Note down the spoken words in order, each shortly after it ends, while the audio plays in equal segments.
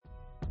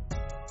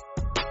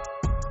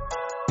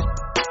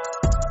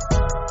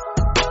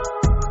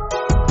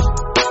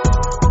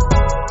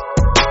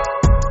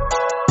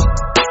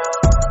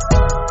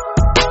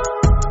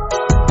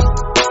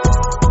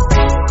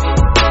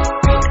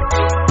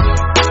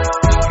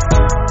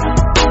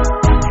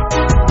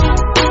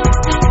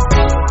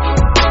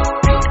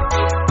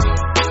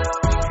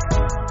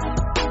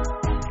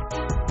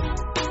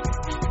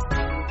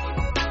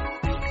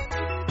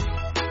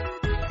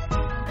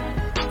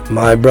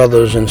My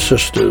brothers and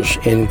sisters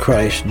in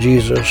Christ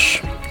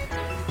Jesus,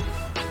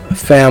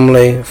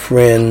 family,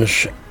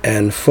 friends,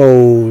 and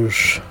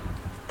foes,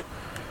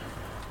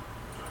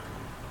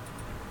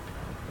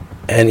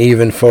 and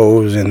even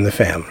foes in the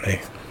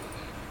family.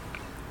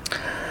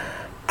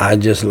 I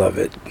just love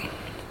it.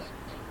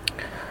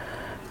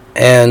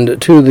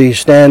 And to the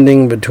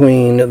standing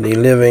between the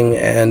living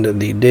and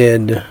the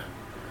dead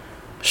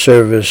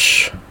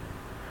service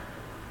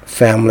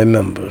family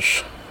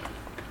members,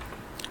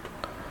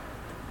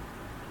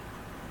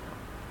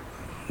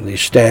 the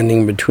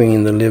standing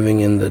between the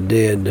living and the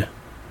dead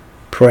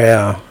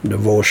prayer,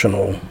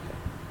 devotional,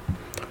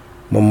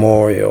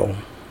 memorial,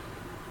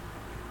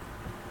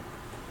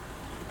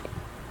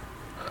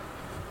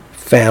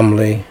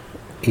 family,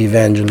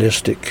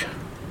 evangelistic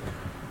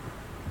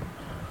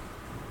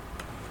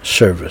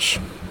service.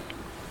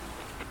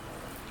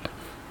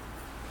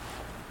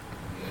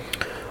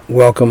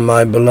 Welcome,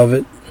 my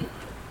beloved.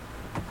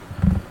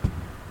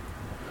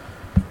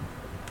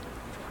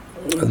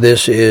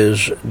 This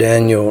is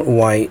Daniel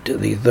Whyte,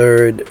 the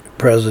third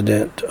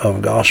president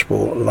of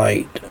Gospel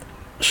Light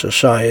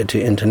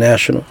Society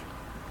International,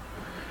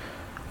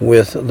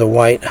 with the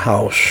White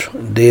House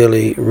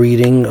daily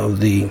reading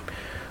of the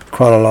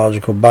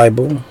Chronological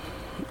Bible,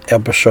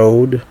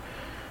 episode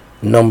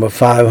number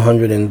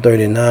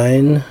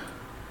 539,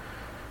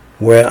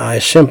 where I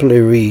simply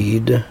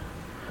read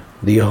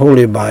the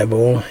Holy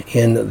Bible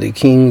in the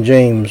King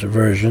James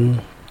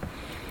Version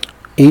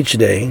each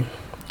day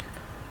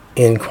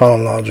in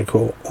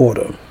chronological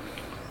order.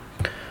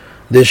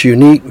 This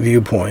unique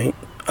viewpoint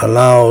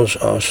allows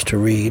us to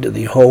read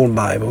the whole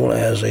Bible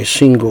as a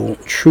single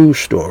true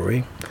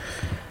story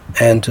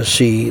and to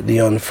see the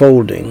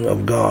unfolding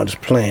of God's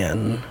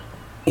plan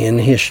in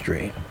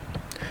history,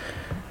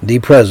 the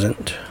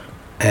present,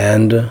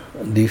 and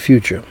the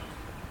future.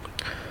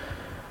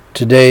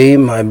 Today,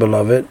 my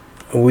beloved,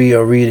 we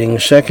are reading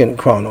 2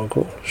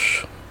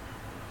 Chronicles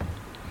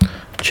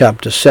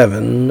chapter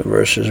 7,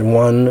 verses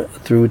 1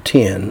 through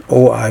 10.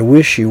 Oh, I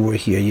wish you were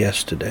here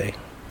yesterday.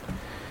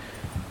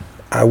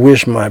 I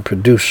wish my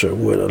producer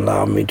would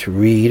allow me to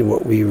read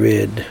what we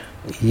read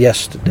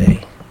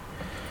yesterday.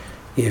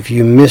 If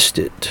you missed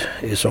it,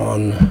 it's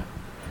on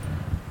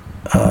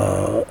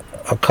a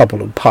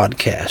couple of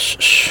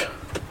podcasts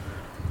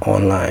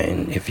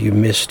online. If you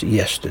missed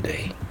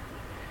yesterday,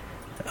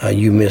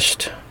 you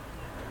missed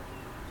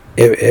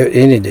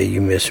any day.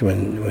 You miss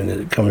when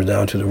it comes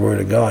down to the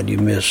Word of God. You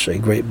miss a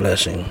great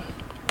blessing.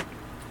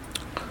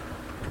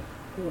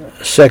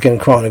 2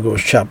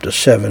 Chronicles chapter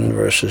 7,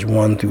 verses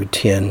 1 through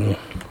 10.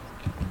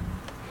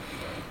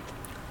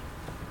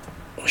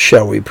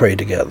 Shall we pray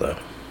together?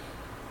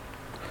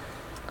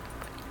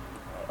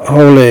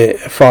 Holy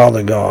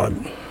Father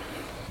God,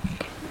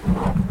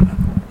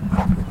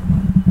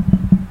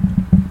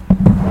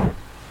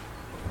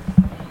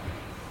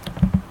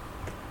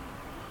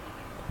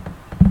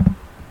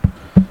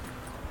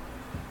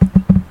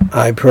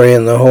 I pray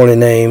in the holy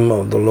name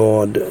of the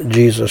Lord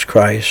Jesus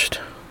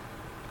Christ.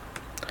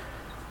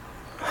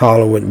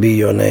 Hallowed be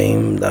your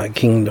name, thy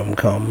kingdom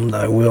come,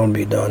 thy will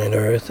be done in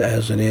earth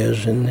as it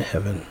is in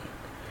heaven.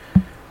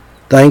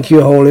 Thank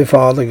you, Holy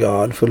Father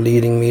God, for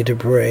leading me to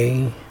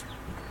pray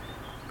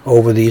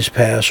over these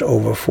past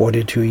over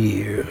 42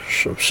 years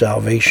of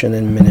salvation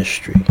and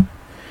ministry.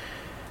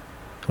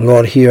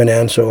 Lord, hear and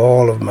answer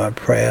all of my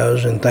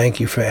prayers, and thank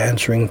you for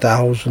answering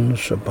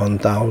thousands upon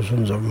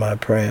thousands of my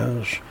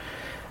prayers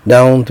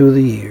down through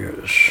the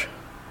years.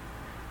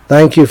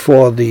 Thank you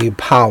for the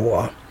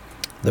power,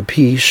 the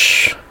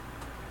peace,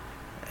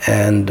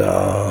 and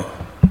the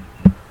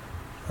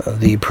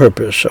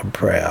purpose of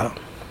prayer.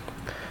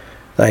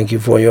 Thank you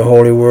for your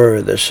holy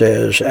word that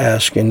says,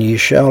 ask and ye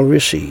shall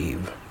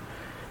receive,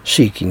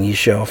 seek and ye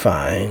shall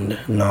find,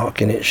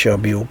 knock and it shall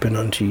be open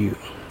unto you.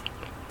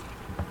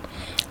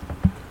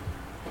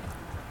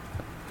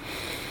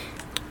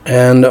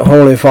 And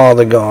Holy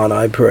Father God,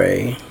 I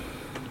pray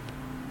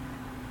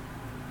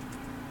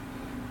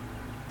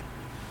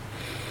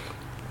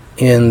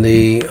in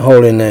the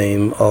holy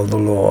name of the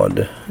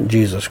Lord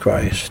Jesus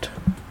Christ.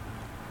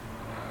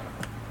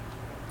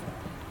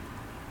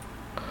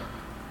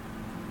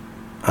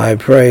 I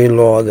pray,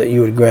 Lord, that you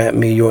would grant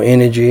me your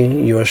energy,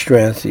 your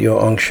strength, your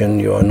unction,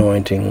 your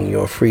anointing,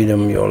 your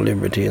freedom, your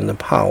liberty, and the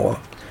power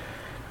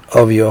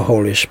of your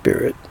Holy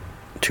Spirit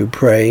to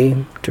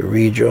pray, to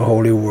read your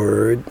holy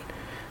word,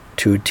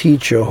 to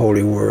teach your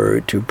holy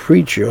word, to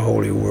preach your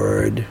holy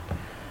word,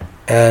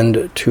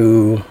 and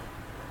to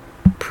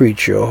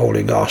preach your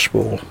holy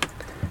gospel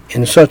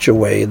in such a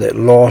way that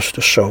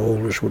lost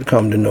souls would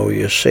come to know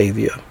your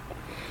Savior.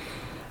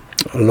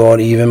 Lord,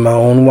 even my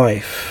own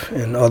wife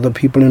and other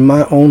people in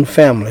my own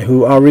family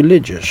who are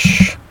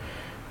religious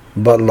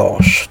but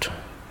lost.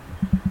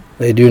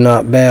 They do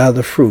not bear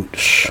the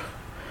fruits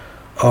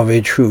of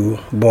a true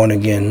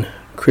born-again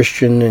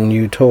Christian, and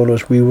you told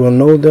us we will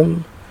know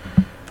them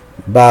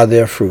by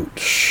their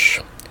fruits.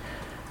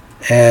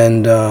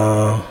 And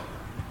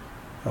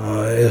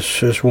it's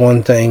just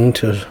one thing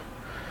to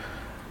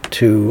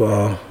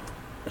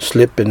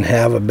slip and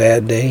have a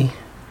bad day,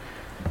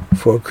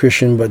 for a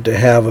Christian, but to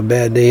have a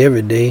bad day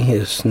every day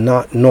is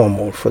not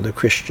normal for the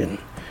Christian,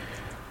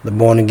 the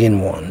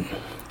born-again one.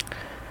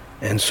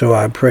 And so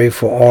I pray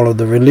for all of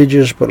the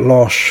religious but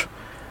lost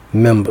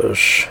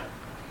members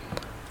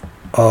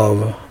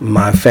of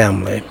my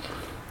family.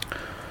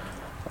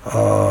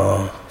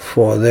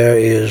 For there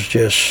is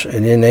just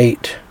an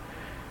innate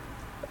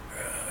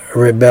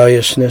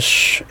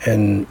rebelliousness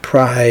and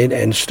pride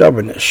and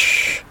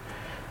stubbornness,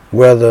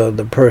 whether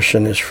the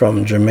person is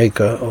from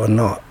Jamaica or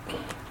not,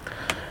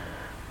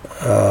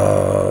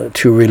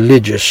 to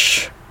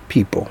religious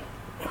people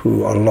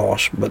who are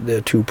lost, but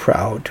they're too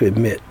proud to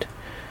admit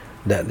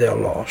that they're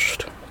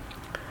lost.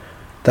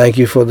 Thank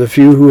you for the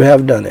few who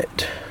have done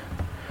it.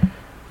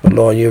 But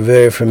Lord, you're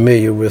very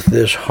familiar with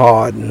this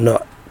hard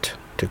nut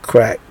to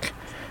crack,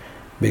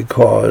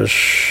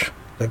 because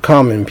the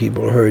common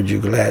people heard you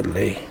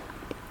gladly.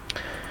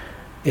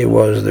 It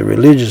was the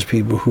religious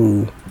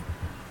people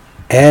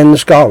and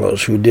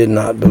scholars who did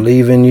not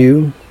believe in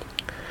you,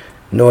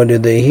 nor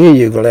did they hear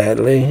you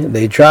gladly.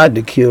 They tried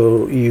to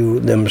kill you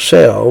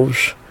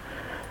themselves,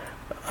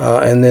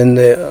 and then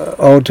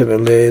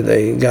ultimately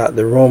they got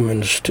the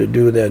Romans to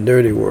do their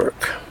dirty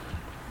work.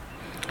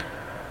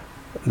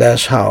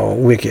 That's how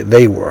wicked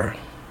they were.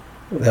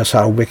 That's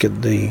how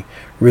wicked the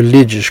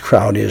religious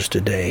crowd is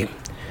today.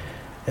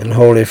 And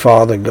Holy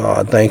Father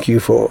God, thank you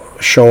for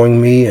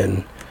showing me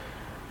and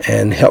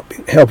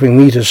helping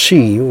me to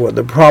see what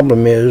the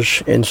problem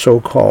is in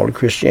so-called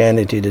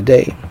Christianity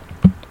today.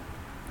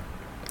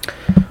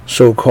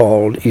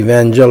 So-called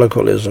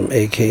evangelicalism,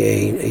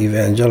 aka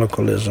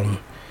evangelicalism,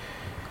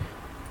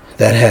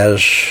 that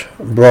has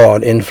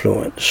broad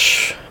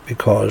influence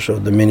because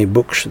of the many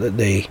books that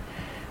they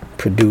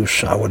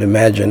produce. I would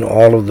imagine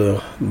all of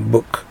the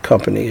book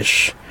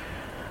companies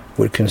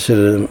would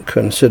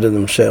consider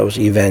themselves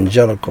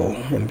evangelical,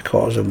 and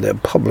because of their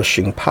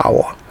publishing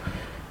power,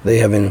 they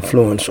have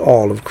influenced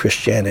all of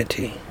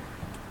Christianity.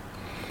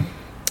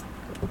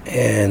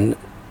 And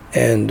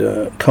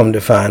come to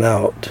find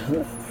out,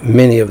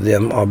 many of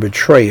them are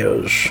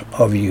betrayers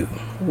of you.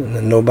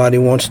 And nobody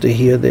wants to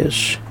hear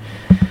this.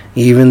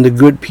 Even the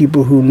good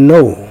people who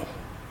know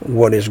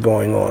what is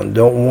going on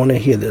don't want to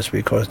hear this,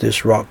 because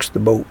this rocks the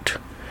boat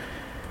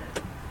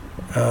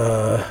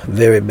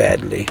very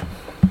badly.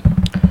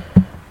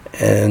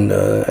 And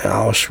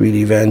our sweet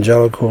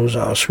evangelicals,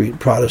 our sweet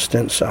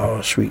Protestants,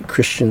 our sweet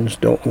Christians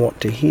don't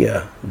want to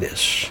hear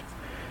this.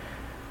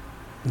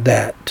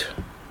 That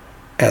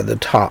at the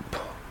top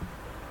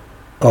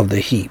of the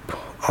heap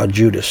are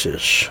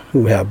Judases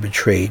who have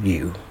betrayed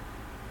you.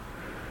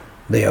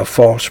 They are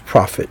false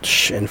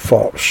prophets and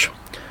false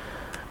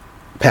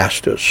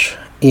pastors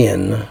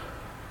in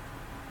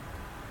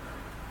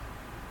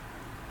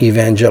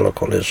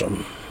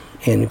evangelicalism,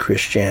 in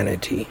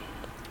Christianity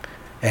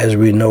as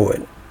we know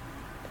it.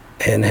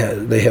 And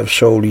they have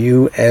sold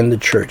you and the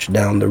church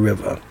down the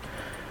river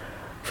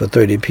for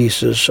 30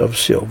 pieces of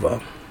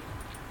silver.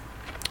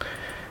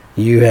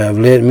 You have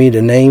led me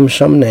to name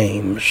some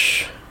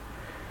names.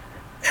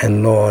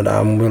 And Lord,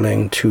 I'm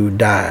willing to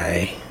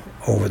die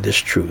over this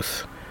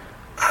truth.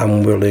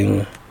 I'm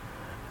willing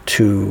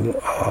to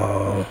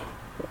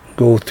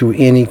go through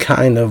any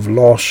kind of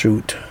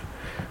lawsuit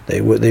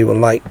they would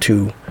like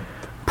to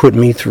put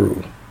me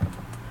through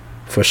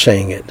for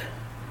saying it,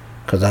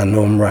 because I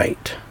know I'm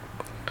right.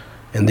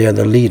 And they're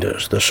the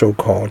leaders, the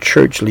so-called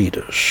church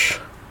leaders,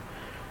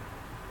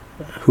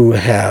 who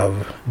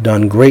have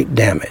done great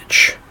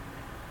damage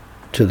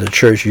to the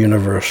church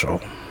universal,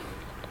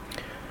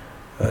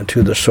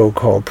 to the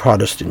so-called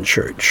Protestant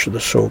church, the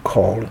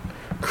so-called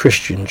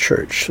Christian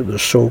church, the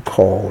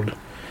so-called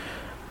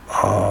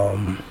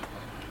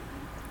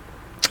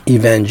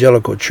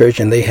evangelical church,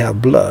 and they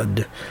have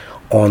blood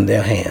on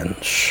their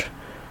hands.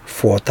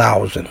 For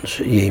thousands,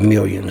 yea,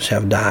 millions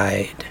have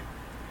died,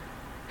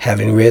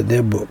 having read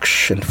their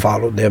books and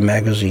followed their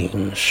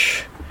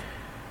magazines.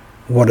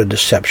 What a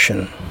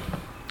deception.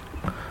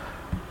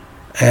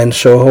 And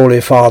so,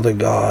 Holy Father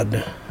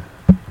God,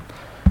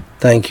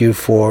 thank you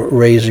for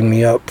raising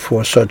me up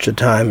for such a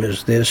time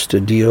as this to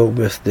deal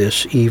with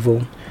this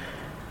evil.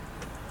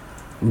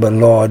 But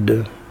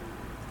Lord,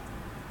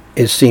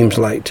 it seems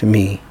like to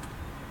me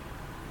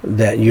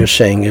that you're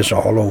saying it's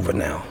all over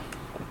now.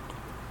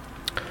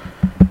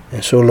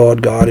 And so,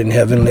 Lord God in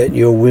heaven, let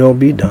your will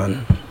be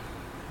done.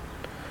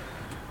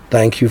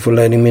 Thank you for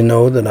letting me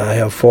know that I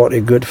have fought a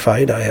good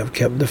fight. I have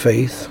kept the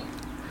faith.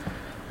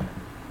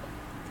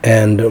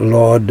 And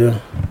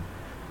Lord,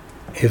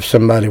 if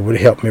somebody would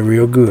help me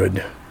real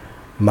good,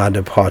 my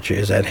departure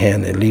is at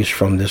hand, at least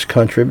from this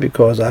country,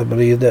 because I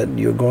believe that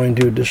you're going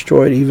to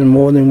destroy it even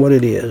more than what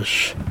it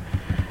is.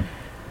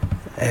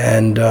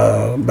 And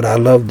but I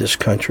love this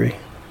country.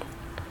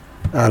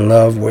 I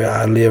love where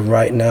I live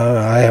right now.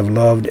 I have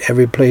loved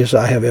every place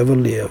I have ever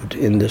lived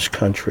in this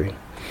country.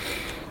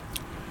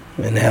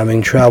 And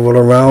having traveled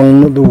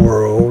around the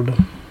world,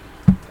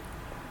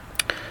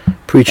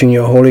 preaching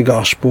your holy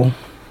gospel,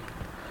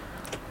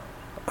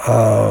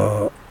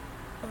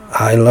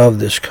 I love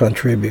this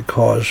country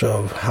because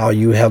of how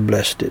you have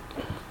blessed it.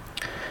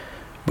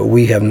 but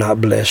we have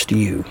not blessed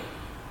you.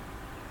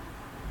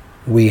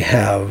 We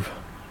have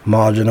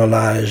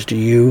marginalized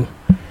you.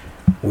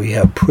 We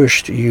have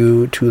pushed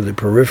you to the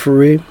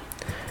periphery.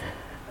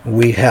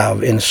 We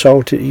have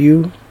insulted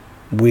you.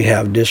 We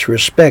have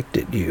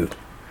disrespected you.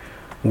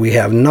 We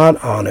have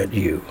not honored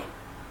you.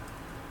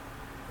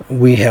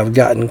 We have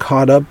gotten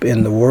caught up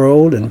in the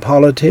world and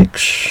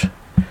politics,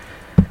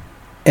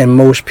 and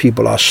most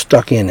people are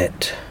stuck in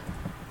it,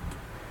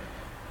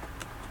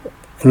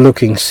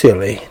 looking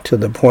silly, to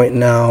the point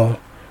now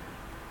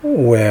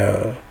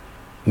where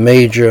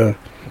major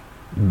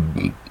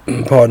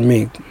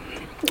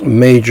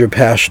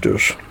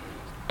pastors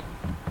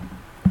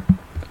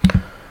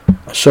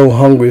are so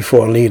hungry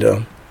for a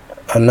leader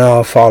are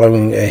now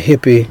following a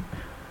hippie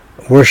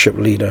worship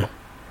leader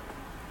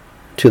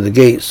to the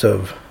gates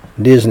of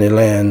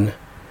Disneyland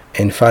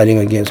and fighting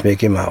against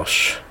Mickey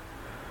Mouse.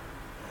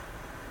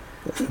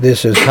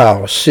 This is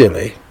how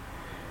silly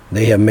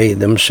they have made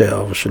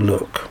themselves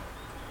look.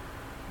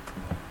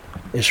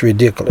 It's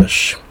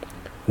ridiculous.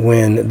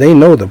 When they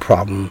know the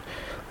problem,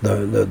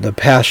 the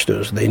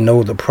pastors, they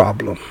know the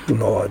problem,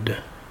 Lord.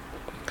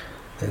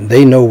 And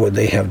they know what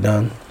they have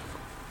done.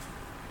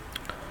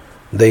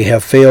 They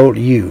have failed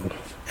you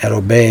at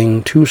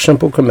obeying two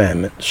simple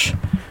commandments,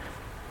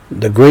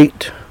 the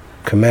Great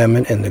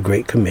Commandment and the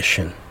Great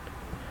Commission.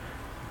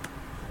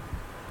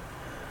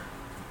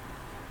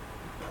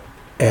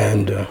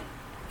 And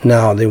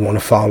now they want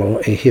to follow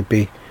a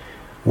hippie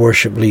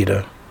worship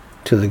leader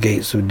to the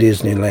gates of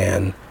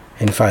Disneyland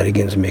and fight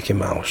against Mickey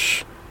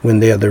Mouse, when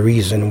they're the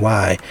reason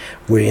why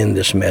we're in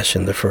this mess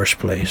in the first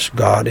place.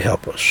 God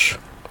help us.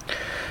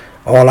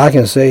 All I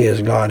can say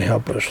is, God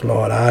help us,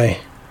 Lord.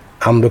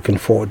 I'm looking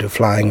forward to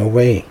flying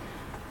away,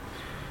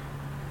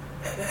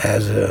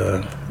 as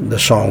the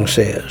song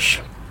says.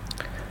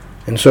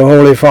 And so,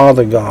 Holy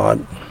Father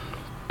God,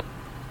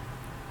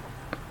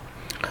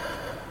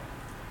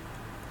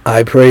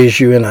 I praise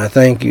you and I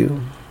thank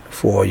you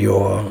for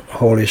your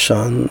Holy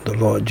Son, the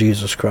Lord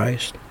Jesus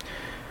Christ,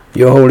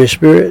 your Holy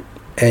Spirit,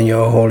 and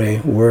your Holy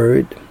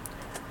Word.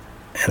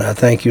 And I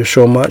thank you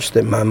so much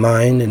that my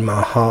mind and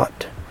my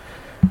heart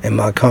and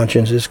my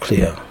conscience is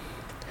clear.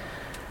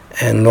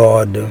 And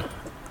Lord,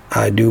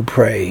 I do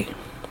pray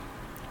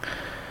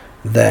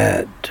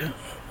that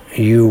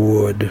you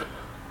would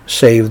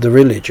save the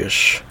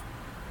religious,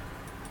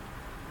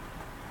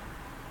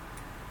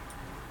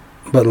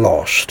 but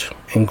lost,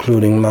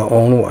 including my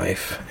own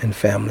wife and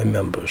family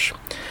members.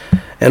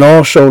 And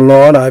also,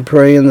 Lord, I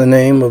pray in the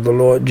name of the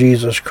Lord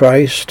Jesus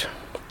Christ.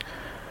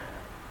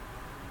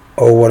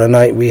 Oh, what a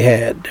night we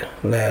had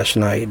last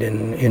night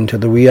and into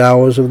the wee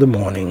hours of the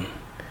morning.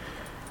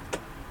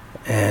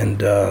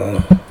 And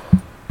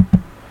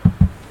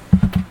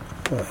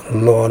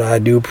Lord, I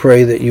do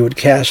pray that you would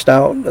cast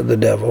out the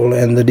devil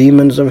and the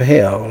demons of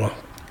hell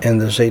and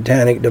the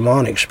satanic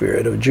demonic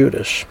spirit of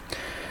Judas,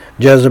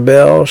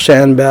 Jezebel,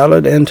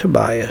 Sanballat, and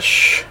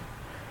Tobias.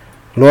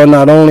 Lord,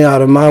 not only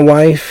out of my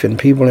wife and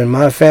people in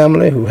my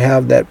family who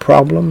have that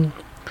problem,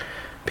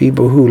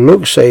 people who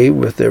look saved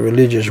with their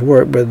religious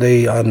work, but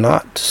they are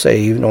not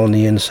saved on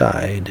the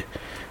inside.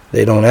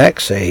 They don't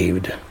act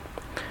saved.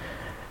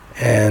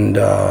 And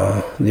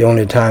the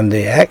only time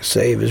they act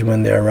saved is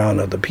when they're around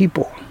other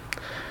people.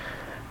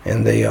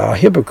 And they are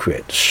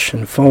hypocrites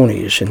and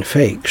phonies and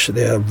fakes.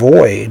 They're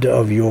void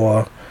of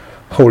your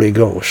Holy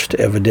Ghost,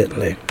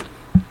 evidently.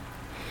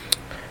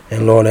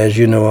 And Lord, as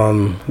you know,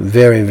 I'm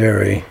very,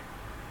 very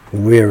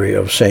weary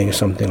of saying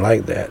something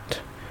like that.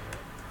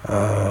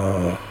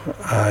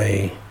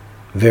 I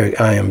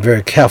am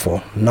very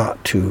careful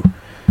not to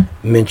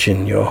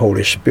mention your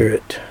Holy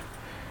Spirit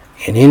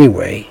in any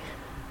way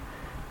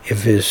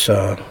if it's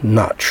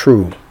not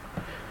true.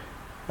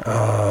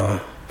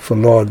 For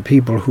Lord,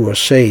 people who are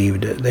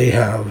saved, they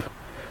have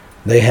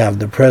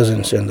the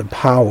presence and the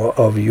power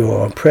of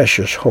your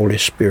precious Holy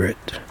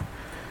Spirit,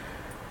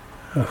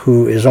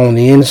 who is on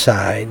the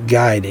inside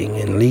guiding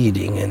and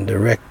leading and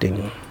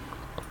directing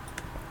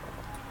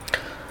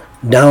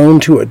down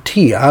to a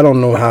T. I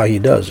don't know how he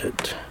does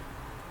it,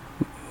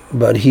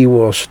 but he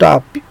will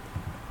stop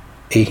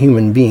a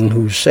human being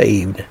who's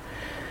saved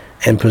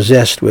and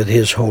possessed with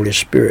his Holy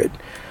Spirit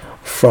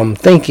from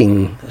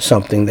thinking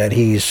something that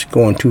he's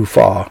going too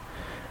far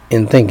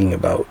in thinking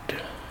about.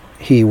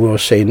 He will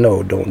say,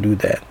 no, don't do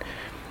that.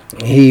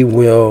 He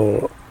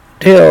will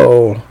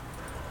tell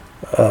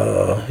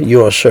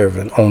your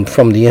servant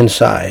from the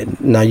inside.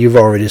 Now, you've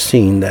already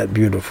seen that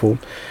beautiful,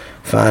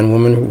 fine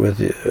woman with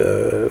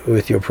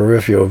your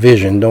peripheral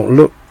vision. Don't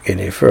look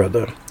any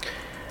further.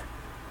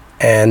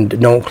 And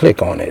don't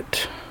click on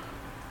it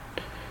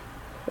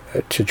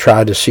to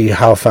try to see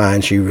how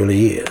fine she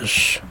really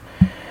is.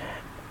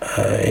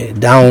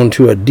 Down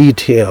to a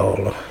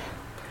detail.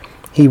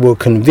 He will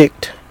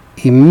convict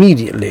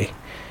immediately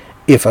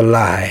if a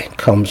lie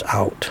comes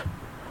out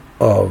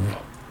of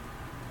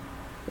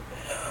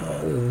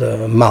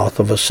the mouth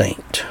of a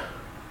saint.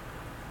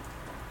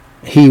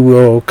 He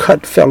will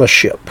cut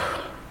fellowship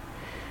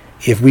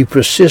if we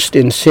persist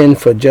in sin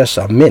for just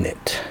a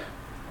minute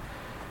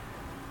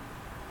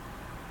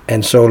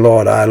And so,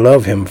 Lord, I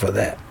love him for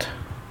that.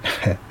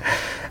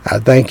 I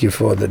thank you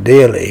for the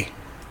daily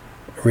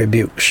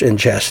rebukes and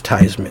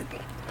chastisement.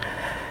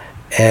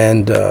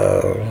 And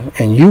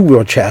you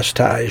will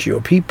chastise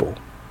your people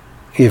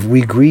if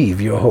we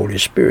grieve your Holy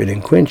Spirit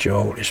and quench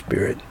your Holy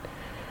Spirit.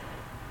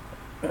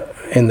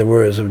 In the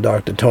words of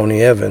Dr.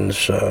 Tony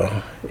Evans,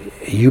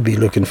 you be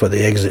looking for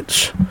the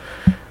exits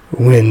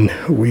when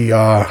we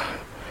are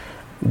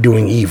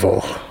doing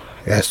evil.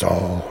 That's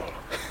all.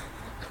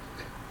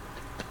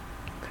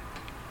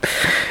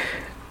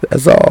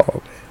 That's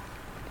all.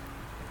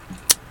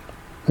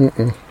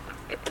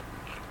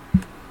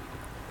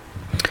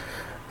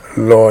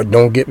 Lord,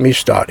 don't get me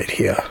started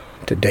here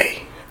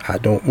today. I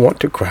don't want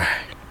to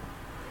cry.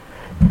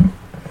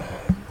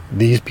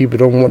 These people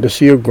don't want to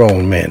see a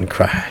grown man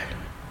cry.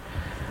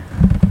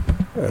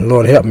 And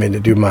Lord, help me to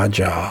do my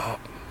job.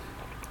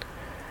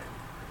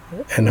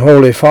 And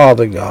Holy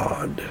Father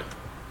God,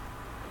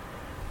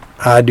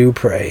 I do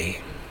pray.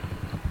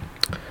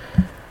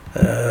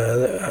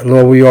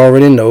 Lord, we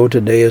already know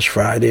today is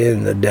Friday,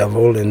 and the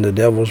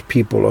devil's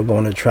people are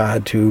going to try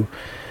to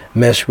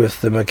mess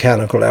with the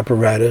mechanical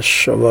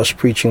apparatus of us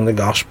preaching the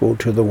gospel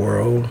to the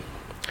world.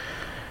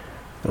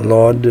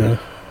 Lord,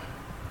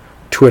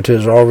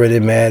 Twitter's already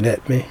mad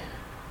at me.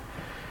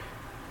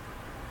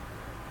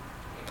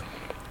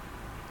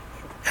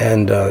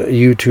 And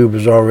YouTube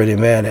is already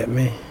mad at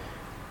me.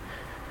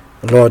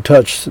 Lord,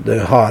 touch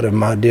the heart of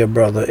my dear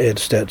brother Ed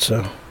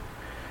Stetzer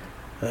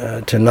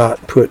to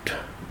not put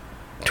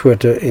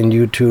Twitter and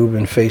YouTube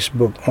and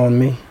Facebook on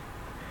me.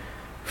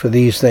 For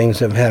these things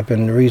have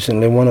happened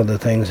recently. One of the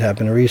things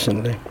happened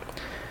recently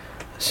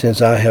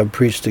since I have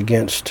preached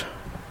against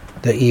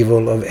the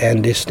evil of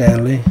Andy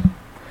Stanley.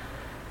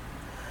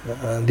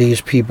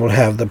 These people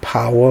have the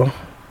power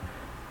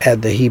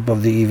at the heap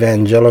of the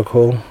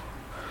evangelical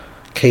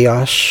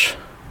chaos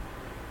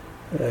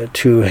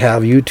to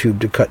have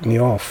YouTube to cut me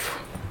off,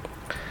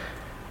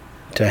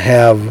 to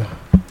have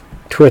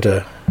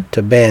Twitter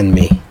to ban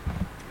me.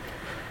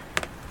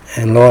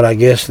 And Lord, I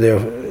guess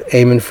they're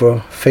aiming for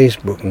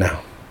Facebook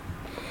now.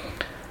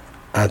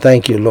 I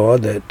thank you,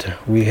 Lord, that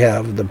we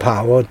have the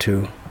power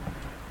to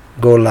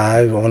go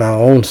live on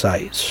our own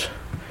sites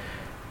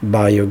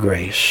by your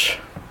grace.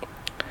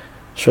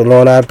 So,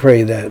 Lord, I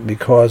pray that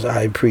because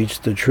I preach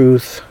the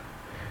truth,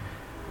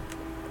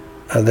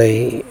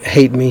 they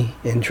hate me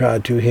and try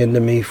to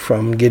hinder me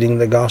from getting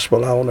the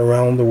gospel out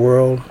around the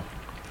world.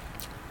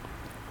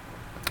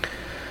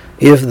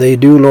 If they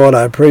do, Lord,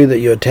 I pray that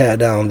you'll tear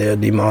down their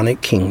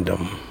demonic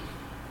kingdom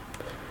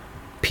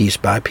piece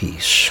by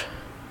piece.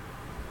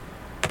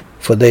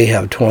 For they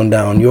have torn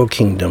down your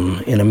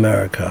kingdom in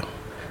America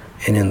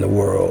and in the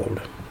world.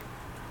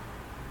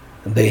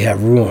 They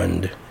have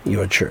ruined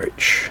your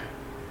church.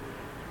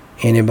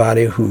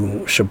 Anybody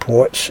who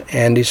supports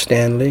Andy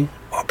Stanley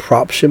or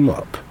props him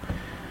up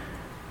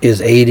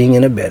is aiding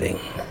and abetting.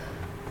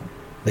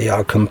 They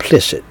are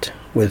complicit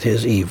with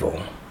his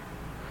evil.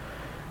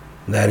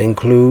 That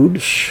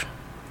includes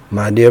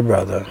my dear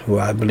brother, who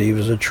I believe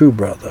is a true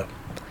brother,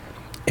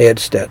 Ed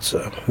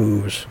Stetzer,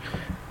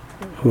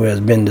 who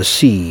has been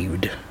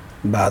deceived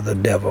by the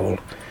devil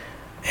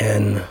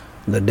and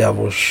the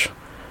devil's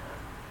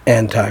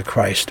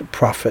antichrist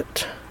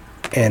prophet,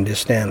 Andy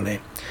Stanley.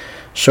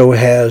 So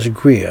has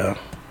Greer.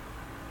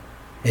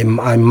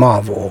 I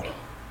marvel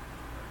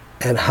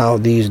at how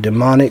these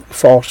demonic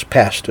false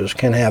pastors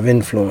can have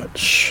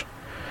influence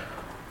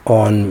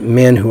on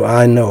men who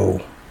I know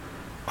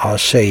are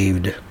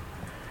saved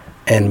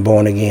and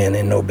born again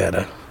and know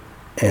better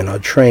and are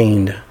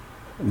trained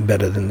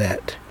better than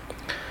that.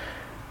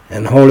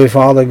 And Holy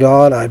Father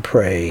God, I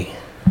pray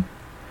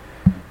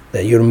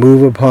that you'll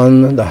move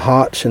upon the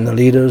hearts and the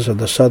leaders of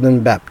the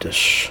Southern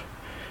Baptists,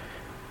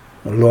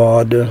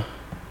 Lord,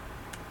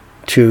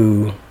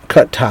 to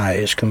cut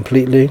ties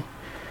completely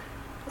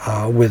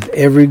with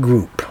every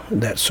group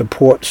that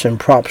supports and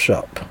props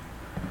up,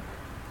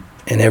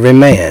 and every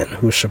man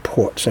who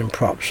supports and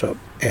props up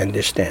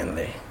Andy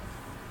Stanley,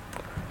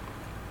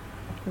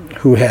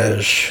 who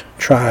has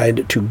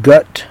tried to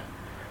gut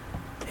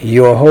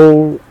your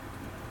whole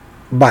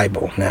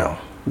Bible now,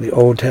 the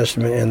Old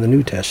Testament and the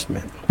New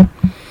Testament.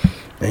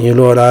 And you,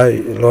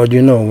 Lord,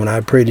 you know when I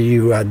pray to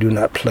you, I do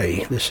not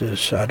play.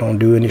 I don't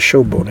do any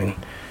showboating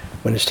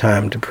when it's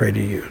time to pray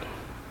to you.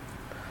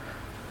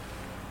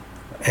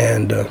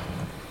 And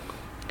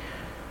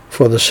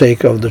for the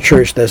sake of the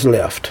church that's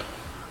left,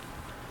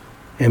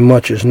 and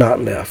much is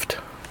not left,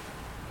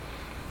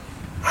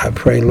 I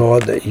pray,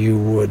 Lord, that you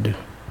would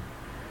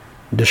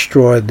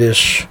destroy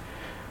this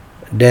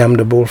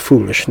damnable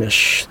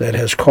foolishness that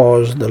has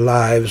caused the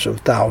lives of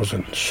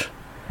thousands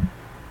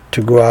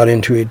to go out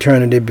into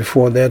eternity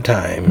before their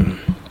time,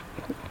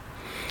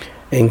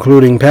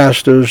 including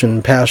pastors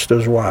and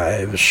pastors'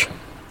 wives,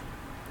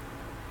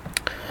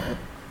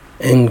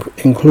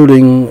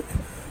 including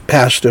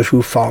pastors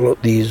who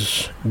followed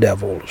these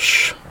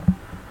devils,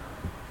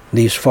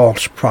 these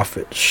false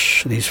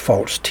prophets, these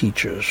false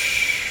teachers.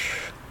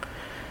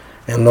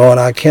 And Lord,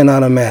 I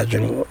cannot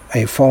imagine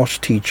a false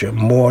teacher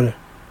more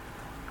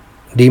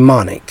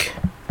demonic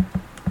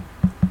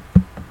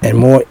and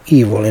more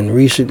evil in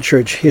recent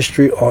church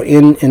history or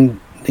in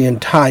the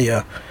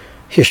entire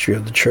history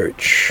of the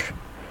church.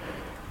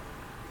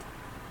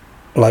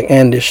 Like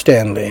Andy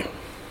Stanley,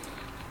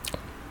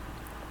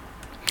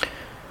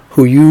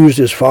 who used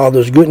his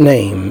father's good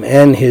name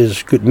and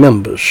his good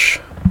members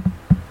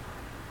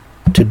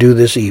to do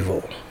this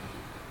evil.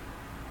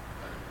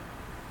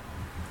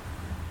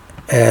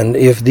 And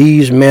if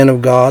these men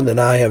of God that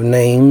I have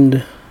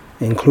named,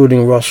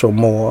 including Russell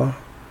Moore,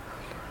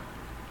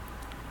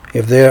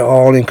 if they're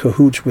all in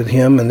cahoots with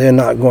him and they're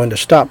not going to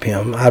stop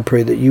him, I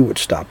pray that you would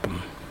stop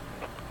him.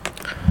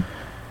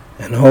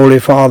 And Holy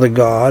Father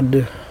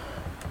God,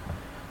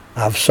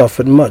 I've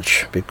suffered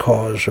much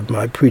because of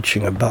my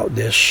preaching about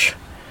this.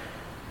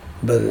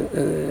 But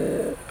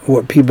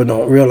what people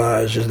don't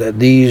realize is that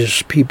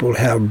these people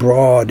have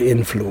broad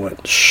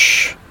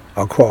influence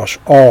across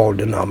all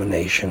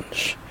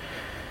denominations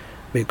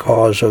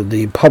because of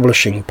the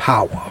publishing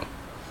power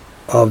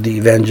of the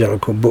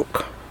evangelical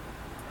book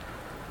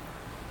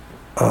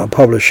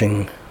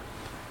publishing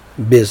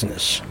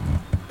business.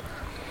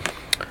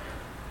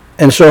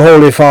 And so,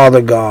 Holy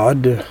Father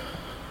God,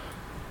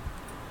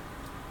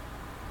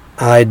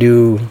 I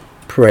do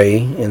pray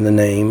in the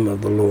name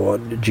of the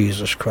Lord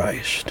Jesus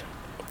Christ.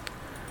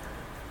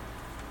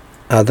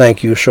 I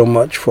thank you so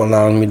much for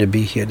allowing me to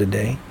be here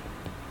today.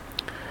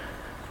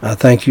 I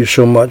thank you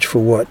so much for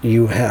what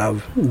you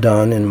have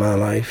done in my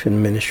life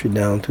and ministry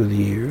down through the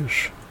years.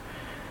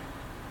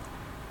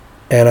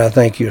 And I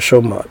thank you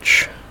so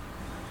much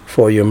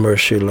for your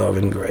mercy, love,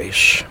 and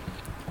grace.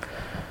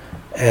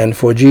 And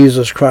for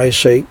Jesus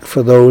Christ's sake,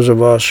 for those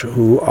of us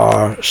who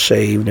are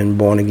saved and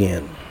born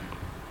again,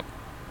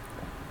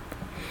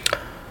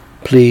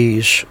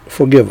 please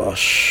forgive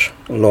us,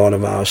 Lord,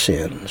 of our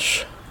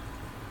sins,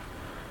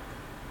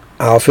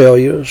 our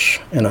failures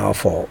and our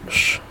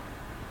faults.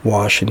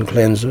 Wash and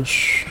cleanse us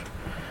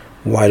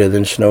whiter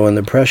than snow in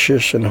the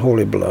precious and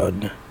holy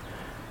blood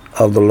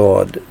of the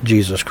Lord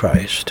Jesus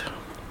Christ.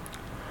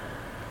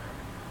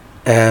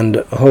 And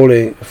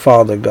Holy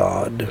Father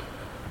God,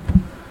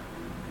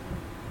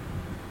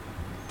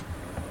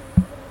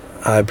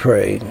 I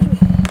pray,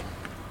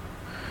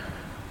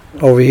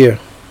 over here,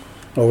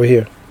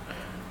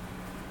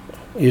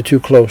 you're too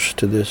close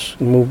to this,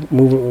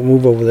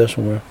 move over there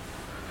somewhere.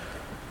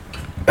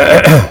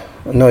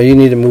 No, you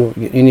need to move,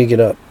 you need to get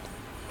up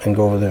and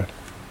go over there.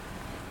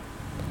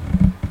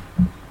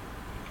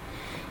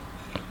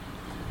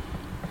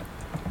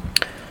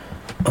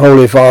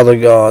 Holy Father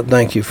God,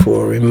 thank you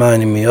for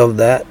reminding me of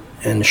that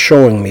and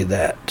showing me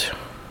that.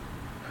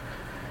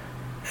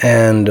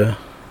 And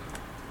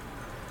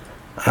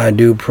I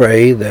do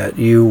pray that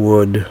you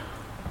would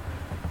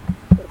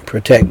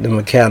protect the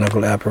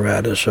mechanical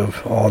apparatus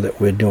of all that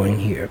we're doing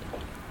here.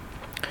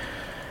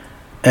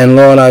 And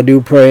Lord, I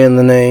do pray in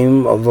the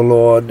name of the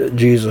Lord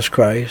Jesus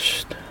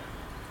Christ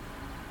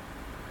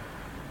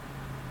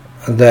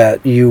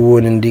that you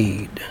would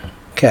indeed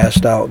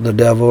cast out the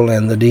devil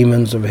and the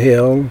demons of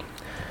hell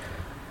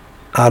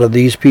out of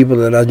these people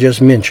that I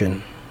just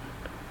mentioned,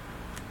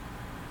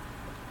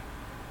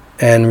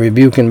 and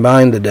rebuke and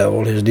bind the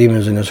devil, his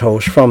demons and his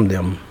hosts from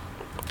them,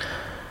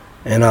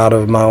 and out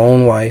of my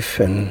own wife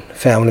and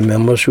family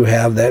members who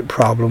have that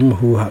problem,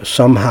 who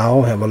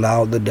somehow have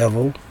allowed the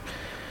devil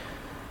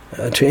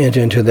to enter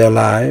into their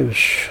lives.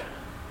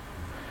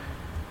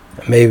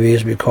 Maybe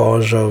it's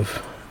because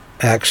of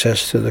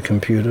access to the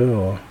computer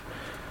or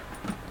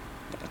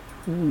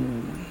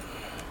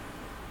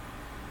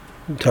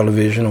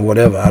television or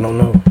whatever, I don't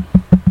know.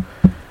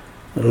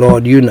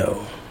 Lord, you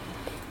know.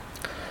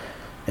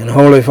 And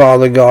Holy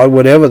Father God,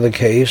 whatever the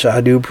case,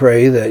 I do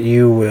pray that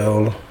you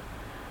will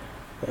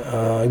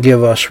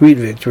give us sweet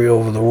victory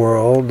over the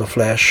world, the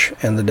flesh,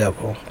 and the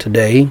devil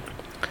today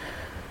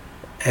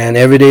and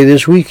every day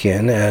this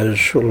weekend,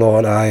 as,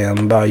 Lord, I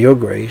am, by your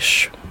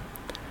grace,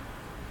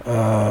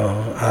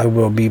 I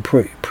will be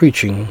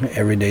preaching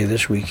every day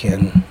this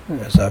weekend,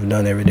 as I've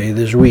done every day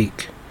this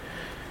week.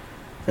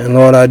 And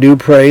Lord, I do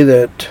pray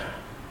that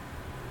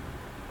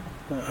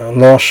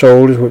lost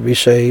souls would be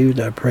saved.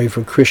 I pray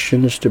for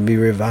Christians to be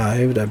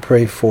revived. I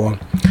pray for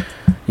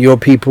your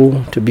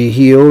people to be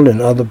healed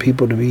and other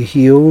people to be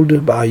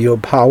healed by your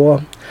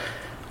power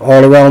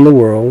all around the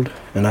world.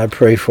 And I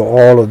pray for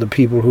all of the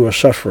people who are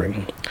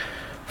suffering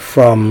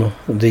from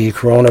the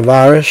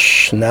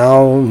coronavirus,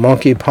 now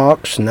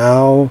monkeypox,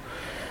 now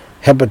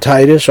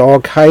hepatitis.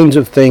 All kinds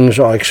of things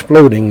are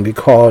exploding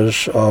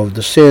because of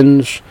the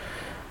sins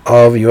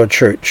of your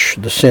church,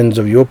 the sins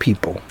of your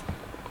people.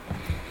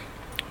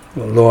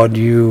 Lord,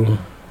 you,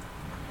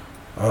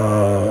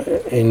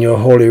 in your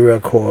holy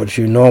records,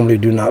 you normally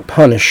do not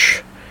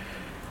punish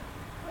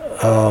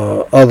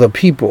other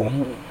people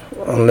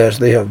unless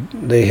they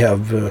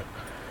have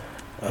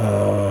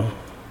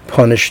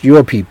punished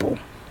your people.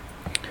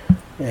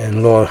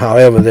 And Lord,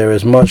 however, there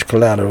is much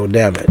collateral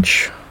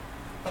damage.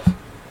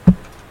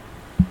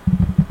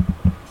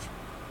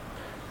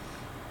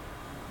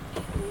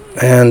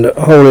 And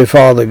Holy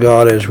Father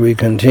God, as we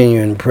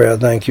continue in prayer,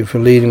 thank you for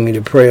leading me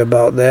to pray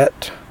about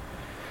that.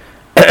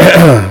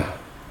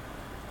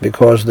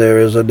 because there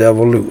is a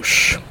devil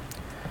loose.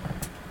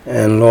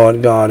 And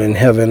Lord God in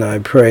heaven, I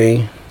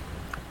pray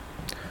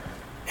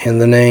in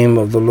the name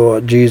of the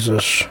Lord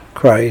Jesus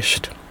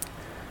Christ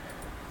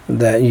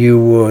that you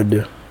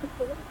would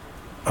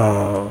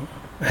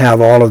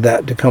have all of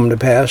that to come to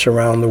pass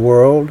around the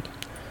world.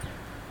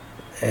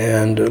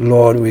 And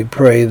Lord, we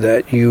pray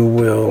that you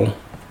will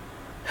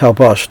help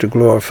us to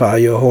glorify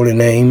your holy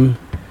name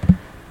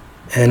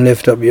and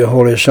lift up your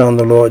holy Son,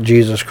 the Lord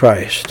Jesus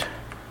Christ.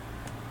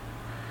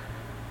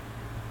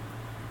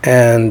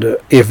 And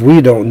if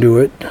we don't do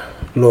it,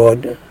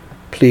 Lord,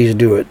 please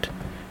do it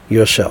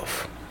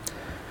yourself.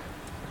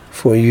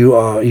 For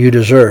you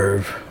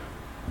deserve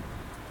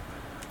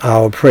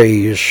our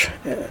praise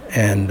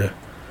and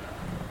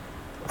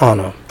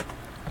honor.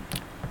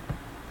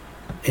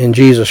 In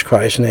Jesus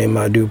Christ's name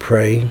I do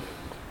pray,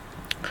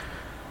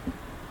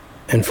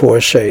 and for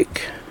his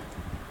sake,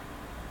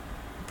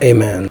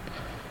 amen.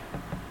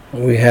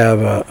 We have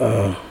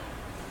a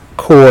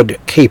cord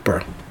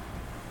caper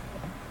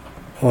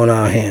on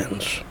our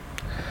hands.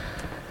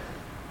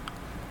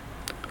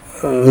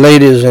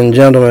 Ladies and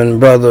gentlemen,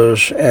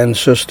 brothers and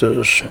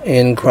sisters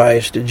in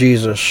Christ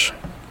Jesus,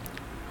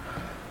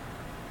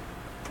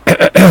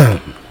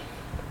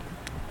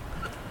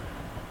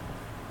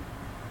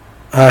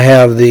 I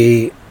have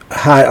the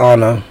high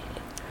honor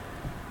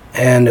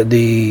and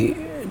the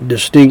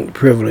distinct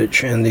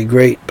privilege and the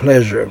great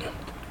pleasure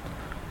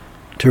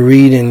to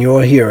read in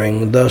your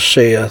hearing, Thus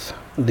saith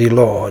the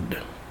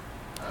Lord,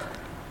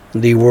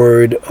 the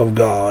Word of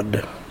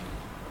God,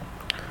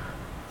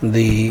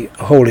 the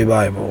Holy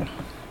Bible.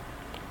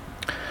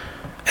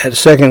 At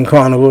 2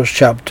 Chronicles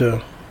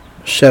chapter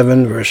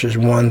 7, verses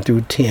 1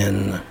 through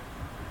 10.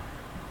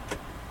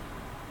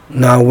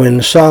 Now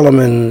when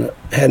Solomon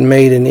had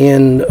made an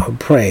end of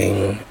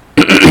praying,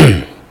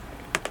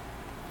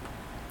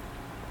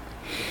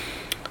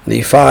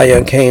 the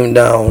fire came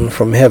down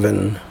from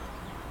heaven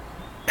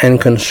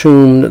and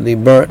consumed the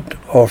burnt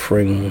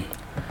offering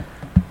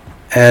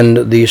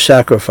and the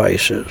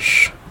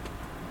sacrifices,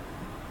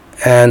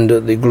 and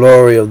the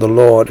glory of the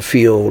Lord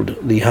filled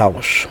the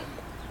house.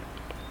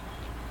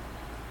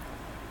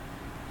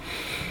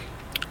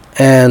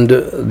 And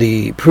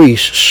the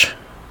priests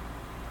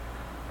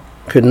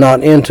could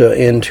not enter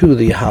into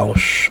the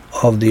house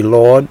of the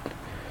Lord,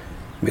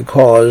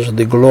 because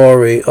the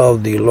glory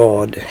of the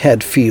Lord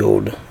had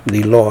filled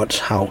the Lord's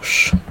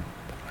house.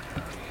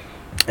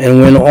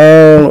 And when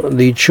all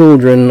the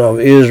children of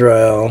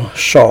Israel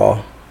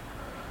saw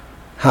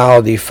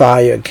how the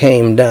fire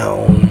came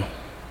down,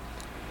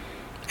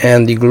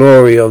 and the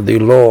glory of the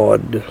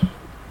Lord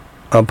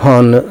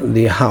upon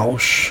the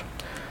house,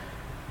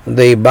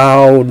 they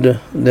bowed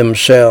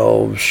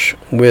themselves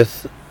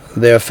with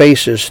their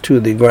faces to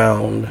the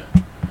ground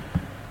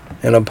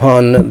and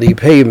upon the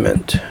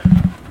pavement,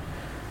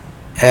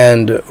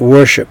 and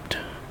worshipped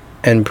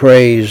and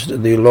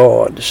praised the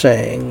Lord,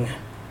 saying,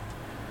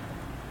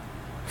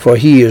 For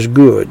he is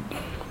good,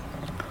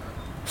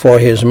 for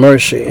his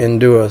mercy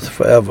endureth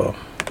forever.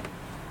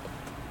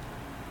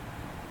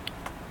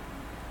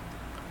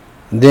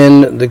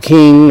 Then the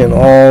king and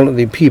all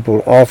the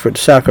people offered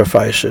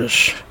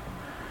sacrifices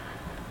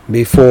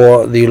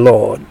before the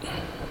Lord.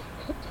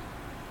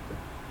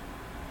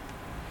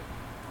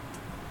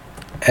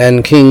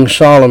 And King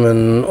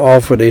Solomon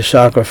offered a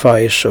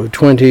sacrifice of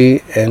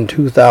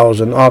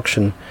 22,000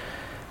 oxen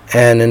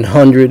and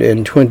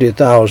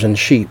 120,000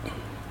 sheep.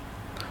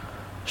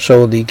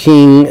 So the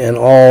king and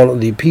all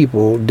the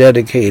people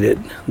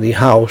dedicated the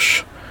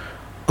house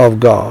of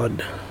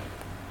God.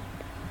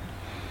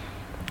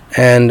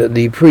 And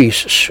the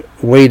priests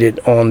waited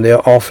on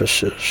their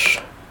offices.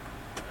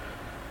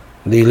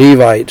 The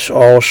Levites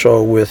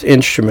also with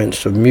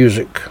instruments of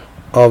music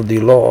of the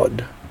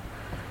Lord,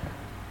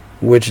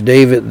 which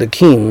David the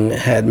king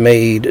had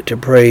made to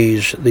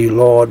praise the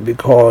Lord,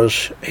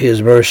 because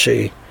his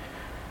mercy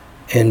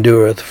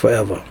endureth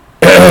forever.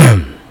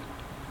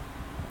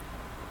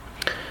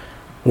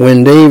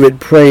 When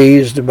David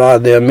praised by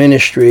their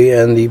ministry,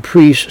 and the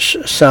priests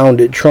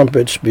sounded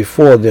trumpets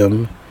before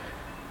them,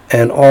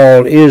 and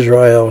all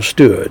Israel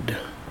stood.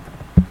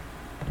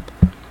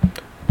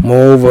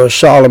 Moreover,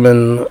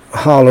 Solomon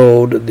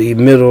hallowed the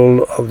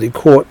middle of the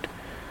court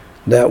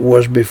that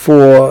was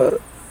before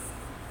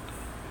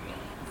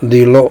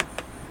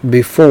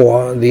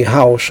the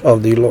house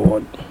of the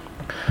Lord.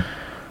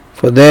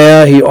 For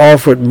there he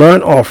offered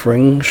burnt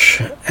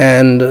offerings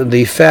and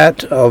the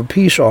fat of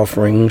peace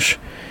offerings,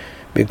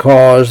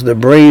 because the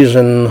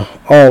brazen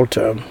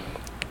altar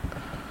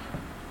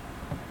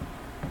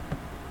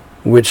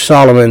which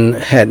Solomon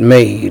had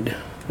made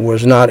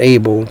was not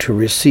able to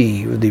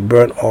receive the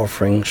burnt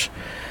offerings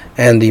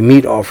and the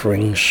meat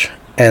offerings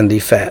and the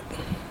fat.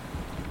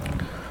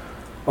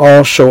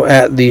 Also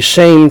at the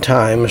same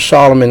time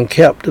Solomon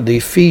kept the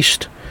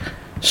feast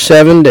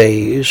 7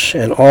 days,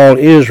 and all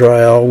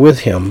Israel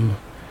with him,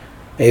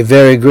 a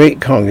very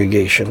great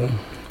congregation,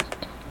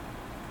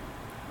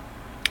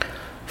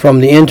 from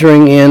the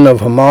entering in of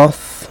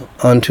Hamath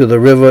unto the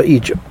river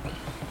Egypt.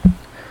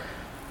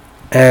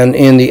 And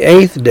in the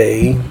 8th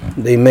day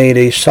they made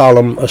a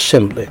solemn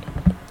assembly,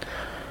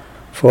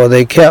 for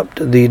they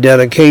kept the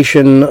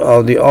dedication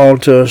of the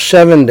altar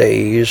 7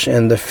 days,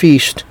 and the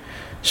feast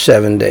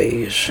 7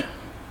 days.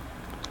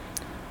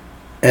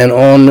 And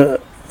on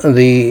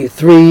the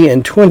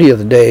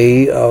 23rd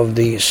day of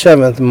the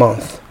 7th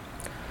month,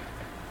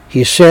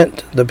 he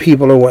sent the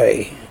people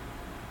away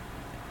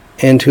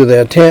into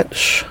their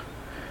tents,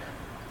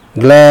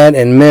 glad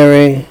and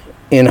merry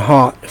in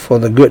heart for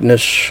the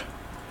goodness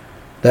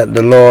that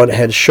the Lord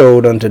had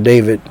showed unto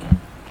David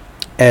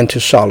and to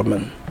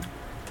Solomon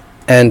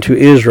and to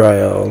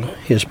Israel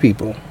his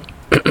people.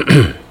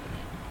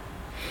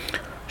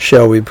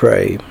 Shall we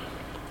pray?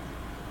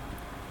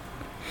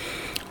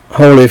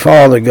 Holy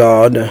Father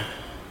God,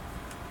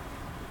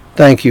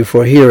 thank you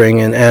for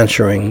hearing and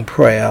answering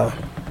prayer.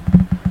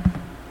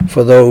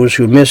 For those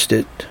who missed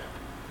it,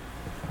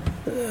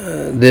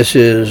 this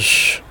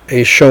is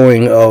a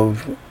showing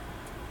of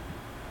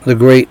the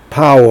great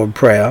power of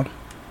prayer,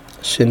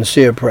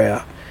 sincere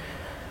prayer,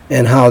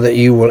 and how that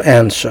you will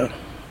answer,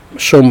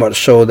 so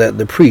much so that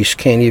the priest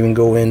can't even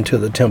go into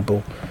the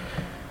temple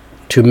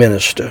to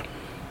minister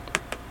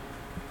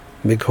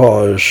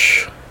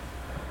because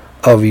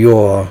of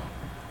your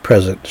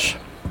presence.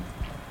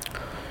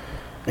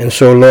 And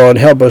so, Lord,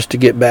 help us to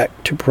get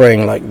back to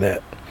praying like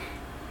that,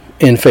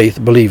 in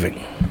faith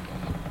believing.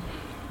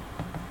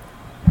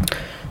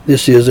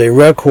 This is a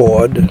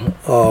record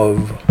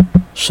of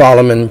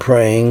Solomon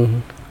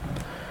praying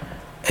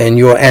and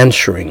your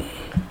answering.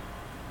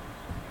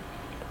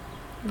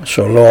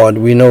 So, Lord,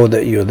 we know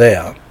that you're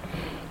there.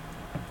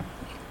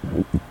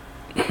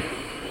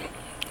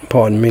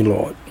 Pardon me,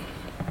 Lord.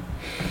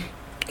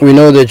 We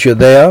know that you're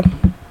there.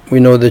 We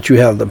know that you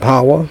have the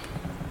power.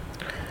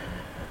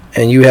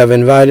 And you have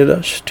invited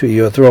us to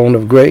your throne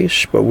of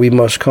grace, but we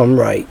must come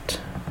right,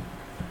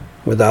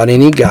 without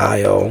any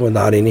guile,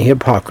 without any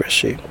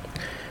hypocrisy.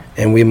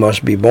 And we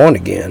must be born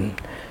again.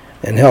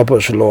 And help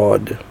us,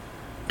 Lord,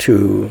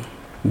 to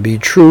be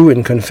true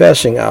in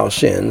confessing our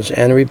sins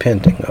and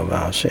repenting of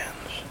our sins,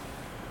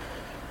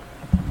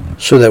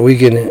 so that we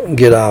can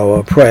get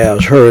our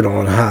prayers heard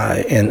on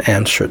high and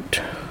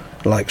answered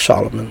like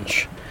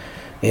Solomon's.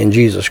 In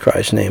Jesus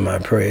Christ's name I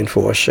pray and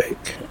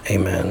forsake.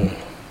 Amen.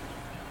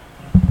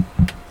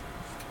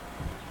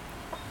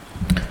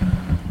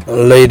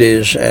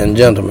 Ladies and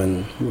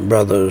gentlemen,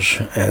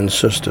 brothers and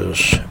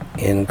sisters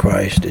in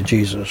Christ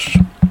Jesus,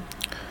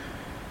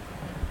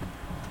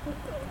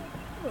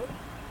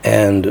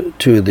 and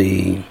to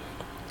the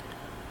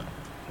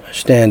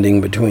standing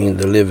between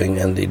the living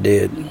and the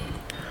dead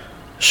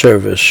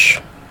service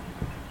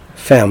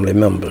family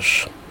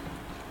members.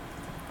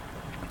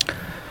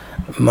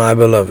 My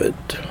beloved,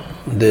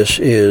 this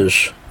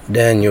is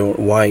Daniel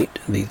Whyte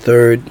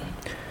III,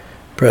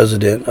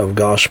 President of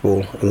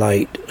Gospel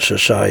Light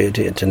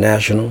Society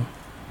International,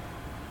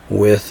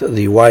 with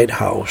the White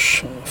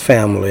House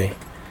Family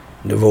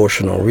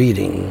Devotional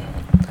reading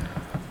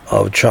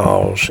of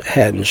Charles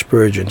Haddon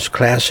Spurgeon's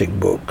classic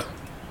book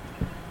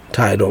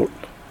titled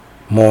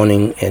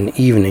Morning and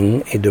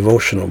Evening, a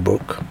devotional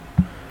book,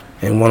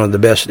 and one of the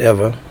best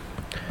ever.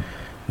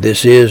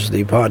 This is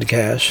the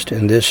podcast,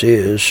 and this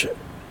is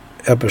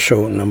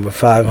episode number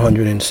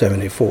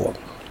 574.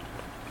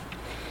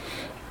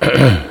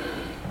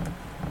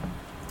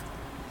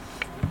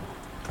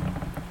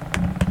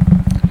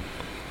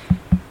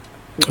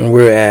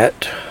 We're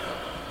at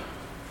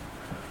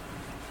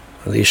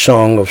the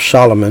Song of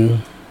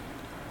Solomon,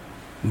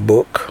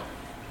 book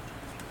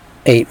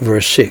 8,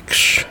 verse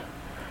 6,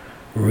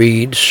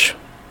 reads,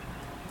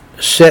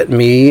 "Set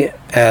me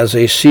as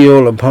a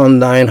seal upon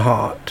thine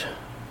heart,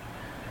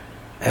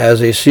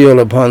 as a seal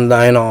upon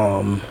thine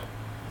arm,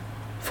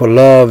 for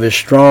love is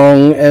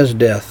strong as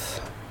death,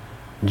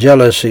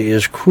 jealousy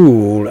is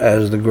cruel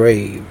as the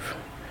grave.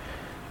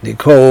 The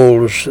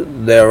coals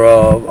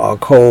thereof are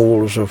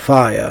coals of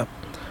fire,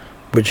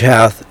 which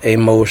hath a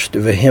most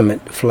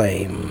vehement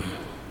flame."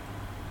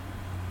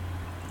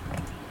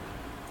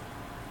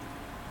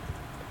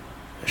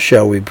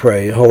 Shall we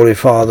pray? Holy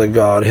Father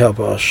God, help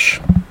us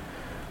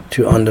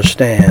to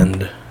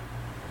understand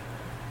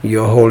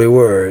your holy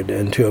word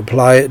and to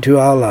apply it to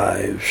our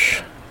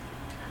lives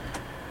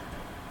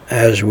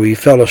as we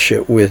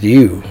fellowship with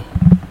you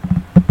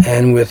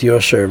and with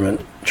your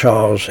servant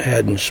Charles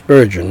Haddon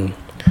Spurgeon,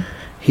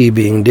 he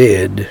being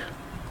dead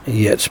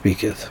yet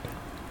speaketh.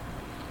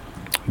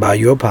 By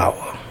your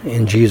power,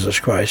 in Jesus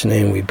Christ's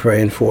name we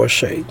pray and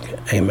forsake.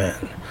 Amen.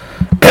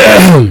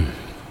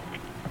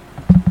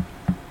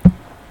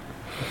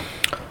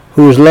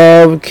 Whose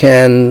love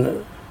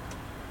can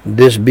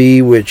this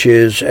be which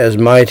is as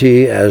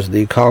mighty as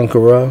the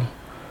conqueror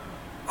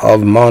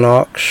of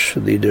monarchs,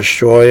 the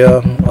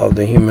destroyer of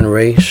the human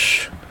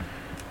race?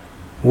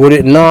 Would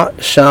it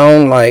not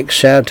sound like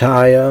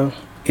satire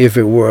if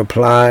it were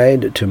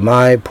applied to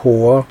my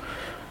poor,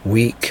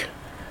 weak,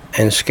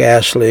 and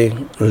scarcely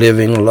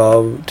living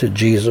love to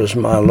Jesus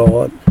my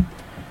Lord?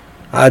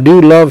 I do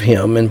love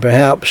him, and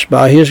perhaps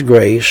by his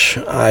grace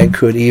I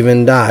could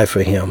even die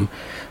for him,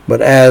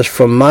 But as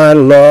for my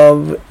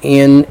love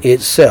in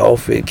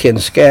itself, it can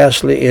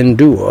scarcely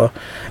endure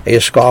a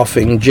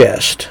scoffing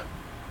jest,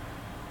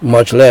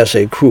 much less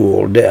a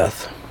cruel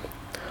death.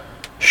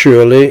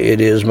 Surely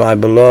it is my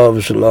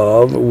beloved's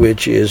love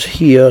which is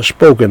here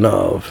spoken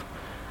of,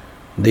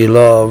 the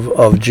love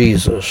of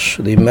Jesus,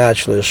 the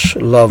matchless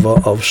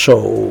lover of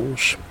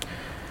souls.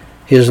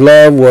 His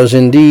love was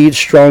indeed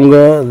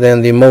stronger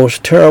than the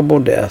most terrible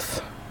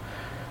death,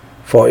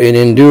 for it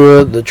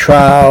endured the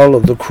trial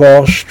of the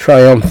cross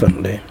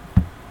triumphantly.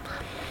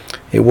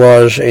 It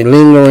was a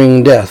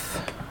lingering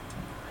death,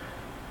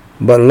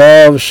 but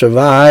love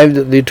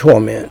survived the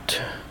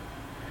torment.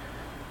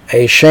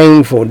 A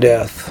shameful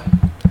death,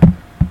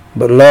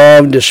 but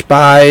love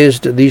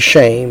despised the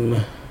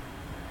shame.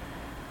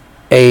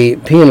 A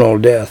penal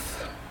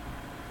death,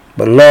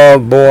 but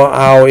love bore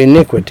our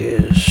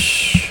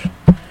iniquities.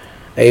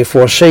 A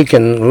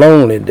forsaken,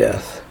 lonely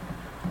death,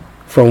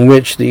 from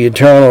which the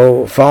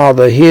eternal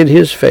Father hid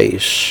his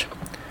face.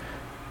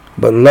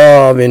 But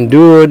love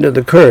endured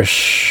the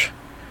curse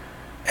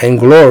and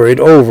gloried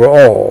over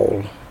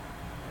all.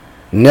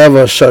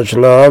 Never such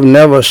love,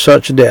 never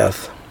such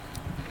death.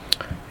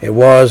 It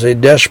was a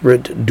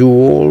desperate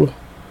duel,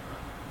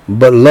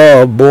 but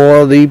love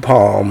bore the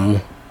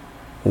palm.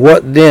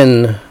 What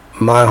then,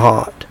 my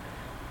heart?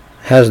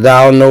 Hast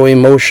thou no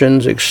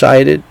emotions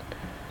excited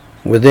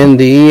within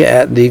thee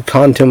at the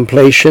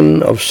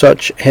contemplation of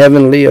such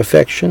heavenly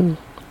affection?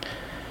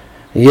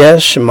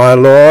 Yes, my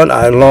Lord,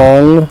 I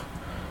long,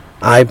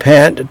 I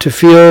pant to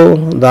feel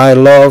thy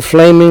love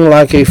flaming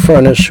like a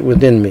furnace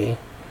within me.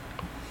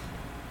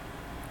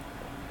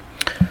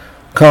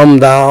 Come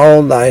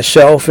thou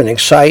thyself and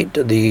excite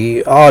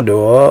the ardor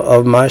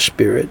of my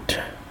spirit.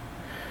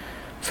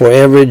 For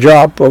every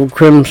drop of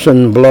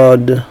crimson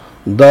blood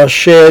thus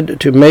shed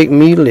to make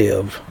me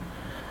live.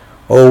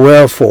 O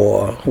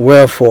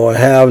wherefore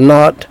have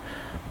not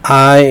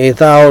I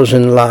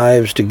 1,000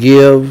 lives to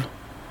give?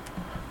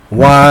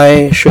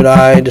 Why should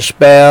I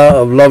despair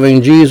of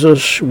loving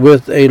Jesus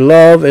with a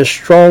love as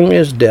strong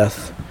as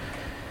death?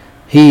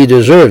 He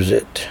deserves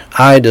it.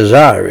 I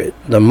desire it.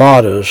 The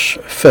martyrs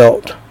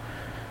felt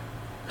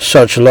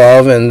such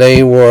love, and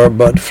they were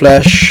but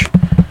flesh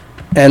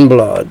and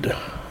blood.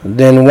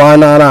 Then why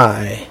not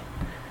I?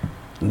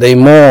 They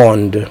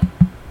mourned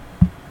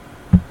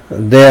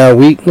their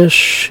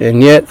weakness,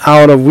 and yet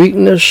out of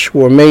weakness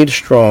were made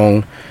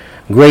strong.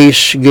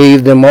 Grace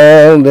gave them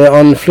all their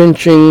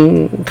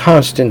unflinching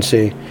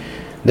constancy.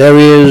 There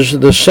is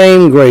the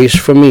same grace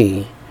for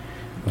me.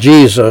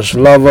 Jesus,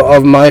 lover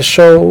of my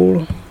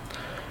soul,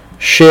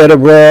 shed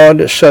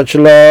abroad such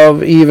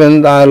love,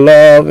 even thy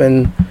love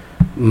in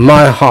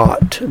my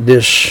heart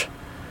this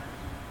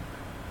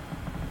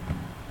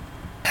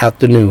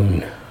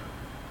afternoon.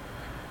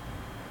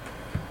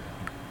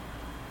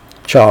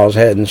 Charles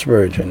Haddon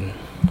Spurgeon.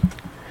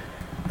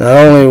 Not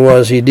only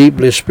was he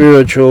deeply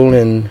spiritual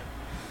and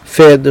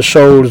fed the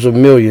souls of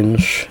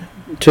millions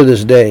to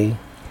this day,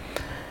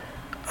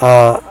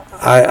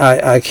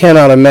 I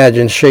cannot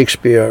imagine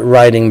Shakespeare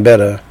writing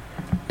better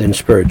than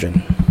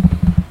Spurgeon.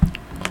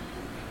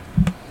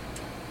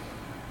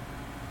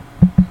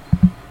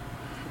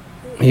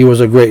 He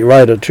was a great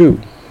writer too.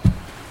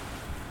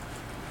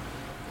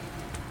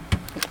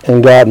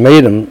 And God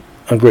made him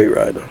a great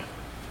writer.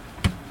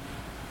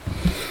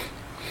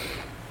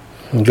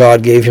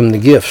 God gave him the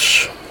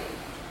gifts.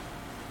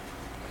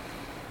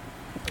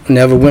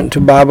 Never went to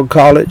Bible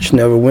college,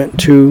 never went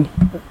to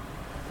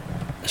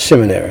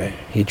seminary.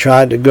 He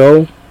tried to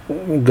go,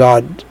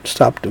 God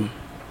stopped him.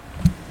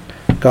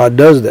 God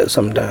does that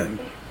sometimes.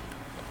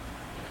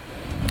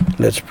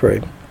 Let's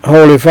pray.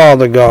 Holy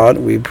Father God,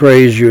 we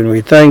praise you and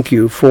we thank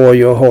you for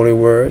your holy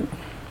word.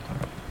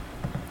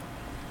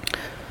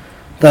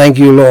 Thank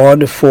you,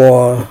 Lord,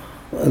 for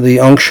the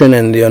unction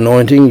and the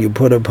anointing you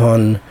put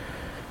upon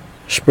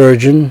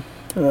Spurgeon.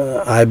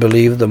 I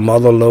believe the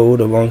mother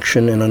lode of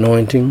unction and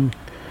anointing,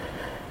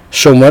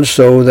 so much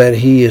so that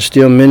he is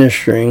still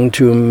ministering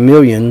to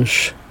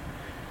millions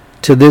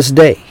to this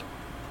day.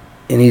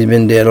 And he's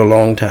been dead a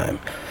long time.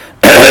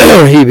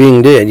 He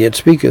being dead yet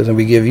speaketh, and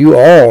we give you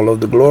all of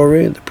the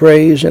glory, the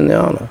praise, and the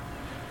honor.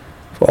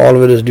 For all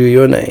of it is due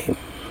your name.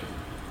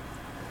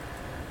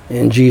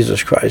 In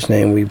Jesus Christ's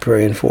name we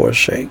pray and for his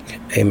sake.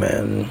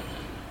 Amen.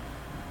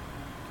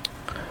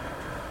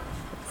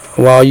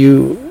 While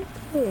you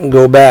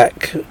go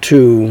back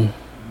to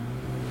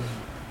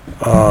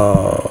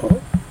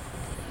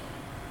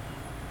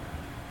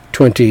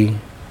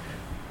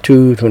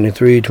 22,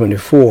 23,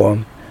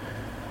 24,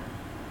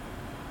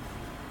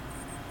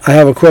 I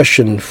have a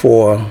question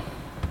for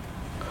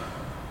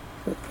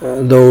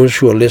those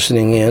who are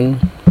listening in.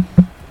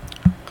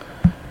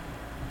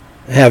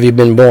 Have you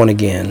been born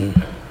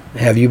again?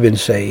 Have you been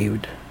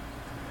saved?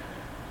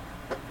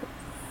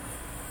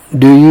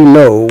 Do you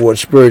know what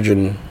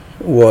Spurgeon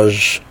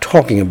was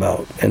talking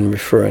about and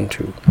referring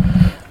to?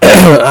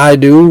 I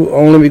do,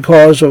 only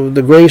because of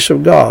the grace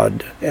of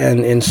God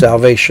and in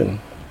salvation.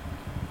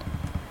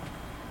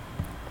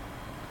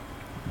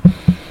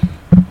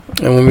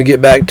 And when we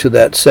get back to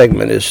that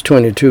segment, it's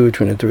 22,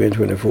 23, and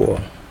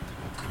 24.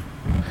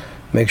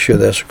 Make sure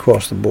that's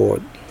across the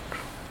board.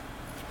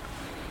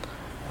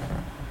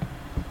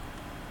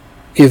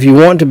 If you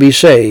want to be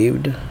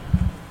saved,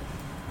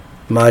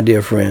 my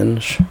dear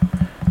friends,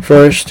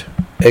 first,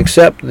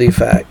 accept the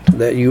fact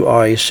that you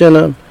are a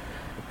sinner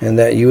and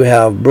that you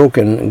have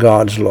broken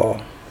God's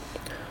law.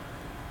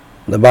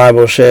 The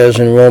Bible says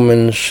in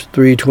Romans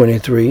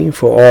 3:23,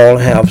 "For all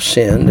have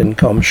sinned and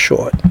come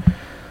short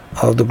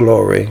of the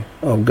glory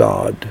of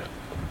God."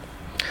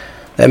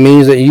 That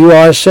means that you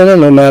are a sinner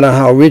no matter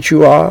how rich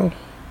you are,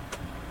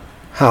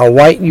 how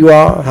white you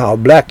are, how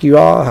black you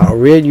are, how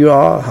red you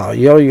are, how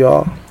yellow you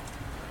are.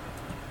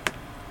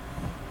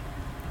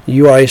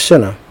 You are a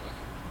sinner.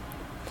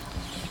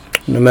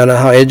 No matter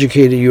how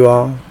educated you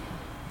are,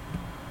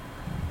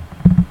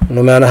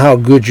 no matter how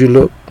good you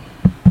look,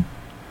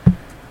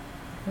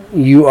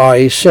 you are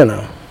a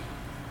sinner.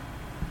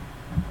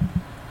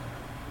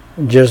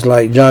 Just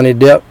like Johnny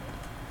Depp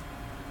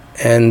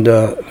and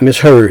Miss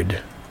Heard.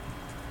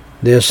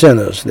 They're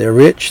sinners. They're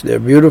rich, they're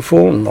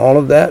beautiful, and all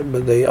of that,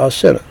 but they are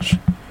sinners.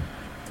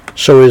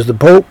 So is the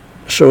Pope,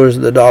 so is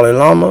the Dalai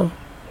Lama,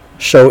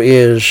 so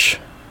is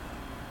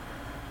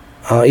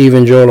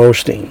even Joel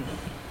Osteen,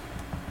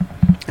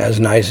 as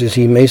nice as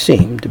he may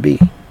seem to be.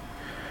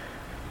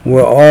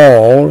 We're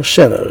all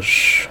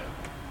sinners.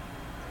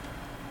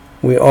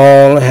 We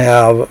all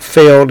have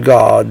failed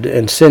God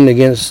and sinned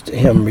against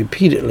him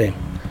repeatedly.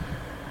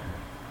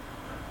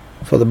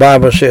 For the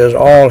Bible says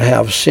all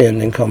have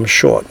sinned and come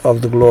short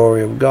of the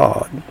glory of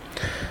God.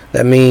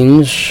 That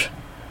means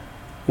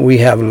we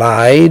have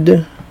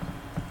lied.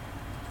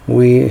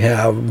 We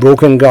have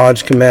broken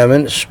God's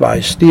commandments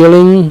by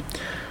stealing,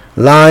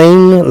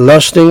 lying,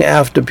 lusting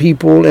after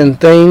people and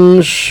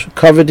things,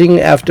 coveting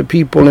after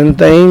people and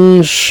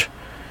things,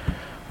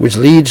 which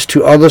leads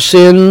to other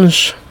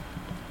sins.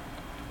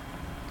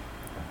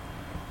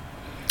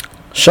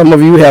 Some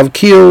of you have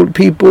killed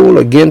people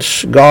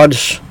against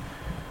God's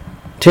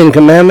 10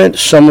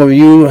 Commandments. Some of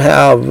you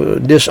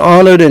have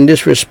dishonored and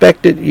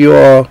disrespected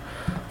your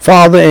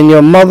father and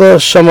your mother.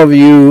 Some of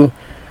you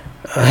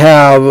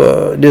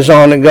have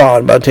dishonored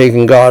God by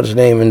taking God's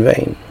name in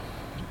vain.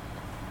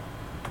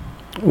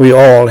 We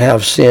all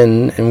have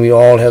sinned, and we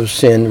all have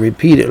sinned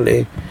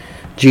repeatedly.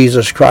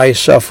 Jesus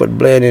Christ suffered,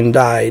 bled, and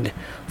died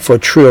for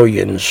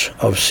trillions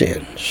of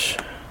sins,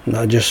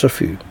 not just a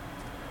few.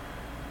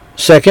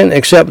 Second,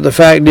 accept the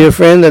fact, dear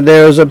friend, that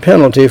there is a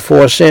penalty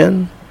for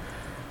sin.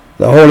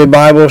 The Holy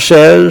Bible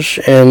says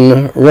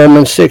in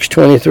Romans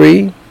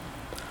 6:23,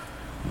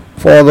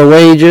 "For the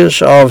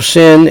wages of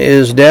sin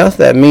is death."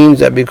 That means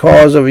that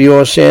because of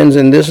your sins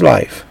in this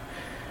life,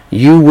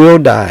 you will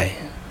die.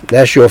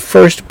 That's your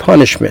first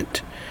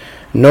punishment.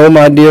 No,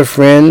 my dear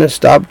friend,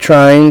 stop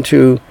trying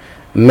to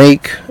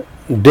make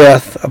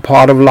death a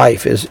part of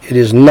life. It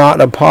is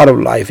not a part of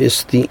life.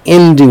 It's the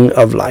ending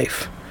of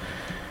life.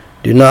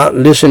 Do not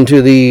listen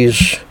to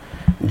these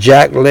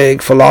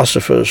jackleg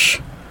philosophers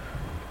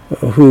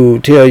who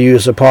tell you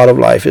it's a part of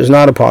life. It's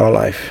not a part of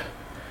life.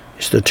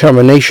 It's the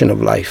termination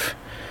of life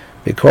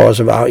because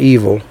of our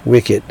evil,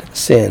 wicked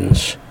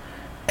sins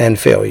and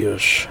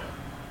failures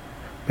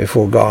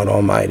before God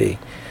Almighty.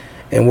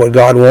 And what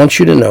God wants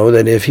you to know,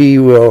 that if he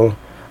will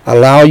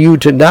allow you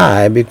to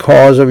die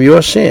because of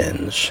your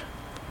sins,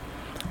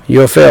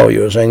 your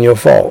failures, and your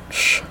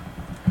faults,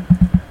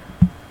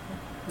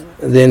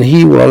 then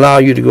he will allow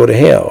you to go to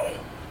hell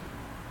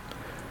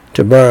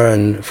to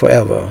burn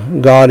forever.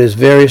 God is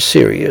very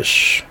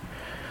serious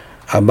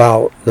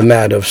about the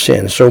matter of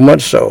sin, so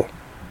much so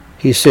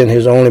he sent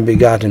his only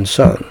begotten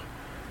Son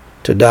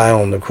to die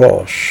on the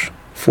cross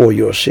for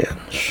your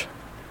sins.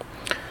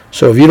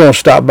 So if you don't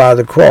stop by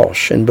the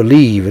cross and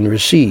believe and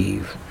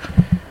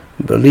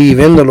believe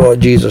in the Lord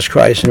Jesus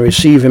Christ and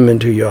receive him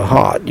into your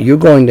heart, you're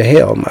going to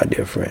hell, my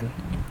dear friend.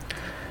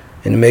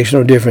 And it makes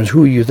no difference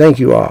who you think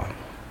you are.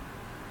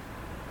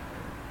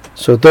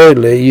 So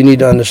thirdly, you need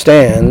to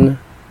understand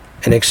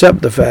and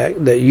accept the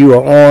fact that you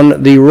are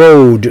on the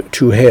road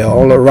to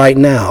hell right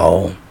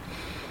now.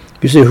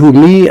 You say, who,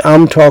 me?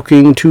 I'm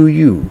talking to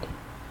you.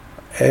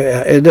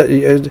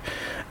 It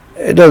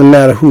doesn't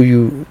matter who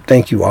you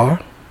think you are,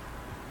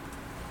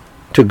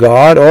 to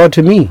God or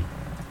to me.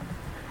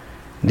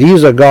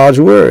 These are God's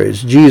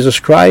words. Jesus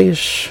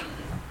Christ,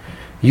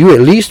 you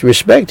at least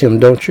respect him,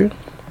 don't you?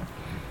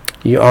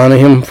 You honor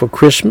him for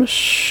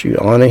Christmas. You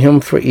honor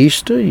him for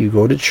Easter. You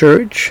go to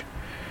church.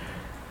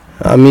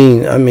 I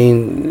mean,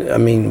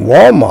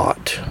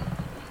 Walmart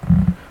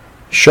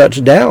shuts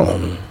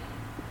down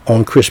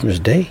on Christmas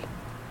Day.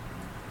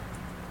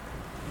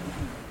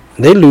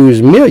 They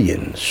lose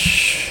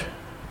millions,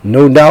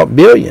 no doubt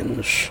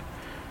billions.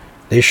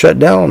 They shut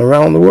down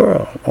around the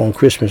world on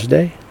Christmas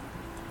Day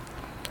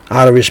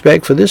out of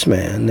respect for this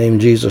man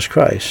named Jesus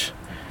Christ.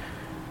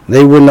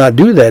 They would not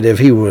do that if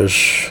he was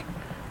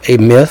a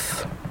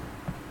myth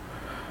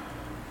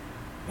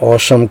or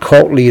some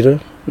cult leader.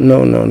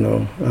 No.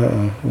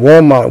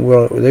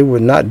 Walmart, they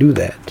would not do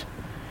that.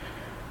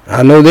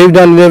 I know they've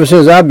done it ever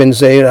since I've been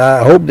saved.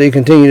 I hope they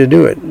continue to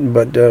do it.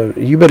 But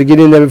you better get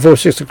in there before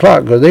 6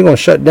 o'clock, because they're going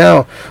to shut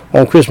down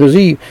on Christmas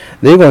Eve.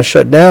 They're going to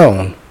shut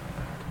down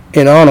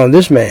in honor of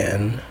this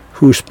man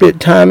who split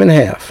time in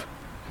half.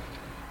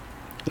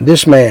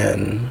 This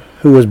man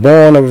who was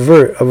born of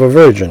a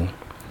virgin.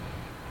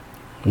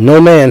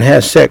 No man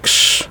has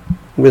sex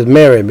with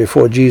Mary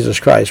before Jesus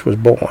Christ was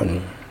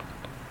born.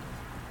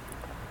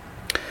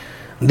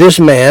 This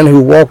man who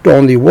walked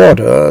on the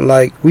water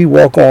like we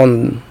walk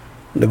on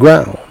the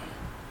ground,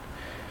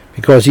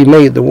 because he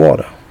made the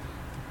water.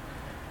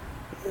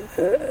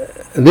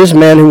 This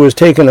man who was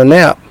taking a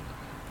nap,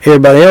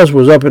 everybody else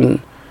was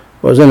in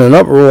an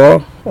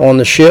uproar on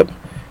the ship.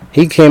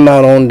 He came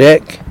out on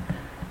deck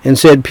and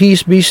said,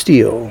 "Peace, be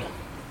still."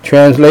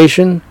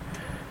 Translation: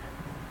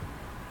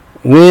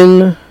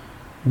 wind,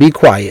 be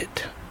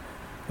quiet.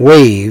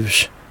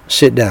 Waves,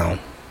 sit down.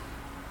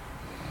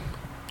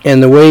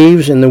 And the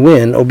waves and the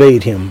wind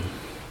obeyed him.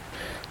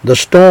 The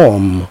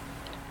storm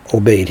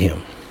obeyed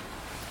him.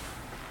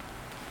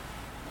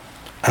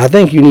 I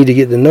think you need to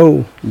get to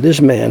know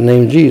this man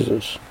named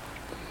Jesus.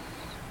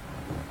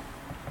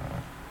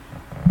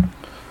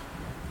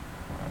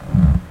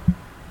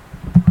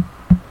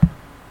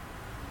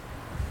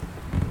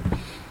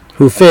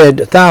 Who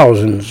fed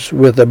thousands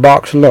with a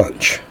box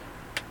lunch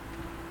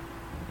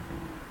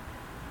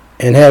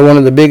and had one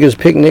of the biggest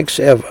picnics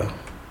ever.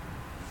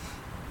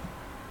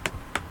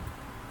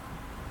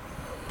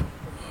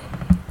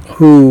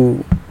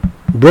 Who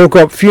broke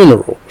up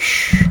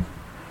funerals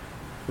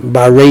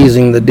by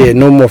raising the dead.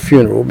 No more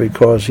funeral,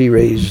 because he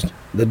raised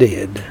the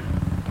dead.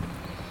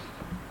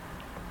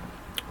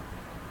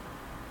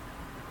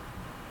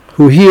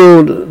 Who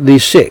healed the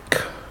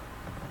sick.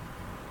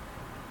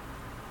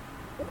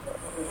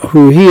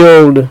 Who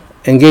healed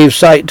and gave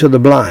sight to the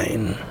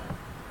blind.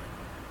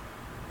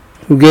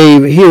 Who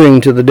gave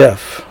hearing to the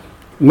deaf.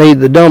 Made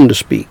the dumb to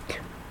speak.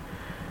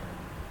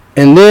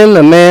 And then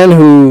a man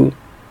who,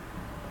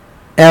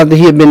 after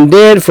he had been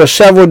dead for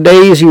several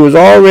days, he was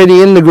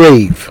already in the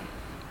grave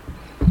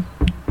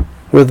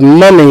with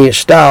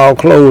mummy-style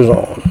clothes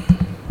on,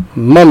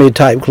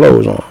 mummy-type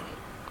clothes on.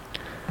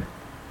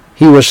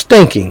 He was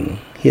stinking.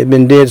 He had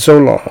been dead so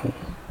long.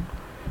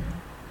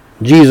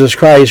 Jesus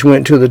Christ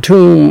went to the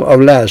tomb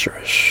of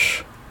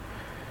Lazarus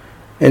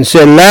and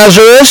said,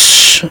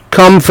 "Lazarus,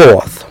 come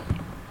forth."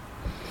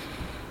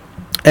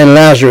 And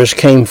Lazarus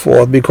came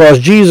forth. Because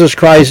Jesus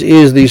Christ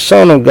is the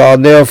Son of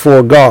God,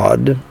 therefore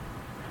God.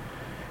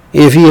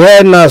 If he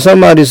had not,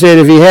 somebody said,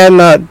 if he had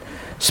not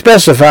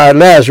specified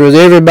Lazarus,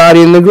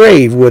 everybody in the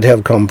grave would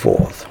have come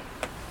forth.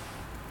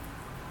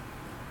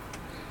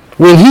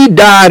 When he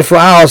died for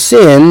our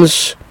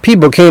sins,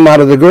 people came out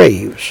of the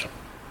graves.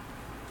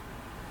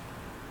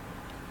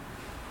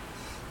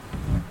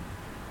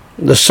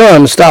 The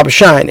sun stopped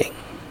shining.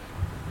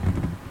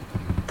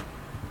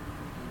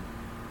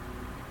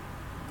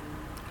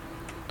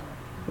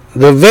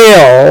 The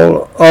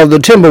veil of the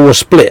temple was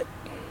split.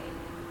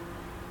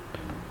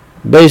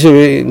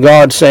 Basically,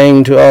 God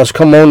saying to us,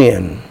 come on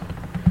in.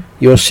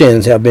 Your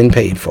sins have been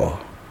paid for.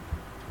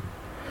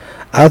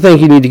 I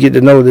think you need to get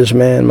to know this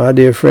man, my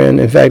dear friend.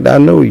 In fact, I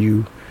know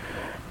you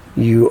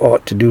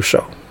ought to do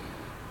so.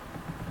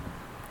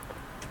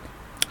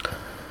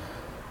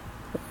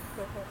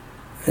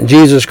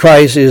 Jesus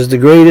Christ is the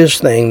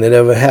greatest thing that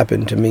ever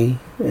happened to me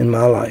in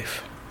my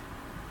life.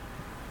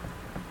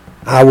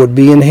 I would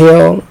be in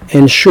hell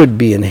and should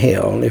be in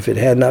hell if it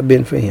had not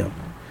been for him.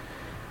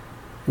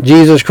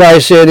 Jesus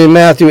Christ said in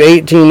Matthew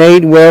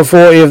 18:8,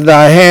 "Wherefore if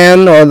thy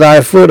hand or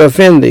thy foot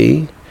offend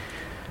thee,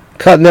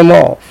 cut them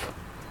off,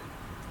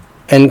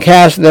 and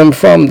cast them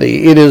from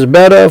thee. It is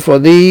better for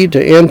thee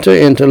to enter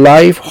into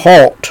life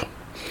halt."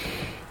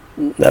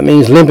 That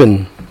means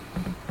limping,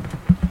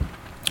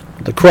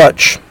 the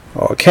crutch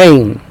or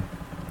cane.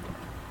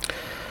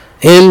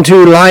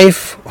 Into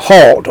life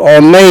halt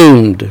or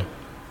maimed,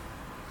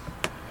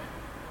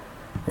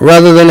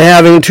 rather than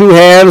having 2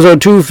 hands or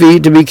 2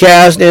 feet to be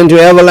cast into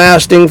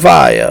everlasting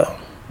fire.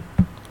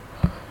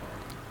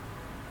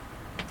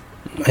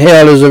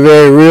 Hell is a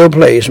very real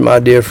place, my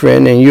dear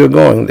friend, and you're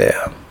going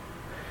there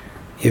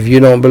if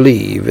you don't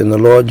believe in the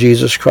Lord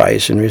Jesus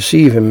Christ and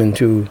receive him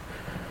into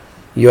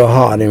your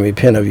heart and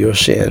repent of your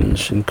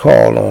sins and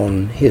call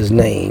on his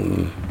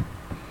name.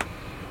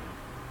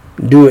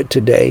 Do it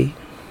today.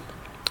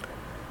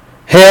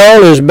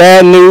 Hell is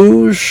bad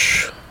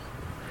news.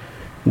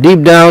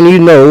 Deep down you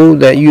know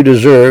that you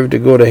deserve to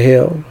go to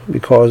hell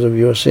because of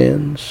your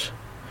sins.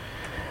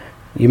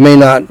 You may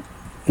not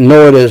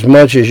know it as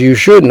much as you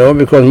should know,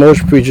 because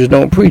most preachers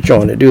don't preach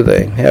on it, do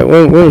they?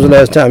 When was the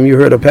last time you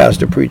heard a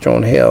pastor preach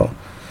on hell?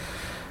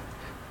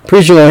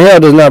 Preaching on hell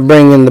does not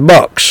bring in the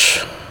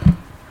bucks.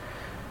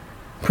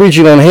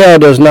 Preaching on hell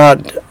does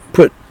not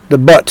put the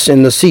butts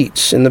in the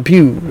seats, in the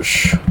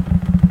pews.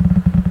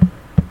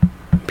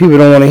 People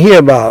don't want to hear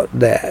about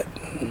that.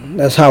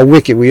 That's how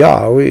wicked we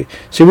are. We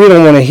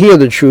don't want to hear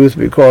the truth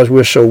because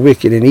we're so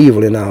wicked and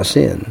evil in our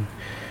sin.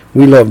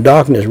 We love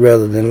darkness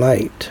rather than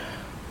light.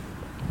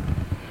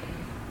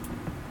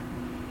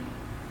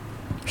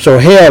 So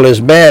hell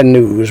is bad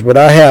news, but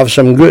I have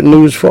some good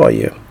news for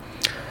you.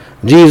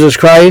 Jesus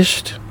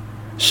Christ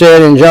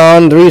said in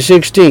John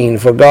 3:16,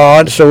 "For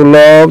God so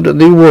loved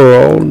the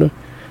world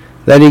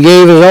that he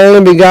gave his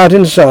only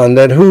begotten Son,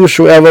 that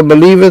whosoever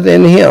believeth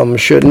in him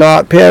should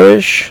not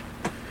perish,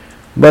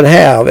 but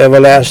have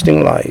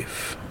everlasting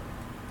life."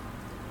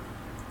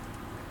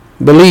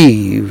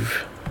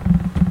 Believe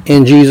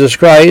in Jesus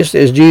Christ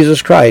as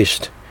Jesus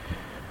Christ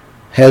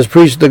has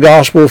preached the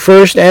gospel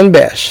first and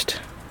best.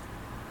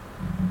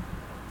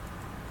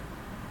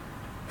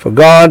 For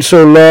God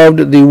so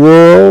loved the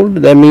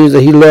world, that means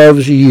that he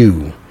loves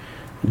you.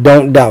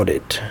 Don't doubt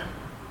it.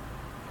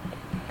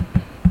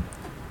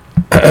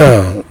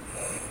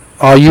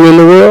 Are you in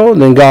the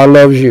world? Then God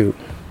loves you.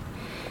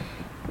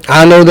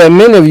 I know that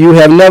many of you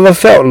have never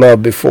felt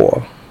love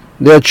before.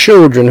 There are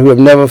children who have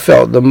never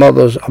felt a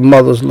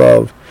mother's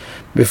love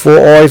before,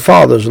 or a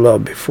father's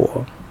love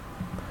before.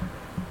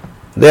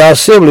 There are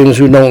siblings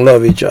who don't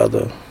love each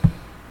other.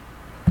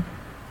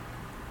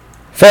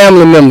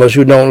 Family members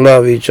who don't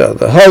love each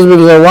other.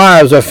 Husbands and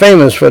wives are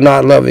famous for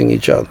not loving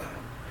each other.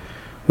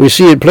 We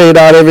see it played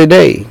out every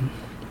day.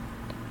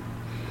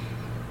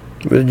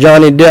 With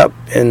Johnny Depp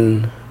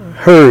and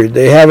Heard,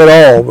 they have it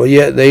all, but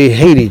yet they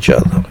hate each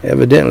other.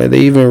 Evidently, they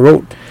even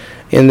wrote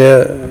in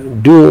their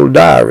dual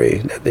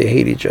diary that they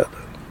hate each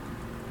other.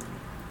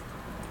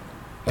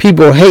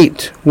 People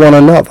hate one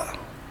another.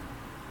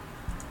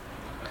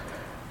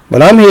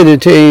 But I'm here to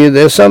tell you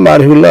there's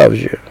somebody who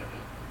loves you.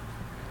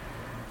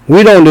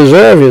 We don't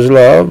deserve his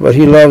love, but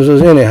he loves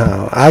us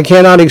anyhow. I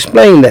cannot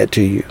explain that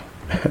to you.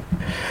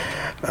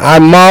 I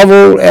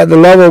marvel at the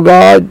love of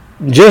God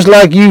just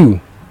like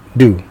you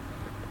do.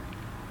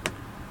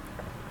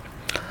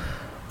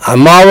 I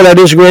marvel at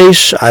his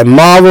grace. I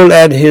marvel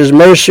at his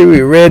mercy.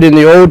 We read in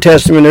the Old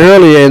Testament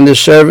earlier in this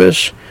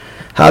service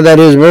how that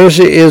his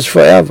mercy is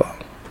forever,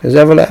 is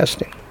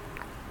everlasting.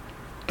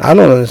 I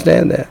don't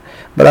understand that,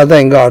 but I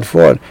thank God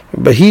for it.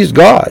 But he's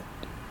God.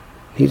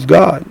 He's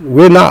God.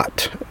 We're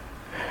not.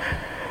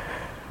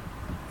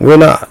 We're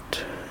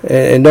not.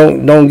 And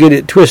don't get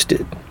it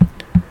twisted.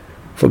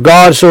 For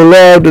God so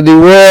loved the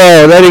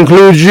world, that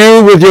includes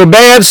you with your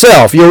bad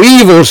self, your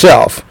evil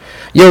self,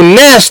 your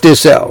nasty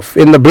self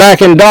in the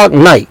black and dark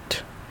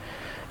night,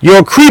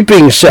 your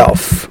creeping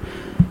self,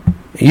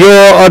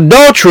 your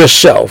adulterous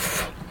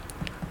self.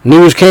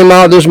 News came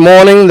out this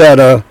morning that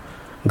a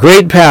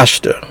great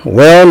pastor,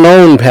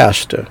 well-known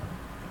pastor,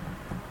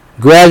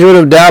 graduate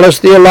of Dallas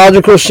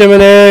Theological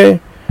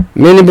Seminary,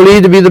 many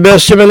believe to be the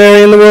best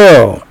seminary in the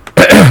world,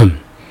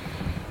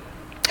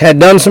 had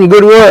done some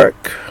good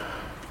work,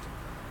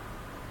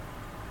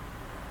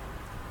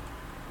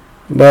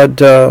 but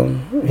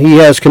he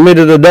has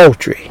committed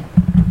adultery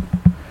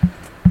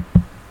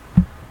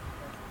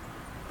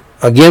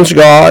against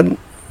God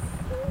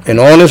and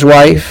on his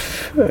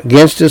wife,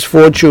 against his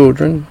 4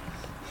 children.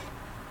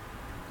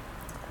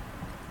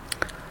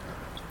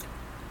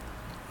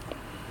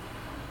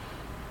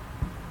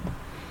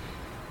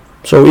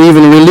 So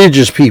even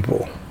religious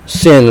people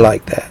sin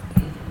like that.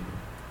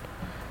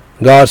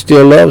 God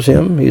still loves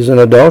him. He's an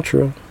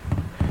adulterer.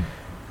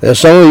 There's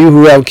some of you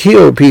who have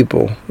killed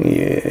people.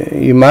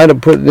 You might have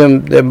put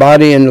their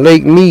body in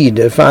Lake Mead.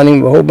 They're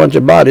finding a whole bunch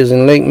of bodies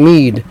in Lake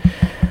Mead.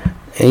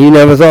 And you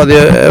never thought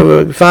they'd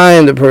ever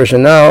find the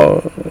person.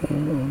 Now,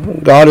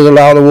 God has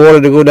allowed the water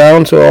to go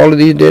down so all of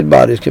these dead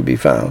bodies can be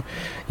found.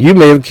 You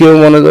may have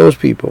killed one of those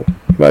people.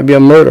 You might be a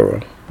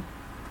murderer.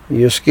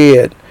 You're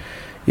scared.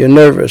 You're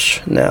nervous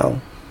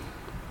now.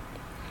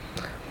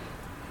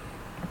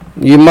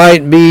 You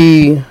might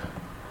be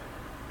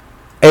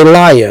a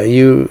liar.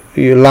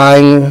 You're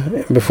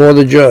lying before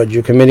the judge.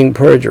 You're committing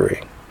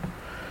perjury.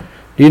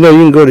 Do you know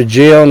you can go to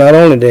jail, not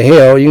only to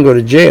hell, you can go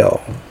to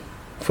jail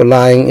for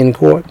lying in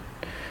court,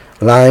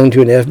 lying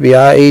to an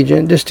FBI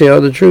agent. Just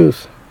tell the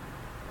truth.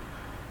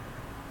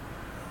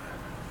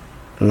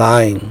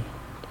 Lying.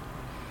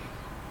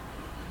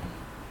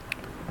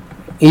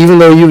 Even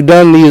though you've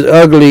done these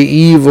ugly,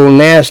 evil,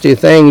 nasty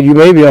things, you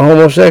may be a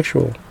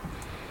homosexual.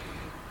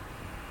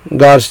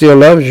 God still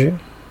loves you.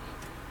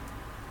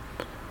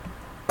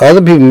 Other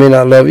people may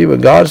not love you,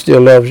 but God still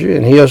loves you,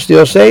 and he'll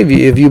still save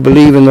you if you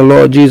believe in the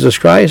Lord Jesus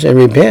Christ and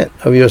repent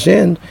of your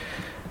sins.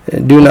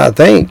 And do not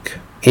think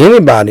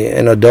anybody,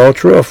 an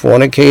adulterer, a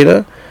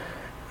fornicator,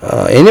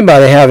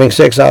 anybody having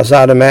sex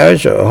outside of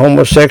marriage, a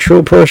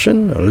homosexual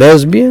person, a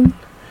lesbian,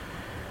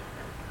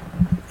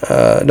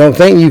 don't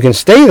think you can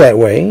stay that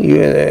way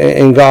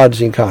in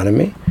God's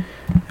economy.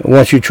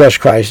 Once you trust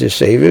Christ as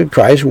Savior,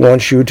 Christ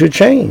wants you to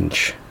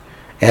change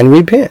and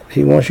repent.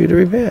 He wants you to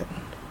repent.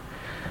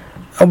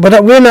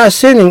 But we're not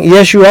sinning.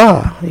 Yes, you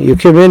are. You're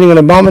committing an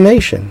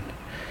abomination.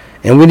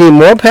 And we need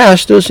more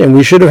pastors, and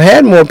we should have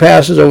had more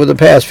pastors over the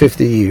past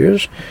 50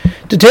 years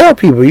to tell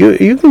people,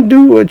 you can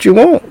do what you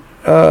want.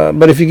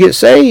 But if you get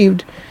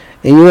saved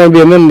and you want to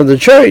be a member of the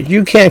church,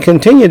 you can't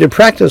continue to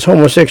practice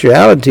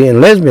homosexuality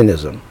and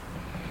lesbianism,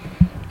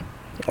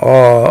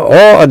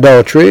 or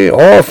adultery,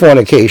 or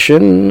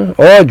fornication,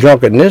 or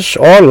drunkenness,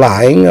 or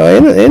lying, or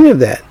any of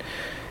that.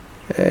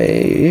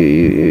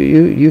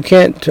 You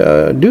can't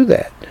do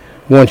that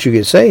once you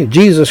get saved.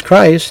 Jesus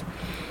Christ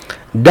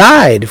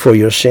died for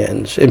your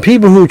sins. And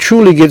people who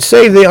truly get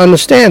saved, they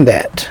understand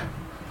that.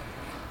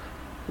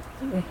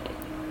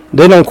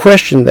 They don't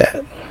question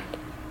that.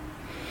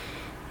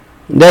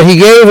 That he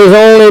gave his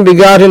only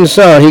begotten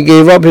Son. He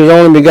gave up his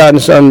only begotten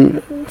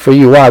Son for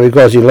you. Why?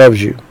 Because he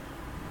loves you.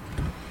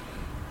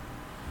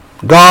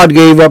 God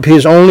gave up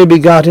his only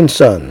begotten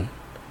Son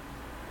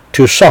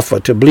to suffer,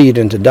 to bleed,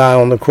 and to die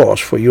on the cross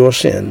for your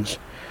sins,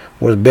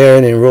 was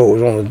buried and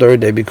rose on the third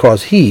day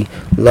because he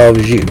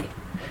loves you.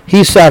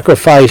 He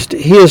sacrificed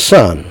his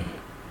Son.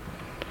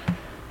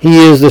 He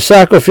is the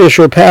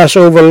sacrificial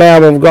Passover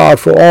Lamb of God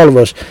for all of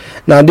us.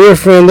 Now, dear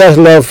friend, that's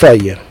love for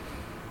you.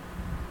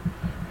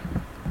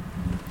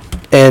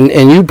 And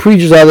you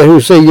preachers out there who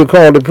say you're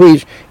called to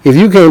preach, if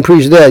you can't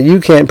preach that,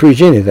 you can't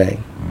preach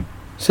anything.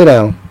 Sit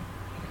down.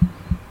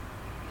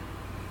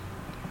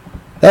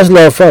 That's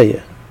love for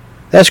you.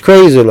 That's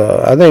crazy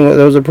love. I think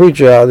there was a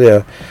preacher out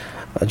there,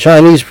 a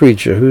Chinese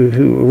preacher,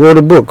 who wrote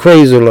a book,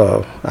 Crazy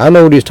Love. I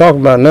know what he's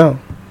talking about now.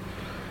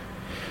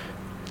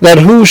 That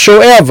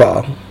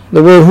whosoever,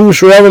 the word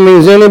whosoever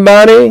means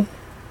anybody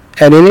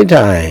at any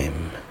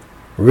time.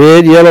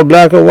 Red, yellow,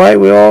 black, or white,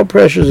 we're all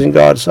precious in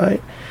God's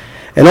sight.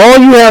 And all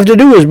you have to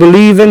do is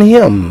believe in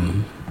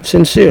him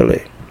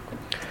sincerely.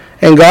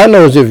 And God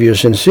knows if you're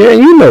sincere,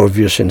 and you know if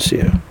you're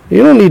sincere.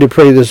 You don't need to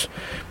pray this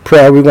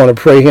prayer we're going to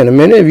pray here in a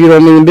minute if you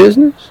don't mean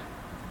business.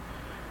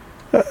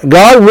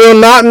 God will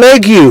not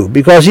make you,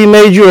 because he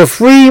made you a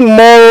free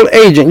moral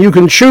agent. You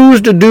can choose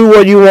to do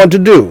what you want to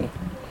do,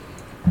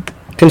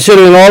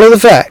 considering all of the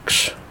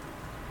facts.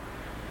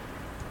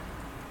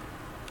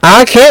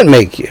 I can't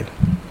make you.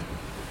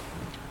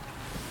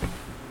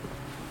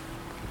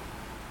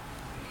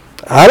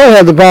 I don't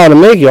have the power to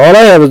make you. All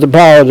I have is the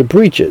power to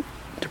preach it,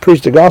 to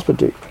preach the gospel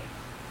to you.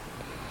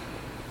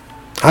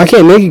 I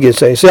can't make you get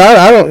saved. See,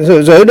 I don't.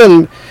 So it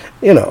doesn't.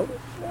 You know,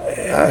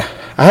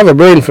 I have a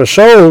burden for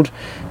souls,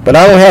 but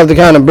I don't have the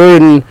kind of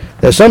burden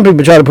that some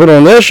people try to put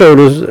on their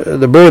shoulders.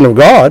 The burden of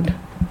God.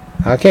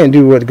 I can't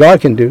do what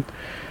God can do.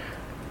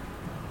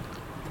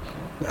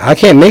 I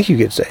can't make you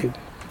get saved.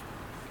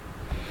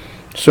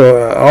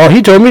 So all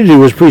he told me to do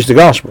was preach the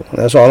gospel.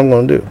 That's all I'm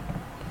going to do.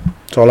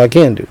 That's all I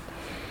can do.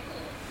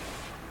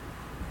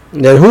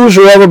 That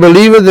whosoever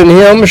believeth in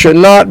him should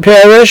not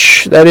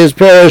perish, that is,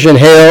 perish in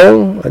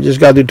hell. I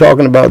just got through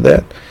talking about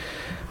that.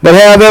 But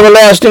have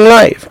everlasting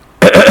life.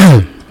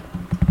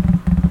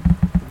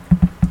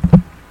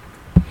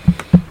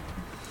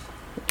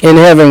 In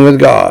heaven with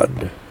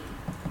God.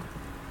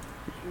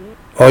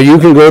 Or you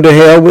can go to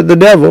hell with the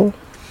devil.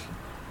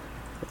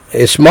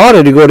 It's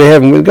smarter to go to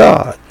heaven with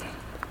God.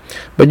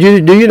 But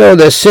do you know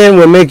that sin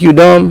will make you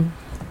dumb?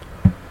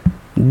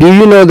 Do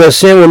you know that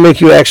sin will make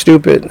you act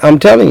stupid? I'm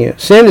telling you,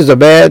 sin is a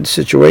bad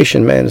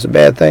situation, man. It's a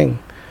bad thing.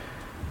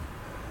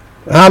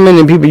 How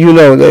many people you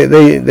know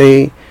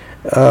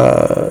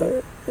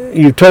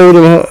you told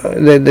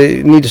them that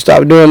they need to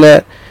stop doing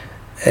that,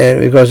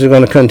 and because it's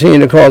going to continue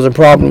to cause a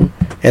problem,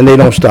 and they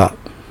don't stop.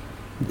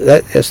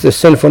 That's the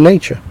sinful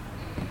nature.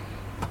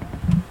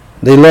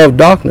 They love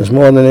darkness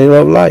more than they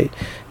love light.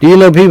 Do you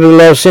know people who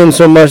love sin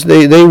so much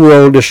they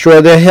will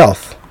destroy their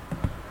health?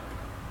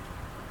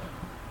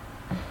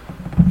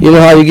 You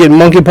know how you get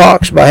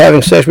monkeypox? By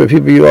having sex with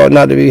people you ought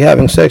not to be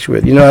having sex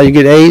with. You know how you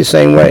get AIDS?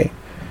 Same way.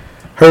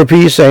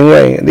 Herpes? Same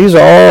way. These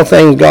are all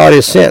things God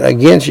has sent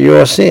against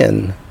your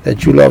sin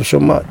that you love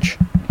so much.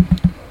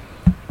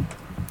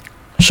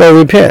 So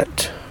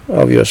repent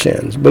of your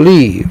sins.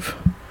 Believe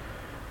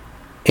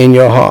in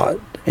your heart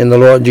in the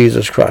Lord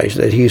Jesus Christ,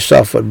 that he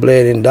suffered,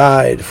 bled, and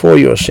died for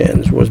your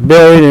sins, was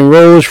buried, and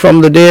rose from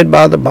the dead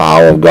by the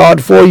power of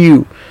God for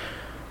you,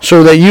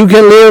 so that you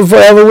can live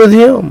forever with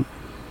him.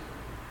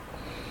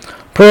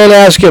 Pray and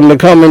ask him to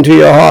come into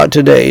your heart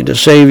today to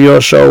save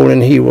your soul,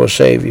 and he will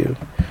save you.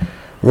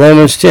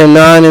 Romans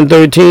 10:9 and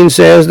 13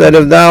 says that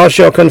if thou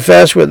shalt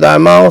confess with thy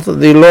mouth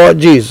the Lord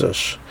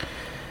Jesus,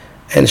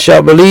 and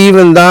shalt believe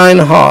in thine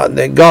heart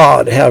that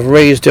God hath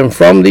raised him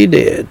from the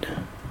dead,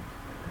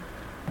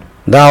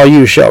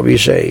 you shalt be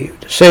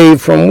saved.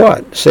 Saved from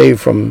what? Saved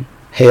from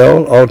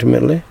hell,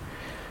 ultimately.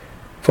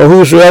 For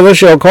whosoever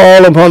shall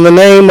call upon the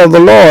name of the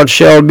Lord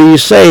shall be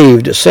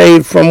saved.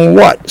 Saved from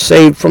what?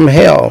 Saved from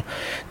hell.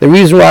 The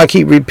reason why I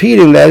keep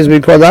repeating that is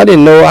because I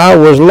didn't know I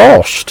was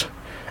lost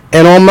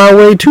and on my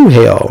way to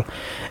hell.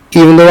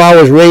 Even though I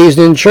was raised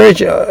in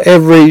church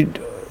every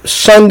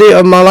Sunday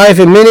of my life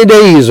and many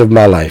days of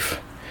my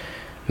life.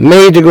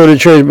 Made to go to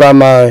church by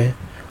my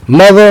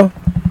mother.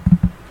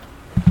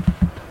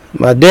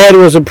 My dad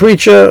was a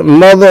preacher,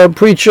 mother a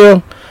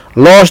preacher,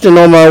 lost and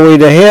on my way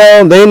to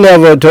hell. They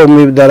never told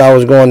me that I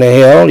was going to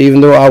hell,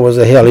 even though I was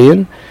a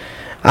hellion.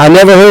 I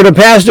never heard a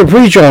pastor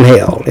preach on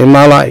hell in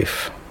my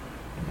life.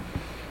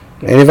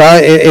 And if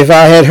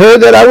I had heard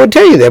that, I would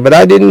tell you that. But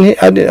I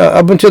didn't.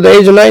 Up until the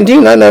age of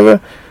 19, I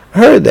never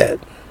heard that.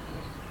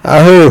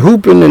 I heard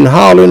hooping and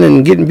hollering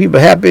and getting people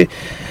happy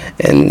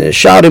and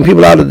shouting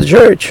people out of the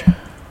church.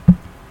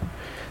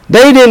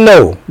 They didn't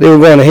know they were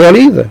going to hell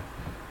either.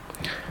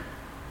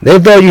 They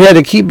thought you had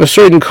to keep a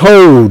certain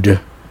code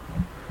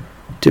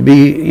to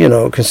be,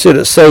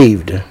 considered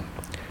saved.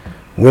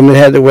 Women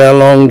had to wear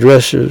long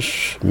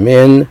dresses.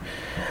 Men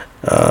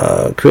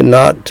could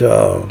not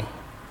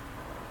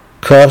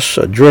cuss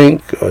or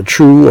drink or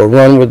chew or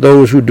run with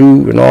those who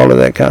do, and all of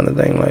that kind of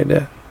thing like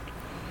that.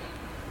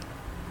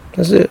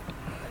 That's it.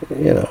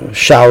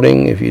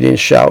 Shouting. If you didn't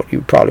shout,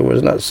 you probably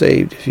was not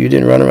saved. If you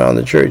didn't run around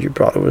the church, you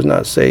probably was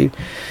not saved.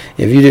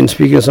 If you didn't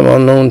speak in some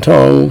unknown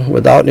tongue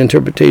without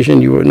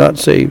interpretation, you were not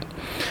saved.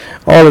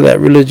 All of that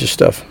religious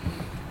stuff.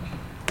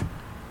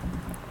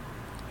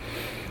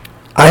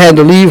 I had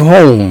to leave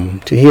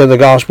home to hear the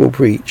gospel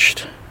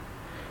preached.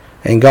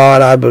 And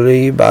God, I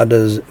believe, by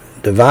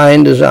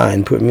divine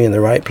design, put me in the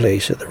right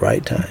place at the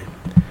right time.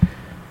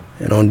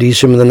 And on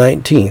December the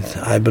 19th,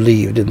 I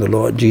believed in the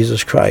Lord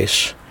Jesus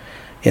Christ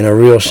in a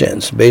real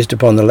sense, based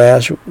upon the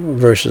last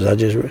verses I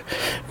just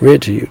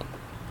read to you.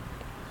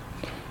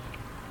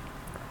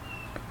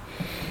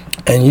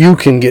 And you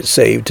can get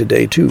saved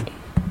today too.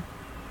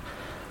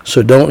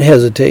 So don't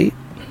hesitate.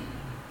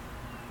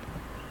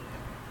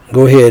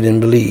 Go ahead and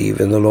believe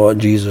in the Lord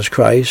Jesus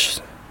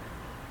Christ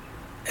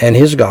and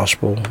his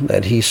gospel,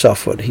 that he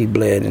suffered, he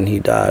bled, and he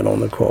died on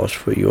the cross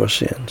for your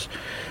sins,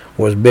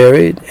 was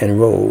buried, and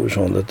rose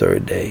on the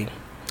third day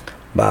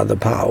by the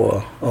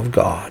power of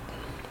God.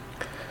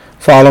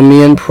 Follow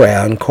me in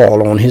prayer and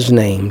call on his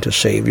name to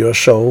save your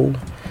soul.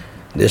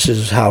 This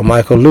is how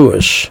Michael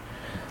Lewis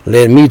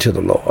led me to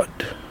the Lord.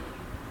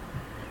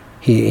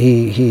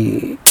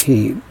 He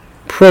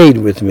prayed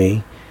with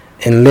me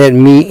and led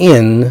me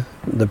in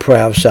the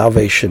prayer of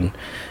salvation.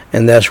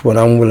 And that's what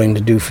I'm willing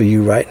to do for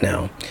you right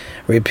now.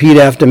 Repeat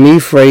after me,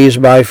 phrase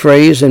by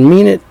phrase, and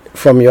mean it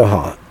from your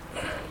heart.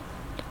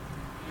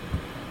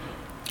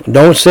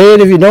 Don't say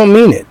it if you don't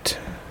mean it.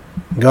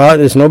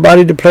 God is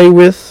nobody to play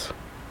with.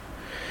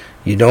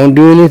 You don't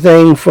do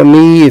anything for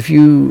me if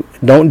you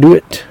don't do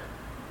it.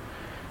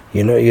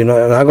 You're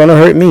not going to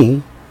hurt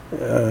me.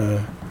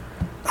 I'm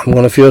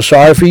going to feel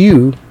sorry for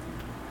you.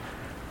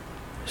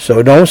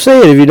 So don't say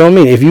it if you don't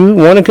mean it. If you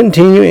want to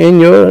continue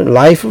in your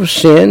life of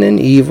sin and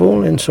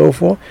evil and so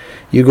forth,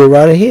 you go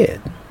right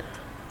ahead.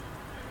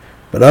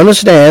 But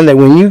understand that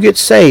when you get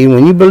saved,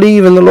 when you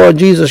believe in the Lord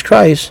Jesus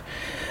Christ,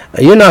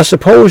 you're not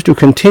supposed to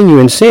continue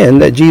in sin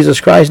that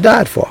Jesus Christ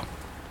died for.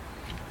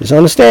 Just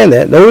understand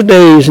that. Those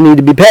days need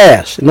to be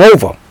past and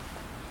over.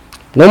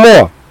 No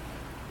more.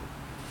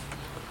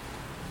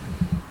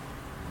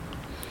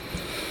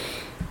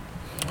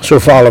 So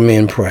follow me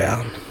in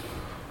prayer.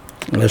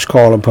 Let's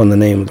call upon the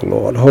name of the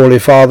Lord. Holy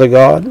Father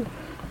God,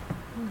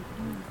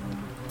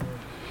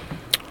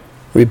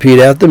 repeat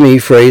after me,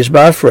 phrase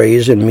by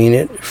phrase, and mean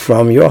it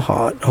from your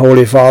heart.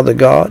 Holy Father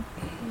God,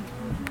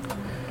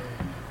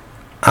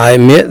 I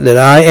admit that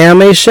I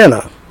am a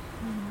sinner.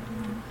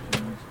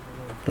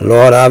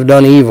 Lord, I've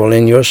done evil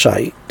in your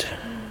sight.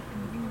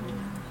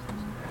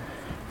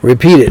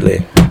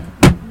 Repeatedly.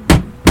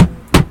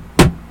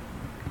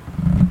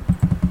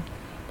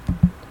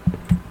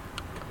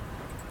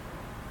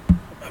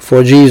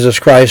 For Jesus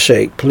Christ's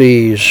sake,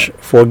 please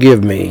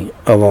forgive me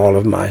of all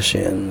of my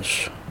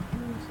sins.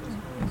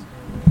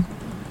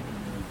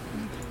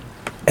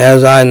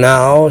 As I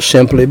now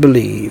simply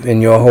believe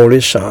in your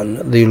Holy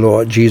Son, the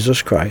Lord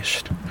Jesus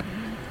Christ.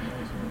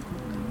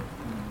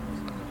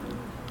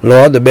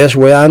 Lord, the best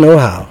way I know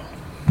how.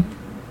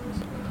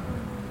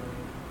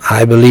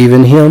 I believe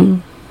in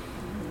him.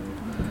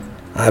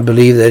 I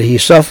believe that he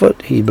suffered,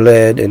 he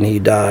bled, and he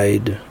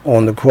died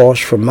on the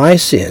cross for my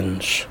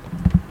sins.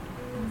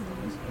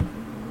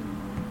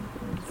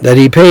 That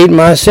he paid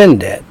my sin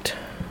debt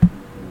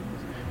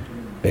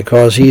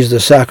because he's the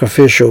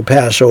sacrificial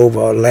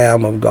Passover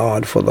Lamb of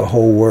God for the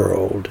whole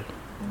world.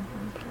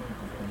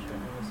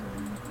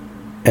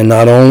 And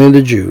not only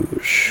the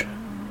Jews.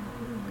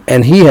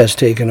 And he has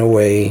taken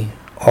away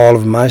all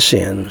of my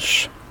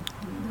sins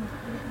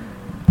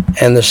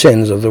and the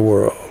sins of the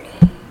world.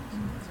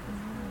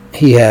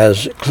 He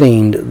has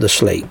cleaned the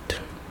slate.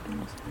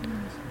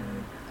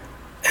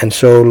 And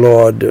so,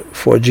 Lord,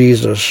 for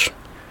Jesus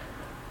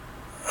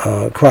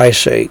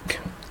Christ's sake,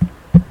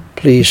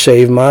 please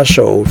save my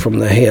soul from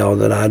the hell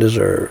that I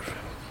deserve.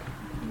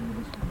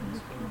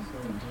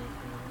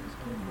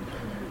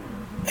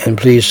 And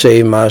please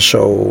save my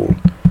soul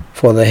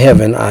for the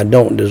heaven I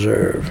don't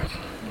deserve.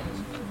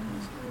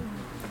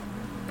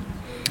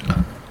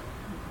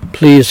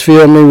 Please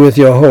fill me with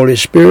your Holy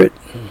Spirit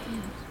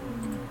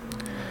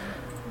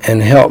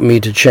and help me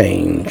to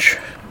change.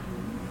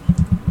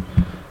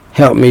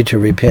 Help me to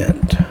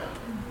repent.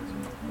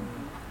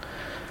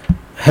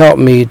 Help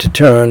me to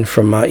turn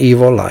from my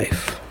evil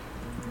life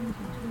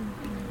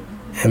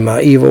and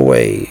my evil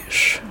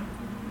ways,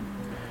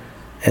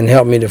 and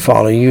help me to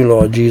follow you,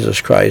 Lord Jesus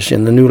Christ,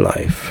 in the new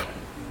life.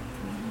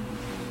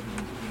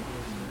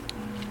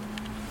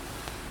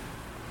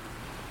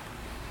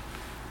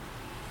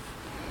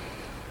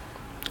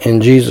 In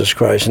Jesus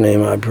Christ's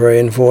name I pray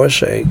and for his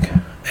sake.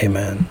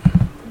 Amen.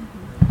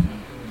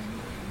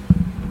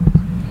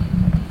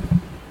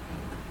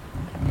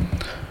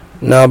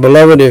 Now,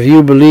 beloved, if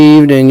you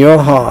believed in your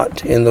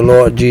heart in the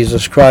Lord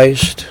Jesus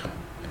Christ,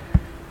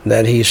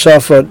 that he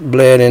suffered,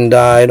 bled, and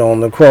died on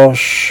the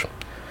cross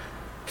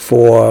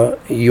for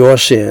your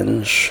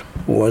sins,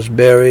 was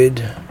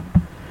buried,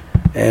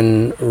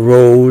 and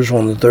rose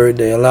on the third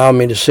day, allow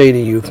me to say to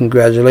you,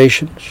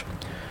 congratulations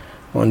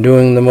on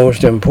doing the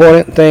most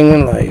important thing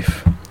in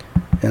life,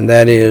 and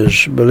that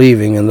is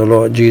believing in the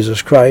Lord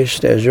Jesus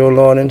Christ as your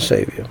Lord and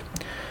Savior.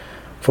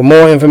 For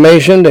more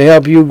information to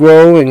help you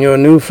grow in your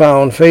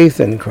newfound faith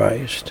in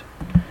Christ,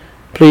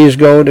 please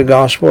go to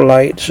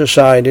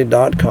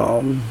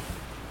gospellightsociety.com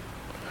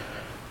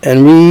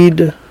and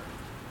read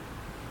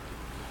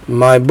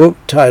my book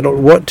titled,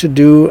 What to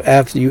Do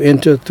After You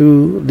Enter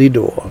Through the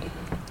Door.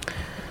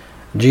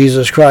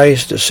 Jesus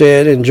Christ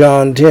said in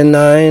John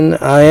 10:9,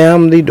 I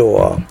am the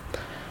door.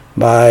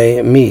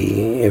 By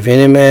me, if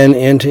any man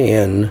enter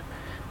in,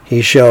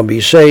 he shall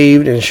be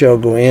saved and shall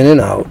go in and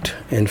out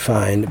and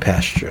find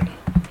pasture.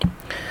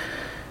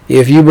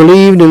 If you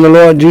believed in the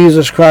Lord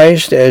Jesus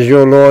Christ as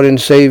your Lord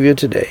and Savior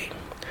today,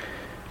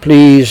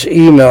 please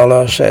email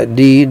us at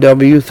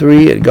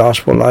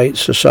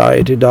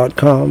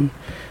dw3@gospellightsociety.com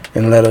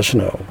and let us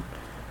know.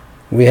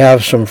 We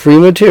have some free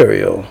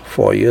material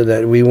for you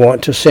that we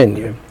want to send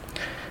you.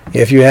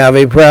 If you have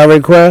a prayer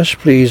request,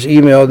 please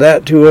email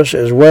that to us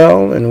as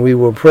well, and we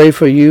will pray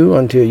for you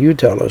until you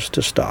tell us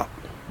to stop.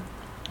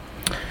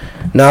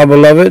 Now,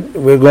 beloved,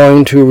 we're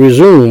going to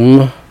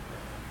resume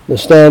the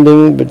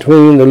standing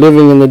between the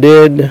living and the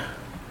dead,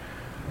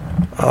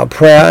 our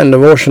prayer and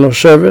devotional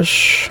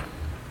service,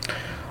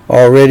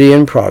 already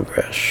in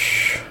progress.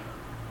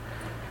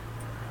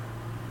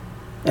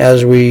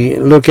 As we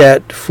look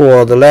at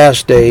for the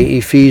last day,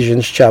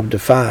 Ephesians chapter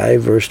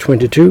 5, verse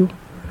 22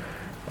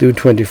 through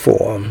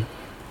 24.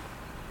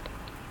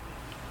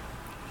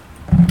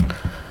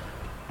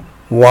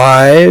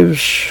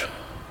 Wives,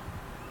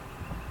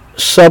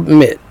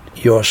 submit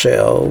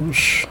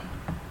yourselves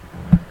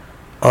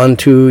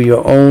unto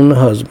your own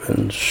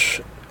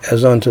husbands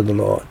as unto the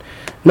Lord.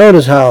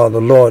 Notice how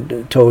the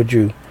Lord told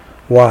you,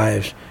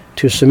 wives,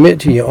 to submit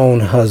to your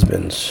own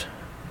husbands.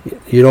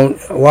 You don't,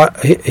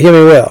 hear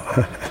me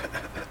well.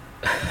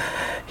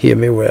 Hear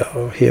me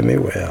well, hear me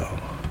well,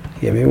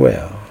 hear me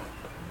well.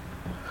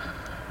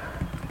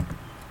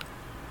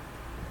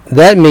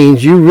 That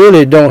means you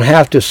really don't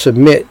have to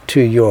submit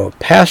to your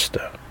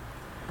pastor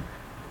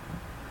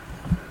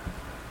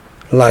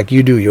like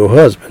you do your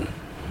husband.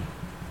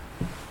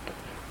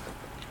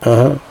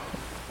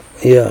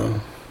 Yeah,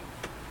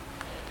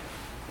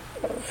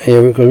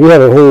 because we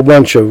have a whole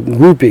bunch of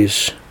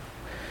groupies,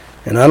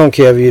 and I don't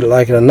care if you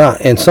like it or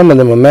not, and some of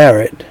them are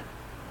married,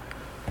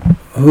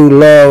 who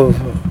love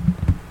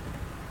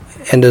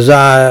and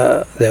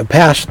desire their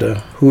pastor,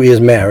 who is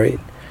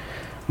married,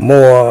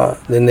 more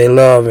than they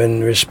love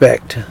and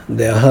respect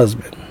their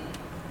husband.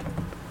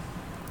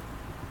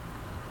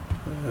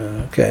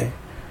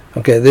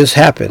 Okay, this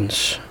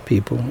happens,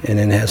 people, and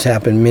it has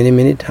happened many,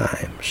 many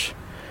times.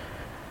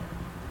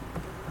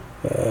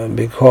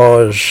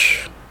 Because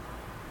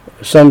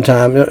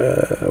sometimes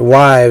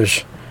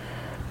wives,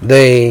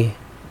 they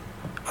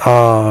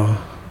are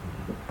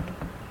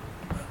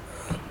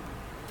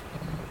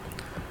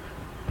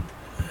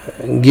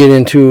get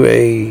into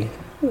a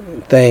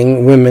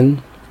thing,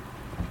 women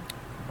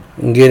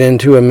get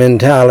into a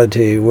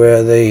mentality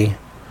where they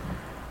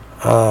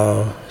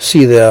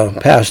see their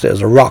pastor as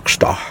a rock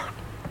star.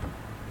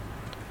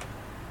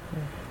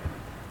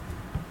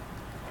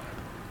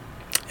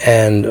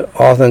 And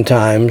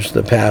oftentimes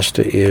the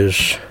pastor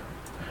is,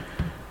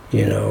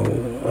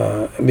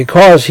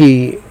 because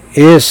he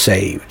is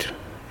saved,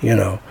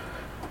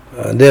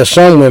 there's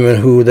some women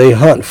who they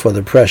hunt for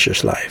the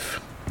precious life.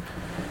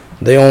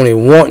 They only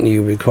want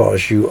you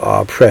because you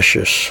are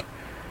precious,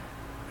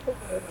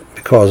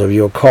 because of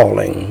your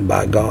calling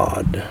by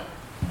God.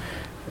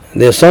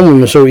 There's some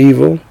women so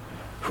evil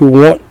who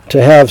want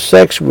to have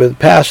sex with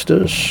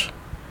pastors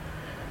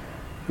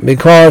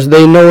because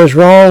they know it's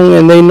wrong,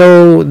 and they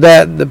know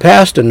that the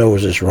pastor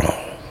knows it's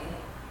wrong.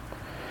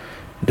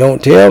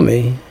 Don't tell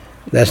me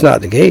that's not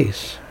the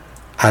case.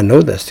 I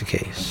know that's the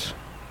case.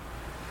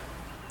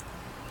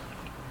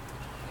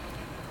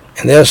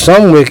 And there's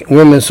some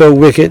women so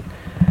wicked,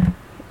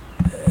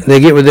 they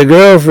get with their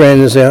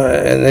girlfriends,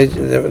 and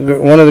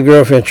one of the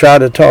girlfriends try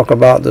to talk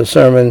about the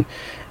sermon,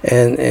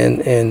 and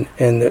then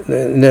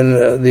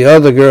the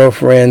other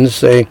girlfriends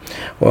say,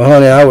 well,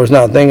 honey, I was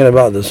not thinking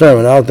about the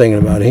sermon, I was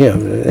thinking about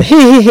him.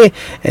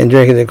 And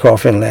drinking their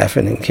coffee and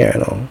laughing and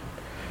carrying on.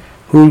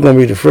 Who's going to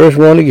be the first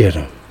one to get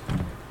them?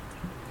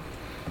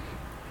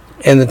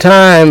 And the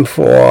time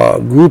for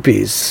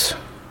groupies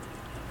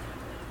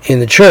in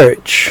the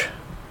church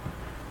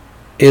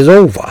is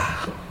over.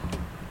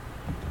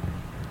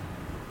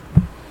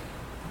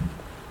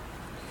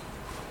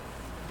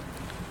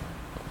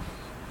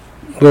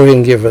 Go ahead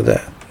and give her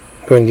that.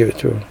 Go ahead and give it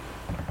to her.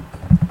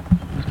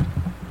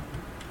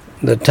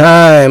 The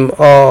time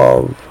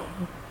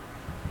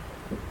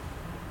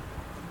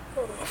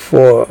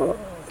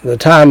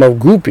of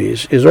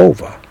groupies is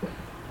over.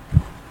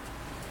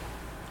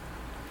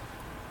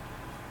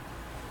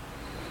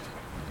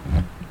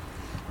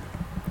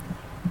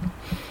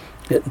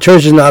 The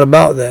church is not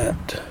about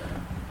that.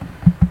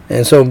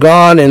 And so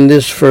God in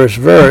this first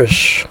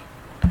verse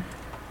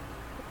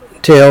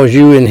tells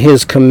you in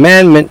his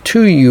commandment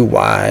to you,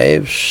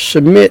 wives,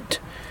 submit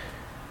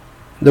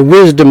the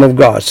wisdom of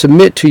God.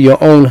 Submit to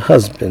your own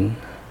husband.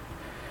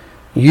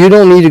 You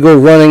don't need to go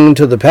running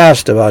to the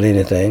pastor about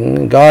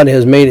anything. God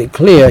has made it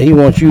clear he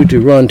wants you to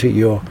run to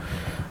your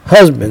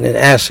husband and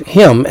ask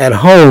him at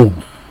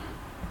home.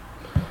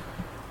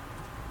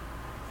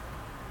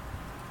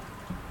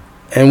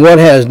 And what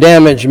has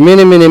damaged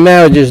many, many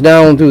marriages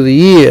down through the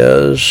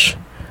years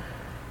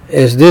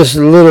is this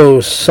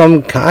little,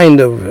 some kind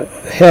of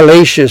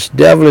hellacious,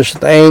 devilish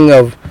thing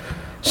of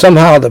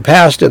somehow the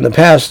pastor and the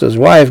pastor's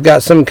wife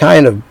got some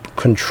kind of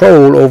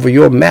control over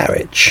your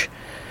marriage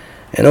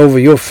and over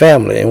your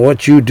family and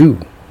what you do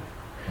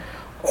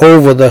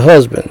over the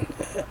husband.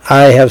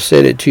 I have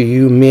said it to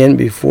you men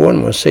before, and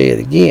I'm going to say it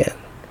again.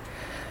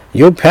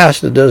 Your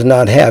pastor does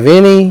not have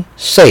any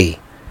say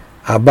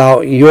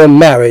about your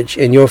marriage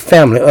and your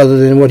family other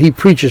than what he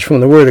preaches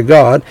from the Word of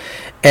God,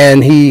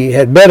 and he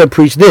had better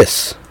preach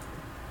this.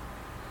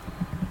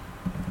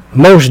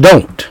 Most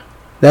don't.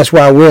 That's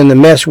why we're in the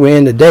mess we're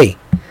in today.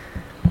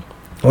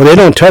 Well, they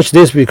don't touch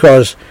this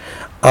because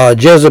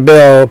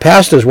Jezebel,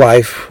 pastor's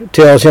wife,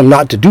 tells him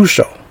not to do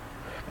so.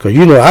 Because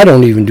you know I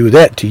don't even do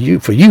that to you,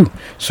 for you.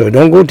 So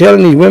don't go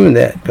telling these women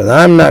that, because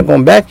I'm not going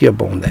to back you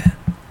up on that.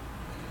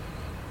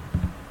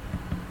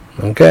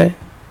 Okay?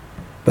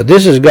 But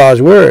this is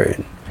God's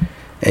word.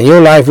 And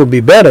your life will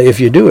be better if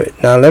you do it.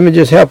 Now let me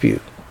just help you.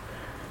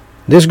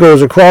 This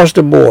goes across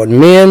the board.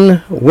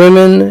 Men,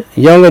 women,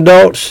 young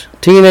adults,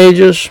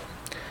 teenagers.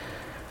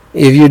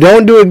 If you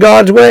don't do it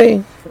God's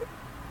way,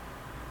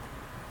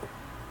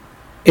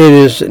 it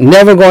is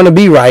never going to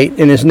be right,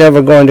 and it's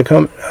never going to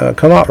come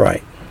out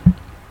right.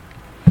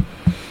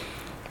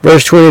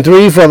 Verse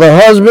 23, for the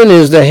husband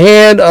is the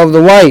head of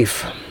the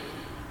wife.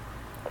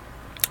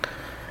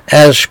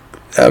 See,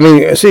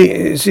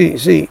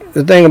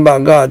 the thing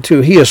about God,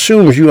 too, he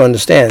assumes you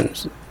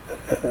understand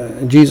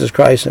Jesus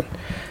Christ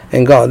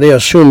and God. They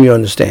assume you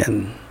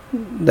understand.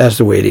 That's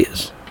the way it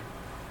is.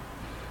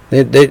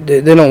 They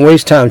don't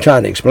waste time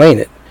trying to explain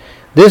it.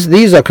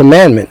 These are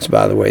commandments,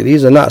 by the way.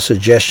 These are not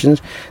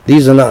suggestions.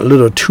 These are not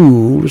little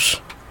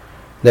tools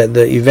that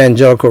the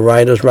evangelical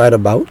writers write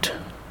about.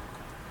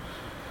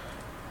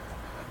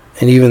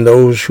 And even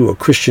those who are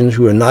Christians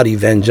who are not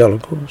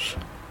evangelicals.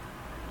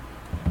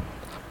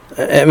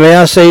 And may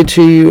I say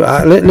to you,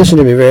 listen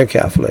to me very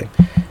carefully.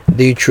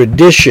 The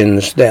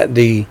traditions that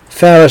the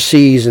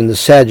Pharisees and the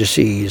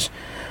Sadducees,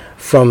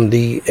 from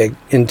the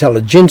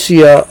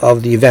intelligentsia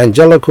of the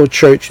evangelical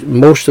church,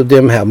 most of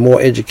them have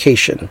more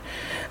education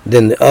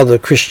than the other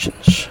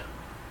Christians.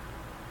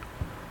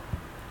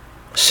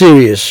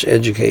 Serious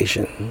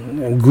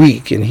education,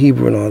 Greek and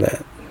Hebrew and all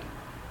that.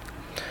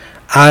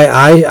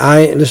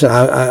 Listen,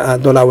 I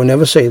thought I would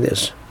never say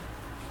this.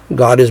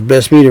 God has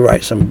blessed me to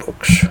write some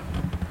books.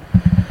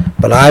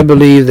 But I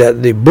believe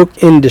that the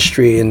book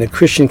industry in the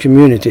Christian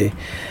community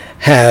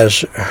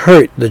has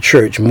hurt the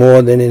church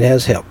more than it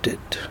has helped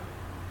it.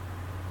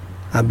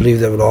 I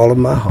believe that with all of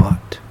my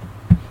heart.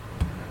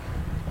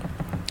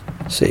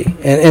 See,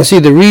 and see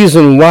the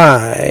reason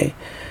why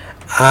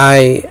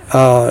I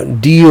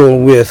deal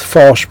with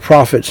false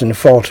prophets and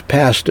false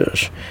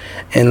pastors,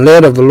 and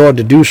led of the Lord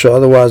to do so,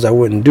 otherwise I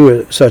wouldn't do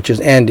it, such as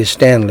Andy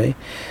Stanley.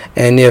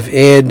 And if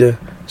Ed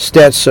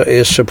Stetzer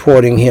is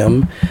supporting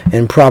him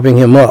and propping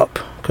him up,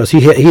 because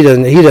he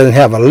doesn't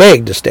have a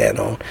leg to stand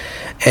on,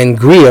 and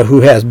Greer, who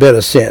has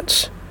better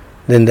sense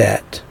than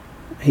that,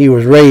 he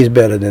was raised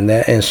better than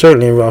that, and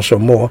certainly Russell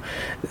Moore,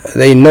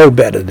 they know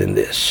better than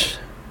this.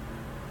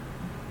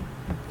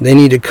 They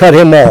need to cut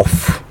him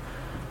off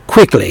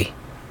quickly,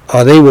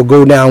 or they will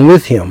go down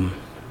with him.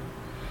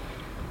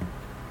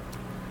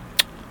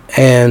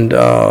 And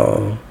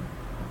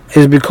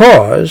it's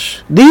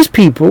because these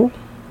people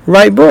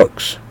write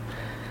books.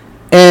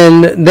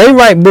 And they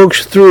write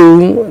books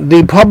through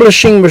the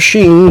publishing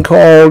machine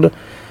called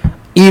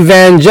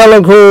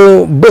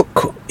evangelical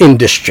book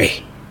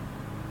industry.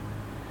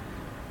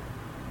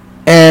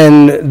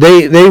 And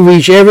they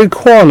reach every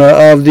corner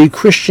of the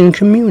Christian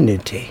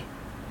community.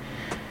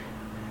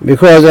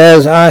 Because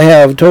as I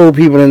have told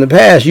people in the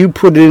past, you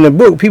put it in a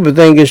book, people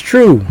think it's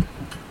true.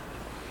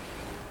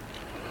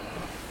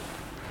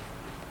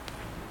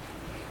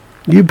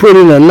 You put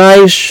in a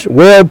nice,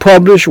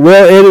 well-published,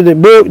 well-edited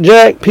book,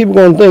 Jack, people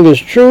going to think it's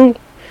true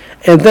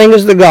and think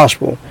it's the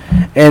gospel.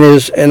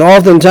 And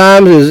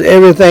oftentimes is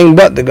everything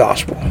but the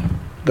gospel.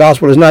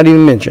 Gospel is not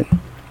even mentioned.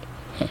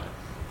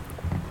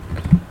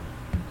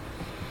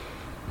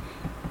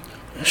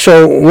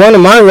 So one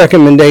of my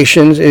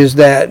recommendations is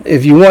that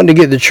if you want to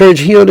get the church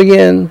healed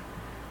again,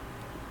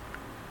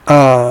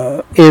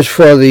 is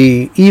for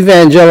the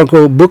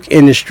evangelical book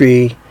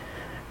industry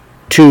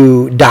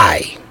to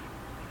die.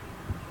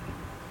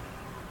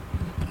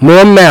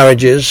 More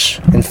marriages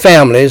and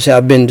families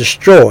have been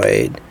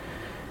destroyed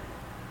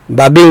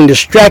by being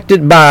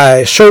distracted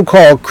by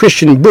so-called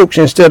Christian books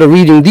instead of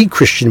reading the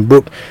Christian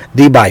book,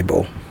 the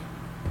Bible.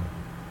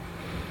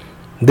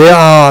 There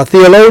are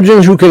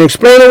theologians who can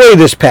explain away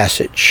this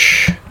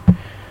passage,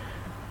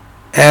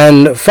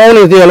 and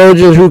phony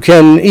theologians who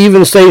can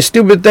even say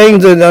stupid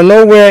things that are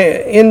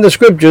nowhere in the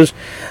scriptures,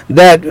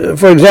 that,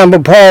 for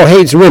example, Paul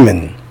hates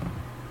women.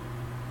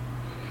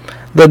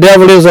 The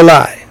devil is a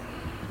lie.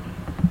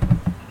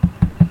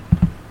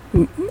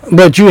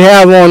 But you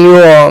have on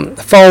your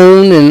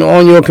phone and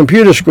on your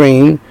computer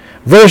screen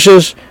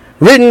verses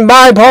written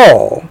by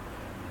Paul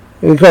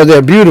because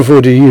they're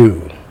beautiful to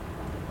you.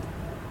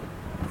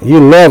 You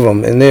love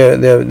them, and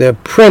they're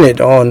printed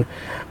on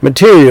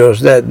materials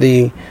that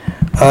the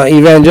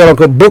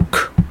evangelical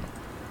book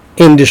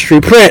industry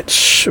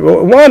prints.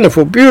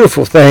 Wonderful,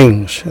 beautiful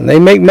things, and they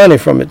make money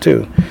from it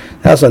too.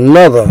 That's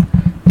another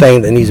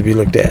thing that needs to be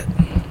looked at.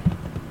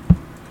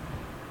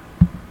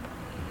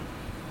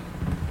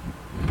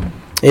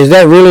 Is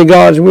that really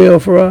God's will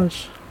for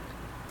us?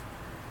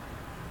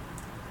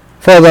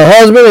 For the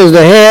husband is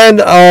the head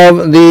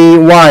of the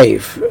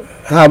wife.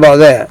 How about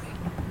that?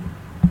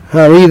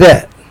 Read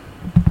that.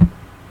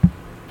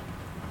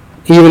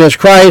 Even as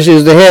Christ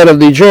is the head of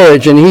the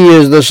church, and he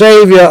is the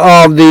Savior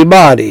of the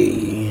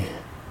body.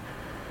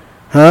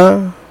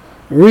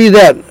 Read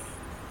that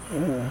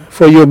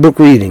for your book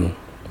reading.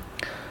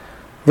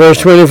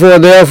 Verse 24,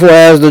 therefore,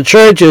 as the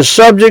church is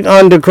subject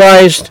unto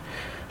Christ,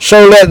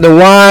 so let the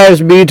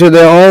wives be to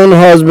their own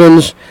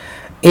husbands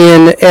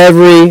in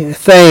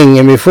everything.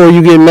 And before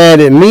you get mad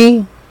at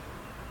me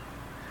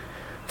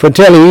for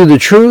telling you the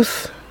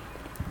truth,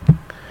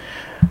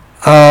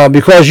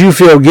 because you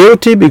feel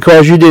guilty,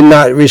 because you did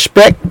not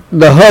respect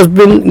the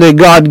husband that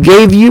God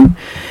gave you,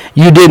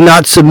 you did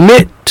not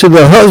submit to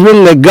the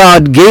husband that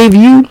God gave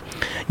you,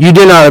 you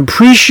did not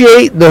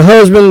appreciate the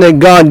husband that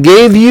God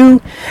gave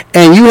you,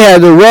 and you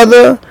had to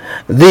weather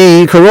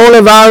the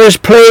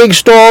coronavirus plague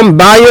storm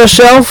by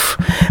yourself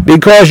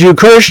because you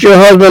cursed your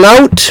husband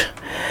out,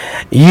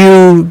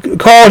 you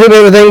called him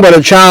everything but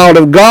a child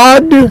of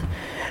God,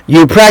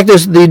 you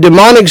practiced the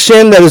demonic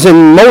sin that is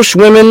in most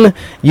women.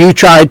 You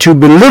tried to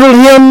belittle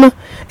him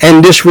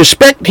and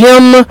disrespect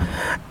him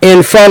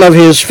in front of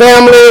his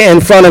family,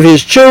 in front of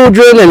his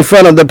children, in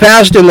front of the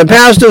pastor and the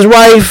pastor's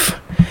wife.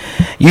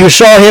 You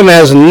saw him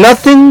as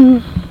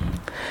nothing.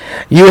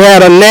 You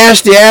had a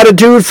nasty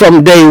attitude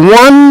from day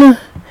one,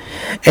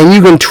 and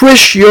you can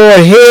twist your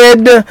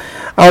head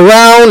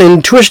around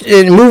and twist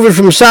it, move it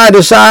from side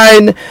to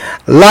side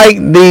like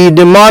the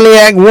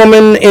demoniac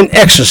woman in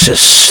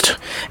Exorcist.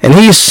 And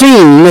he's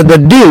seen the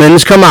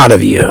demons come out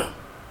of you.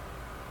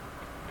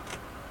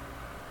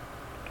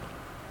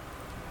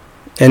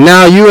 And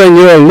now you're in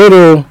your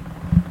little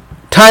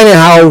tiny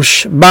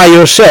house by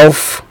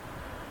yourself,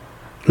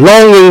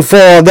 longing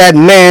for that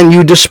man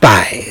you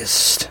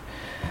despised.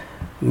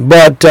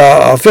 But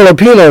a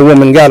Filipino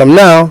woman got him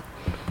now.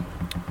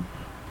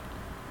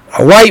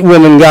 A white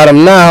woman got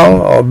him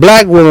now. A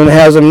black woman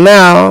has him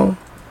now.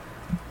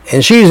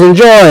 And she's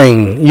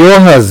enjoying your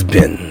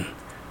husband.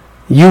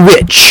 You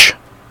rich.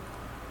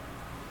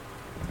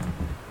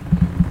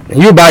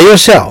 And you by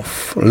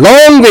yourself,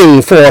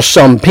 longing for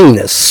some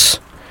penis,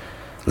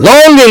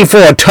 longing for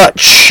a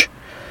touch,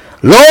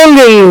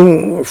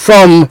 longing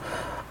from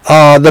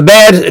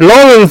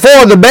longing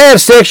for the bad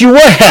sex you were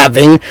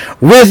having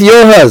with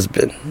your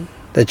husband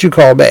that you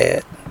call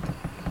bad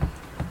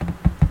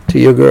to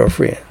your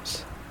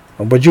girlfriends.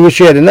 But you wish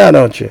you had it now,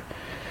 don't you?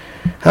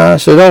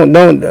 So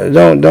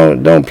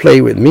don't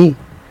play with me.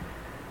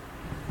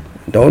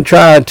 Don't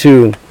try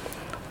to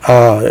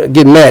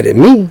get mad at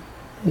me.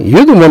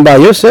 You're the one by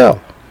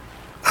yourself.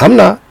 I'm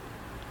not.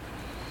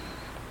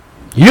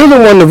 You're the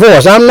one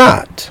divorced. I'm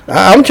not.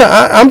 I'm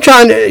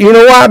trying to, you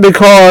know why?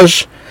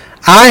 Because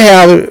I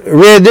have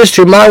read this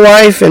to my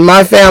wife and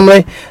my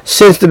family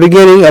since the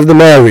beginning of the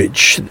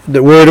marriage,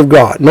 the Word of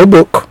God. No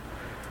book.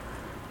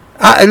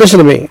 Listen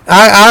to me.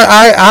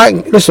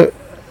 Listen.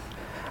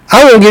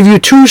 I will give you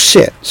 2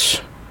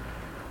 cents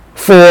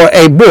for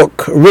a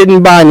book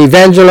written by an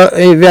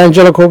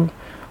evangelical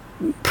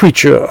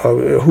preacher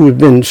who has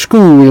been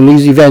schooled in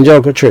these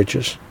evangelical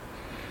churches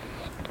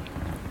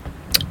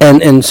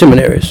and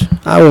seminaries.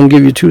 I won't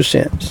give you 2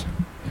 cents.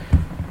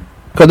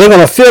 Because they're going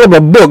to fill up a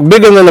book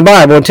bigger than the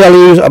Bible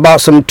telling you about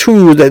some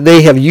tools that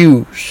they have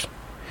used.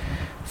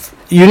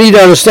 You need to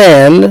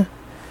understand,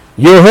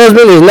 your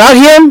husband is not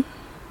him,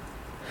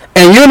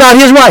 and you're not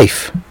his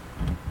wife.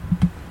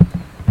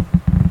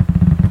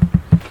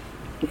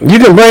 You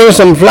can bring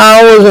some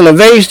flowers and a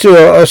vase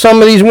to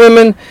some of these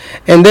women,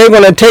 and they're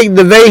going to take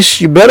the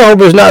vase. You better hope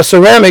it's not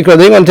ceramic, or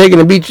they're going to take it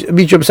and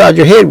beat you upside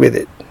your head with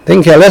it. They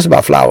can care less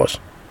about flowers.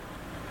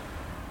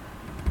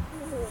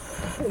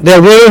 There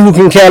are women who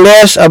can care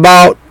less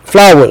about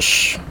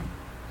flowers.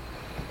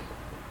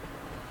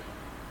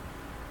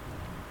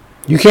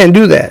 You can't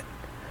do that.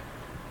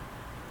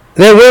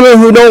 There are women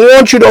who don't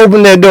want you to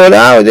open their door.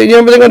 Now, they're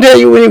going to tell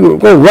you when you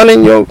go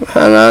running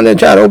around and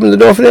try to open the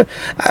door for them.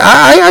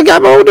 I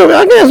got my own door.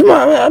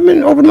 I've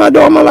been opening my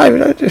door all my life.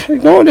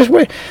 Go this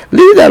way.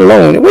 Leave that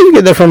alone. Where you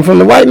get that from? From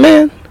the white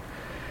man?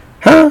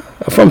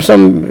 From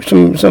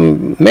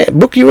some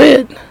book you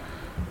read?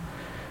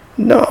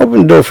 No,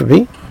 open the door for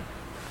me.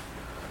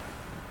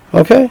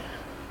 Okay?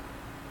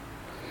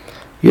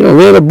 You don't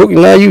read a book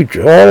and now you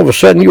all of a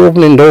sudden you're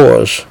opening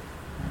doors.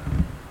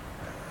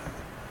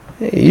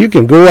 You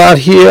can go out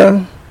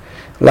here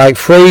like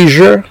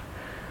Frazier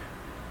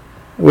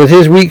with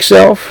his weak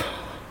self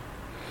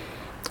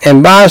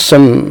and buy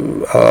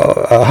some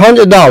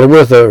 $100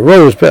 worth of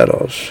rose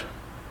petals.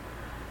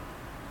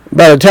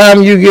 By the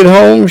time you get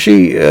home,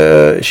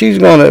 she's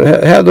going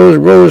to have those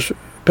rose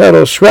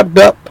petals swept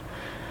up.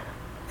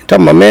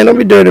 Talking about, man, don't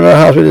be dirty in my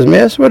house with this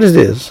mess. What is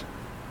this?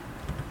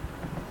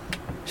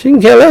 She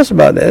can care less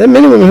about that. There are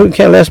many women who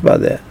care less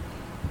about that.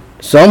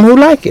 Some who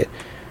like it.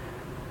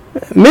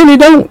 Many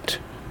don't.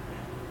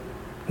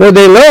 What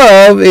they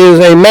love is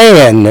a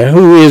man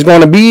who is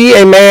going to be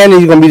a man.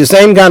 He's going to be the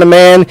same kind of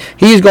man.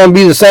 He's going to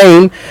be the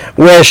same,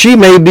 where she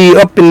may be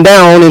up and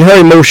down in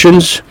her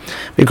emotions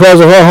because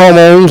of her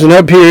hormones and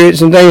her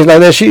periods and things like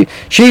that.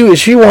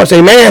 She wants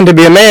a man to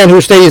be a man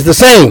who stays the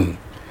same.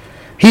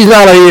 He's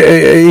not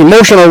an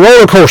emotional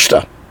roller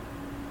coaster.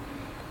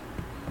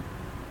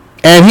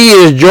 And he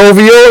is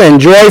jovial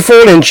and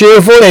joyful and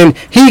cheerful, and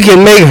he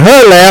can make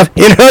her laugh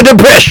in her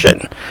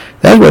depression.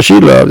 That's what she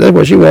loves. That's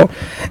what she wants.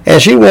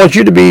 And she wants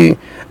you to be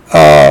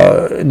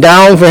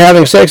down for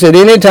having sex at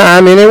any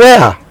time,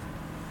 anywhere.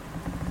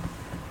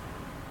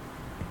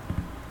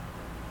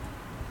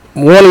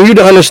 Wanting you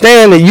to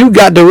understand that you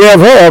got to rev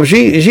her up.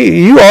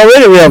 You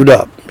already revved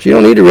up. She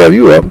don't need to rev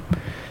you up.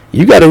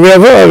 You got to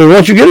rev her up, and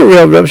once you get her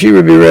revved up, she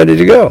will be ready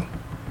to go.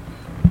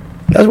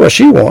 That's what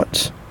she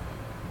wants.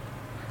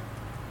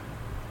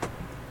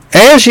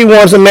 And she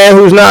wants a man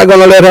who's not going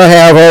to let her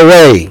have her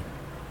way.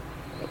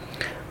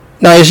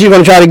 Now, is she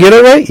going to try to get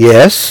her way?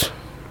 Yes.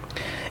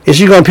 Is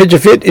she going to pitch a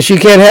fit if she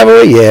can't have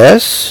her way?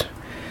 Yes.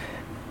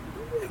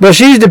 But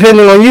she's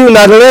depending on you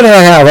not to let her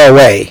have her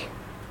way.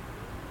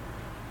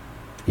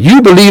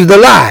 You believe the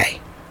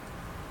lie.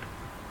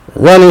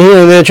 Running here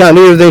and there trying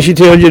to do everything she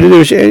tells you to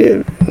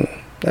do.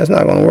 That's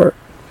not going to work.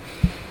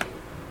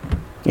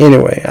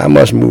 Anyway, I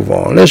must move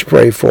on. Let's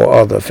pray for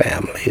other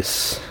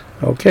families.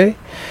 Okay?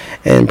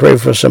 And pray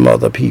for some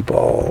other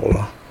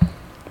people.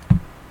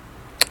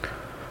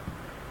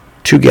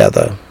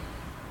 Together.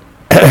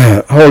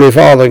 Holy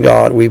Father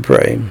God, we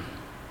pray.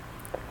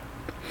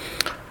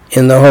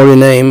 In the holy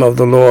name of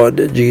the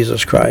Lord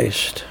Jesus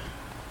Christ.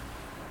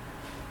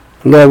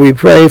 Lord, we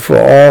pray for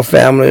all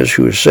families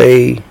who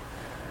name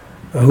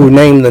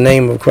the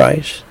name of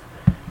Christ.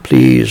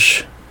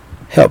 Please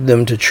help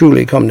them to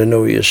truly come to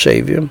know your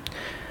Savior.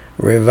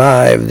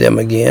 Revive them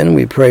again.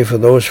 We pray for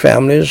those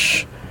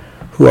families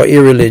who are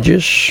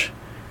irreligious,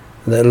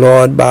 that,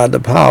 Lord, by the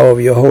power of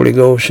your Holy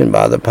Ghost and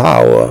by the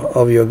power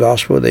of your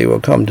gospel, they will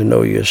come to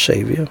know your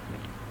Savior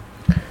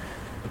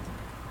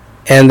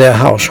and their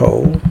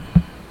household.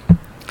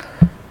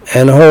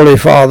 And Holy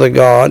Father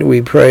God,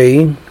 we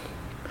pray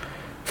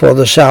for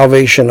the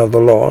salvation of the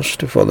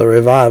lost, for the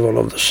revival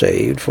of the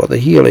saved, for the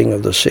healing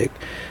of the sick,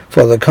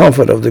 for the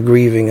comfort of the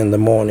grieving and the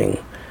mourning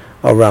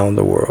around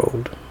the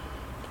world.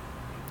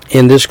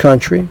 In this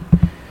country,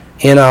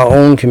 in our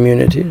own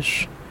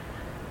communities,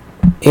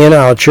 in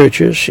our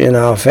churches, in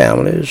our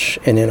families,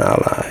 and in our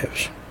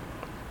lives.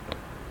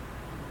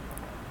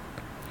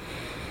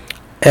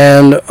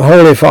 And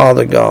Holy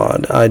Father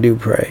God, I do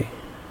pray,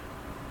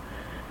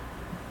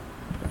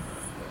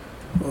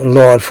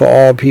 Lord, for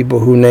all people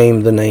who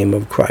name the name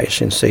of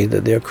Christ and say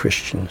that they're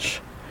Christians.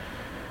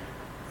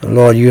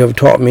 Lord, you have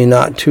taught me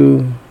not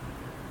to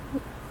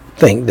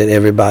think that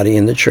everybody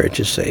in the church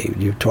is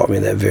saved. You've taught me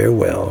that very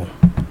well.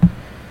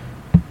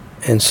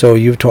 And so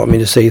you've taught me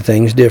to say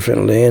things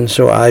differently. And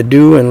so I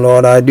do, and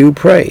Lord, I do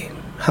pray.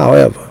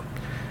 However,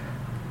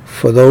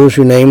 for those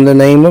who name the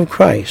name of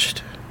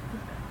Christ,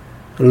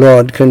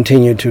 Lord,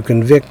 continue to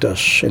convict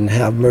us and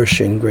have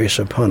mercy and grace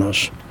upon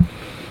us.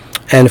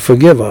 And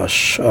forgive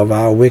us of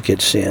our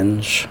wicked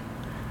sins,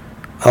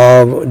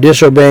 of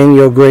disobeying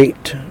your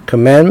great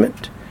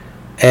commandment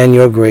and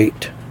your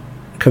great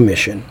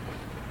commission.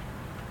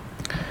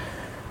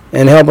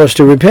 And help us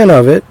to repent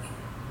of it.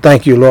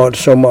 Thank you, Lord,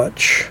 so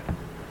much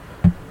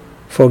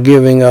for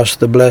giving us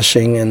the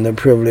blessing and the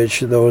privilege,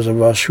 those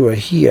of us who are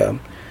here,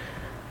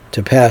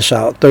 to pass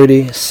out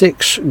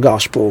 36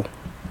 gospel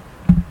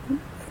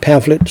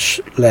pamphlets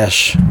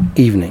last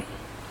evening.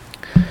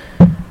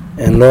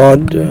 And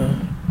Lord,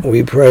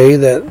 we pray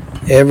that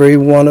every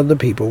one of the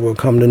people will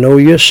come to know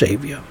your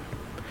Savior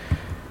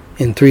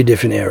in 3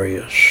 different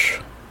areas.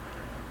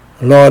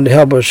 Lord,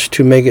 help us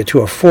to make it to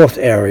a 4th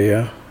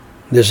area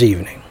this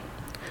evening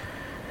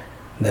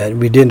that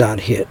we did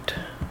not hit,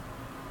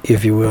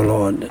 if you will,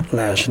 Lord,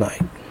 last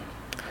night.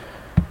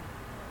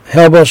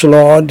 Help us,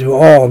 Lord, to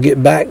all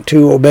get back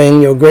to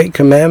obeying your great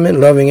commandment,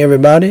 loving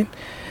everybody,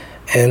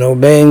 and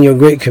obeying your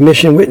great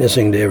commission,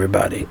 witnessing to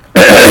everybody,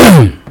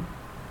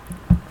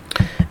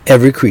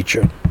 every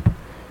creature.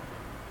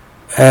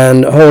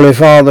 And Holy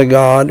Father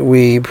God,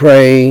 we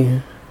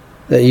pray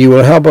that you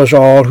will help us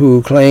all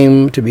who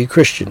claim to be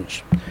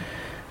Christians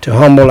to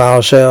humble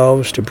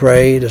ourselves, to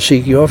pray, to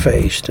seek your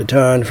face, to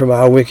turn from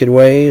our wicked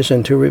ways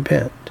and to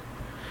repent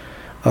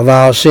of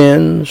our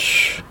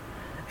sins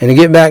and to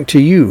get back to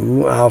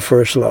you, our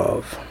first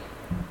love.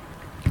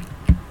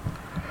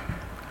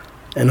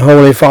 And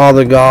Holy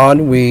Father God,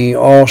 we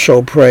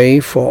also pray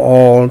for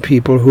all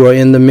people who are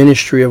in the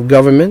ministry of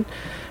government,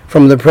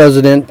 from the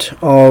president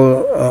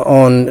all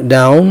on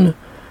down.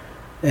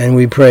 And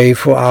we pray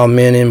for our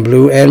men in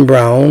blue and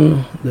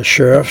brown, the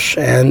sheriffs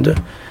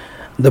and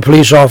the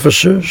police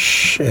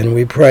officers. And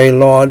we pray,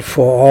 Lord,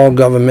 for all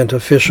government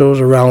officials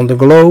around the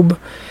globe.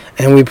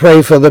 And we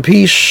pray for the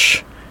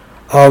peace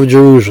of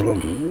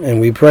Jerusalem.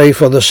 And we pray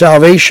for the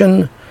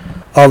salvation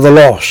of the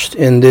lost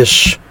in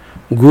this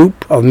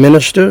group of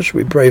ministers.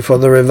 We pray for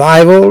the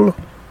revival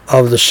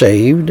of the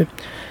saved.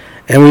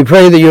 And we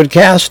pray that you would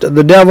cast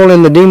the devil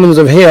and the demons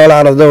of hell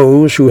out of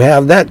those who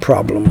have that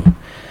problem,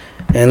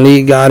 and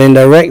lead, God, and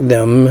direct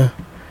them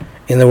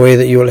in the way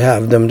that you will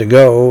have them to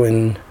go,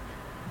 and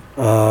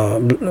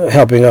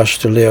helping us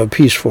to live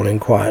peaceful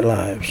and quiet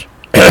lives.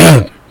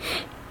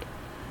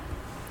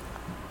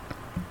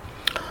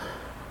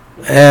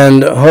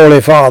 And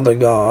Holy Father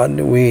God,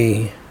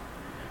 we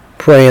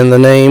pray in the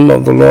name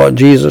of the Lord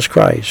Jesus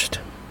Christ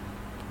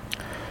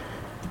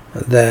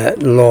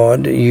that,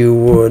 Lord, you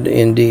would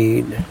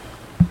indeed.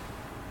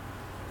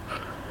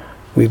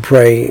 We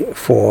pray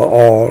for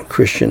all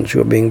Christians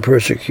who are being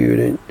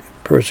persecuted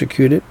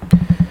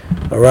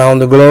around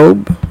the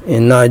globe,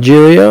 in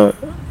Nigeria,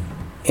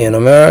 in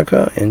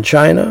America, in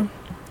China,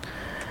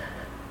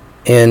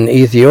 in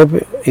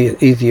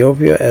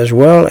Ethiopia, as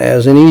well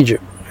as in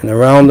Egypt, and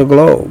around the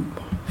globe,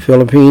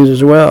 Philippines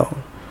as well.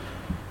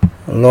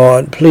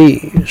 Lord,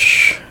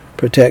 please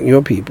protect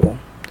your people.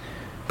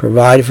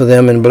 Provide for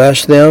them and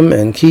bless them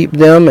and keep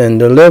them and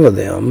deliver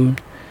them,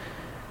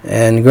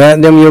 and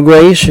grant them your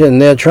grace in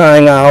their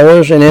trying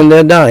hours and in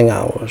their dying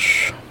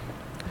hours.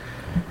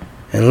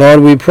 And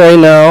Lord, we pray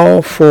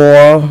now for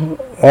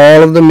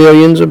all of the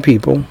millions of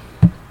people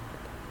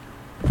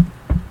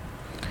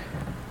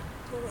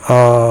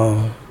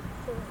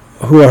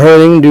who are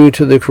hurting due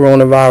to the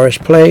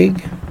coronavirus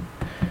plague.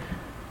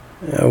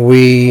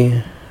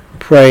 We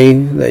pray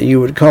that you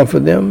would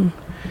comfort them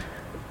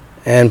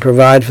and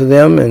provide for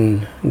them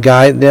and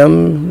guide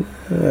them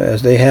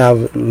as they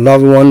have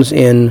loved ones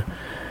in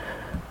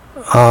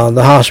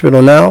the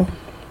hospital now.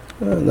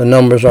 The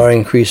numbers are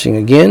increasing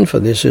again, for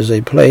this is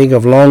a plague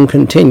of long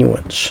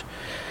continuance.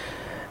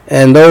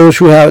 And those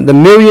who have, the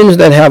millions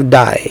that have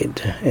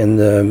died, and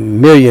the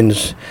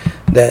millions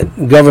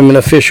that government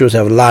officials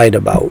have lied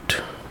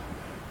about,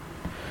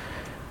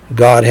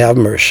 God have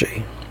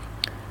mercy.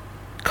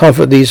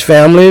 Comfort these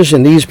families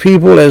and these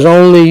people as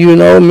only you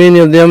know. Many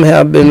of them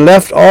have been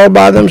left all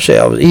by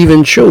themselves,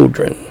 even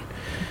children.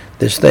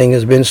 This thing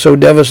has been so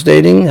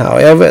devastating.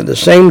 However, at the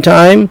same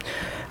time,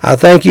 I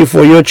thank you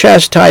for your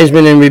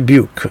chastisement and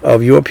rebuke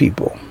of your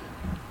people.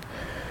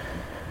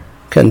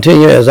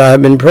 Continue as I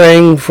have been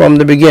praying from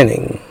the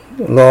beginning.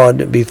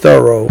 Lord, be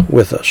thorough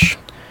with us.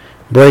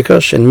 Break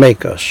us and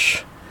make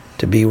us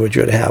to be what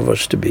you'd have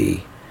us to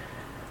be.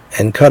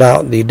 And cut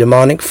out the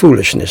demonic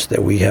foolishness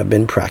that we have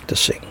been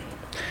practicing,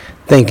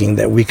 thinking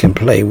that we can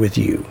play with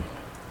you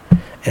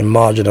and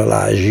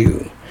marginalize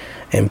you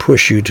and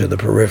push you to the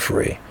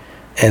periphery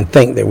and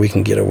think that we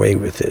can get away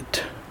with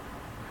it.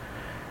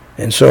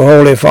 And so,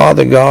 Holy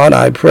Father God,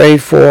 I pray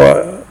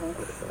for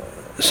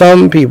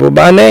some people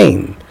by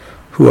name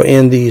who are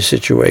in these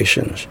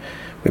situations.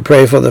 We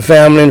pray for the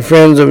family and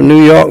friends of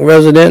New York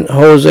resident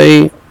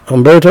Jose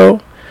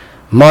Humberto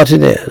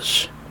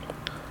Martinez.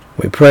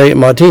 We pray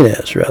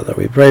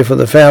for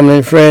the family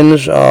and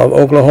friends of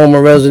Oklahoma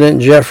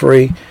resident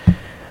Jeffrey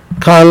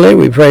Conley.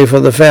 We pray for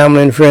the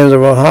family and friends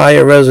of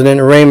Ohio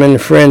resident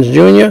Raymond Friends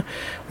Jr.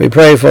 We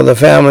pray for the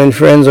family and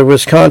friends of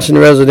Wisconsin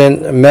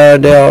resident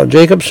Maridel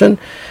Jacobson.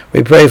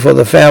 We pray for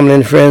the family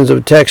and friends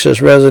of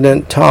Texas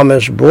resident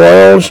Thomas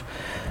Broyles,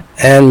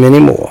 and many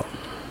more.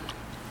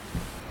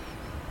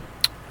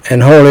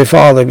 And Holy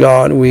Father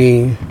God,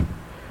 we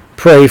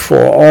pray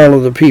for all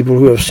of the people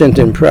who have sent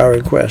in prayer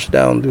requests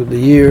down through the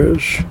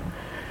years,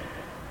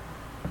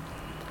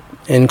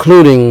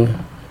 including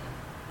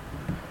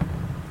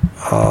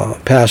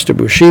Pastor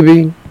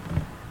Bushibi.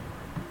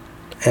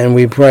 And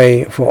we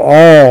pray for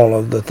all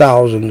of the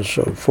thousands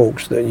of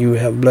folks that you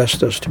have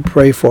blessed us to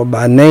pray for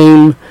by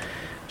name,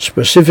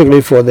 specifically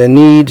for their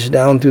needs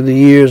down through the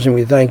years. And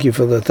we thank you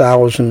for the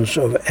thousands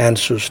of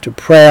answers to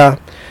prayer.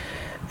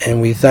 And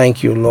we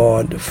thank you,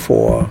 Lord,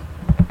 for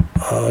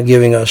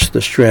giving us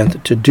the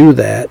strength to do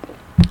that.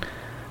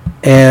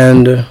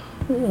 And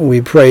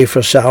we pray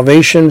for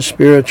salvation,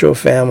 spiritual,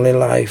 family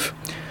life,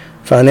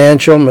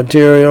 financial,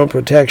 material,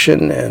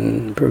 protection,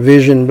 and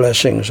provision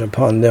blessings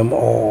upon them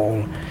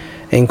all,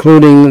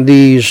 including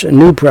these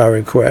new prayer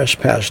requests,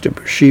 Pastor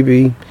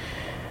Bushibi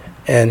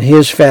and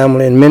his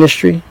family and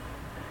ministry.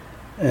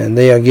 And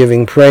they are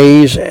giving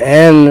praise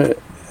and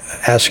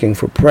asking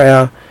for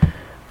prayer,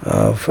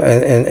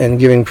 and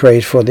giving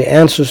praise for the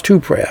answers to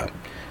prayer.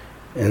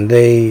 And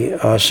they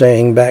are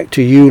saying back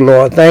to you,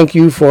 Lord, thank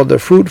you for the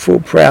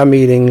fruitful prayer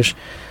meetings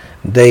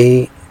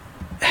they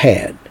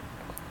had.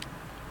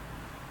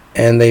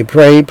 And they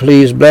pray,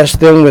 please bless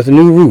them with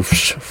new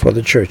roofs for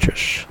the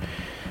churches.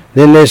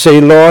 Then they say,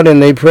 Lord,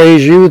 and they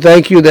praise you.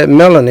 Thank you that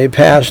Melanie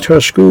passed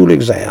her school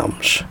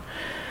exams.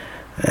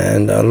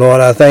 And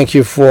Lord, I thank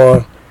you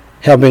for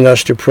helping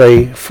us to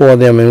pray for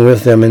them and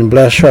with them and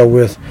bless her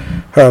with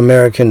her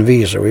American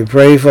visa. We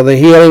pray for the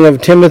healing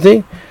of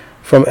Timothy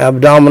from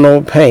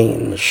abdominal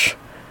pains.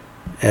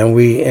 And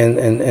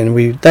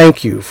we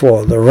thank you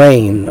for the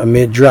rain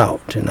amid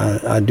drought. And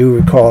I do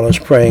recall us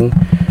praying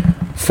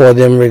for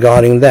them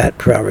regarding that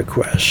prayer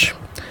request.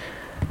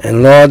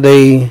 And Lord,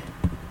 they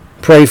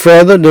pray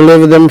further,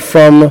 deliver them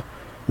from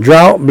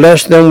drought,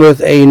 bless them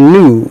with a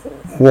new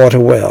water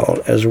well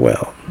as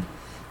well.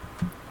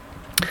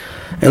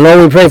 And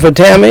Lord, we pray for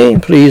Tammy.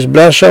 Please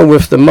bless her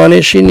with the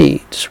money she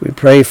needs. We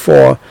pray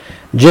for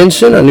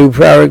Jensen, a new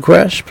prayer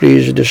request.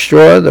 Please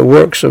destroy the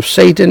works of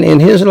Satan in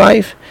his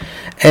life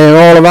and in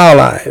all of our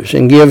lives,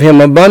 and give him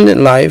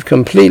abundant life.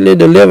 Completely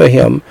deliver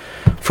him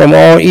from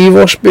all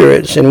evil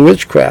spirits and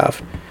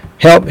witchcraft.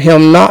 Help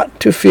him not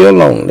to feel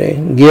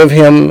lonely. Give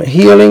him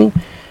healing,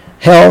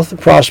 health,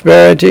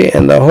 prosperity,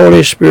 and the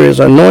Holy Spirit's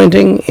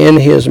anointing in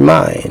his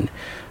mind,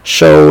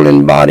 soul,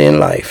 and body and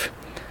life.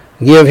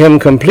 Give him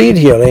complete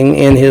healing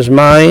in his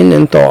mind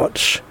and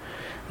thoughts.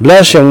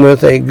 Bless him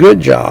with a good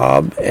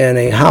job and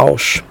a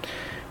house.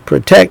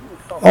 Protect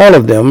all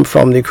of them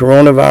from the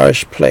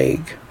coronavirus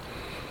plague.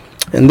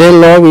 And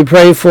then, Lord, we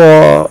pray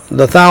for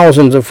the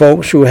thousands of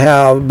folks who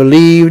have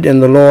believed in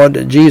the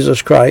Lord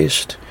Jesus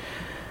Christ,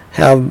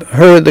 have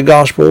heard the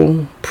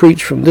gospel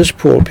preached from this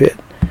pulpit.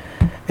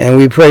 And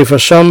we pray for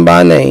some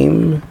by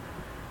name.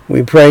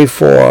 We pray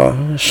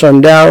for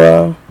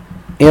Sundara,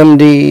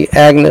 M.D.,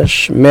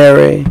 Agnes,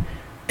 Mary,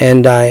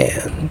 and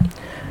Diane.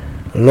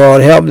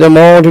 Lord, help them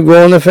all to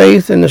grow in the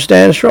faith and to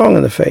stand strong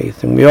in the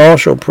faith. And we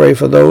also pray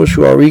for those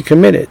who are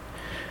recommitted,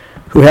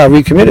 who have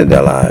recommitted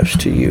their lives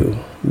to you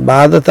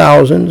by the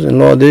thousands. And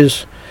Lord,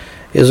 this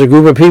is a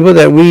group of people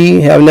that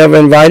we have never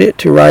invited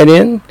to write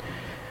in.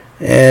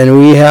 And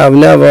we have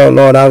never,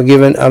 Lord, I've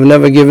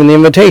never given the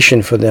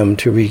invitation for them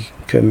to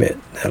recommit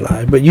their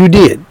lives. But you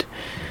did,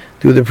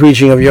 through the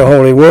preaching of your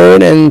holy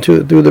word and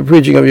through the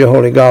preaching of your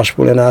holy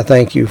gospel. And I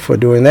thank you for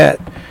doing that,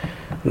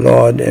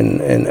 Lord,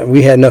 and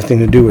we had nothing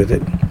to do with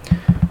it.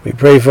 We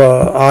pray for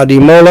R.D.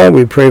 Mola,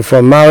 we pray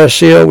for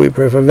Maricil, we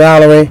pray for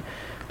Valerie,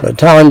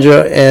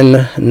 Latanja, and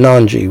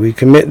Nanji. We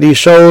commit these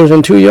souls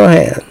into your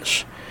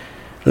hands.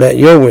 Let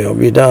your will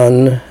be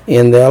done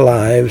in their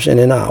lives and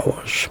in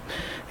ours.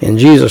 In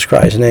Jesus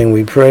Christ's name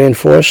we pray and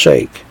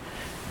forsake.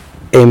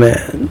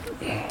 Amen.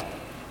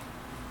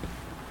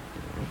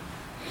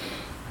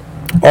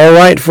 All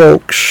right,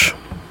 folks.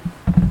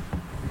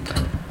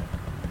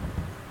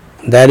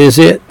 That is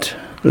it.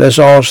 Let's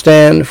all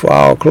stand for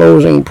our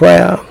closing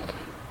prayer.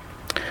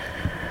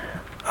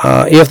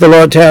 If the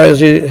Lord tarries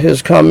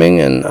his coming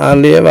and I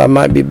live, I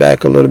might be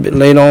back a little bit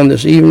late on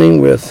this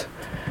evening with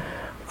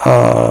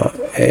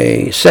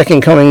a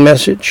second coming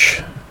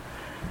message.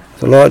 If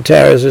the Lord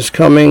tarries his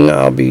coming,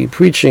 I'll be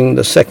preaching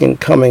the second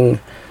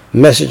coming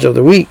message of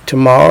the week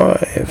tomorrow.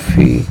 If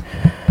he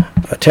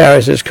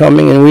tarries his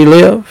coming and we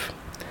live.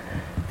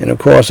 And of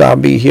course, I'll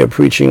be here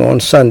preaching on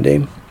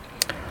Sunday.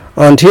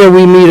 Until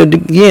we meet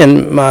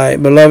again, my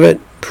beloved,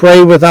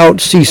 pray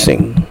without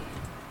ceasing.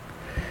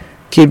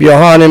 Keep your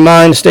heart and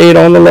mind stayed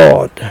on the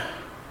Lord.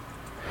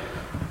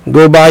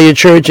 Go by your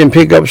church and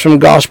pick up some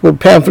gospel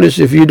pamphlets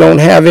if you don't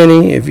have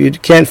any, if you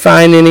can't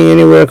find any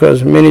anywhere,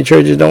 because many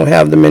churches don't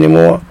have them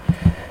anymore.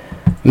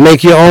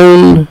 Make your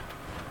own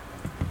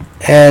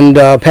and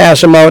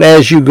pass them out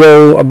as you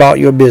go about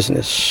your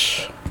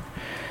business.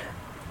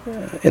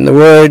 In the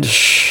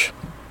words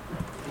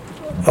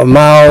of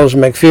Miles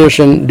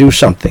McPherson, do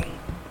something.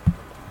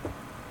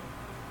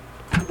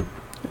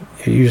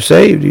 If you're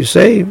saved, you're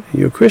saved.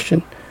 You're a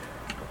Christian.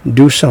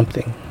 Do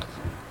something.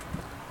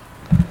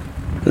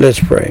 Let's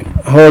pray.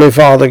 Holy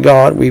Father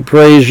God, we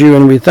praise you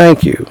and we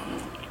thank you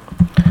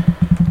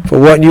for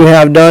what you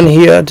have done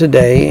here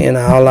today in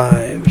our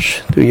lives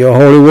through your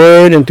holy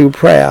word and through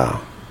prayer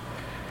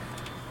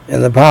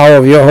and the power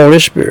of your Holy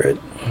Spirit.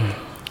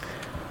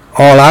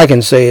 All I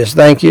can say is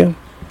thank you.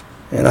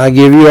 And I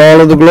give you all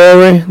of the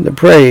glory, the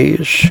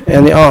praise,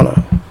 and the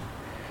honor.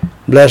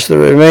 Bless the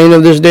remainder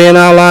of this day in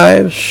our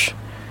lives.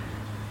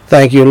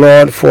 Thank you,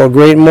 Lord, for a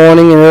great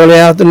morning and early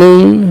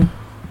afternoon.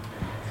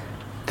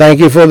 Thank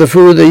you for the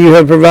food that you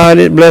have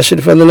provided. Bless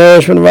it for the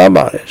nourishment of our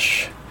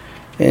bodies.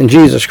 In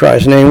Jesus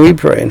Christ's name we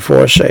pray and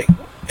forsake.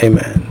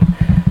 Amen.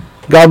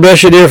 God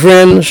bless you, dear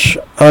friends.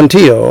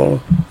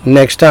 Until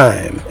next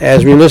time,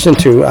 as we listen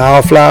to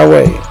I'll Fly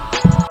Away.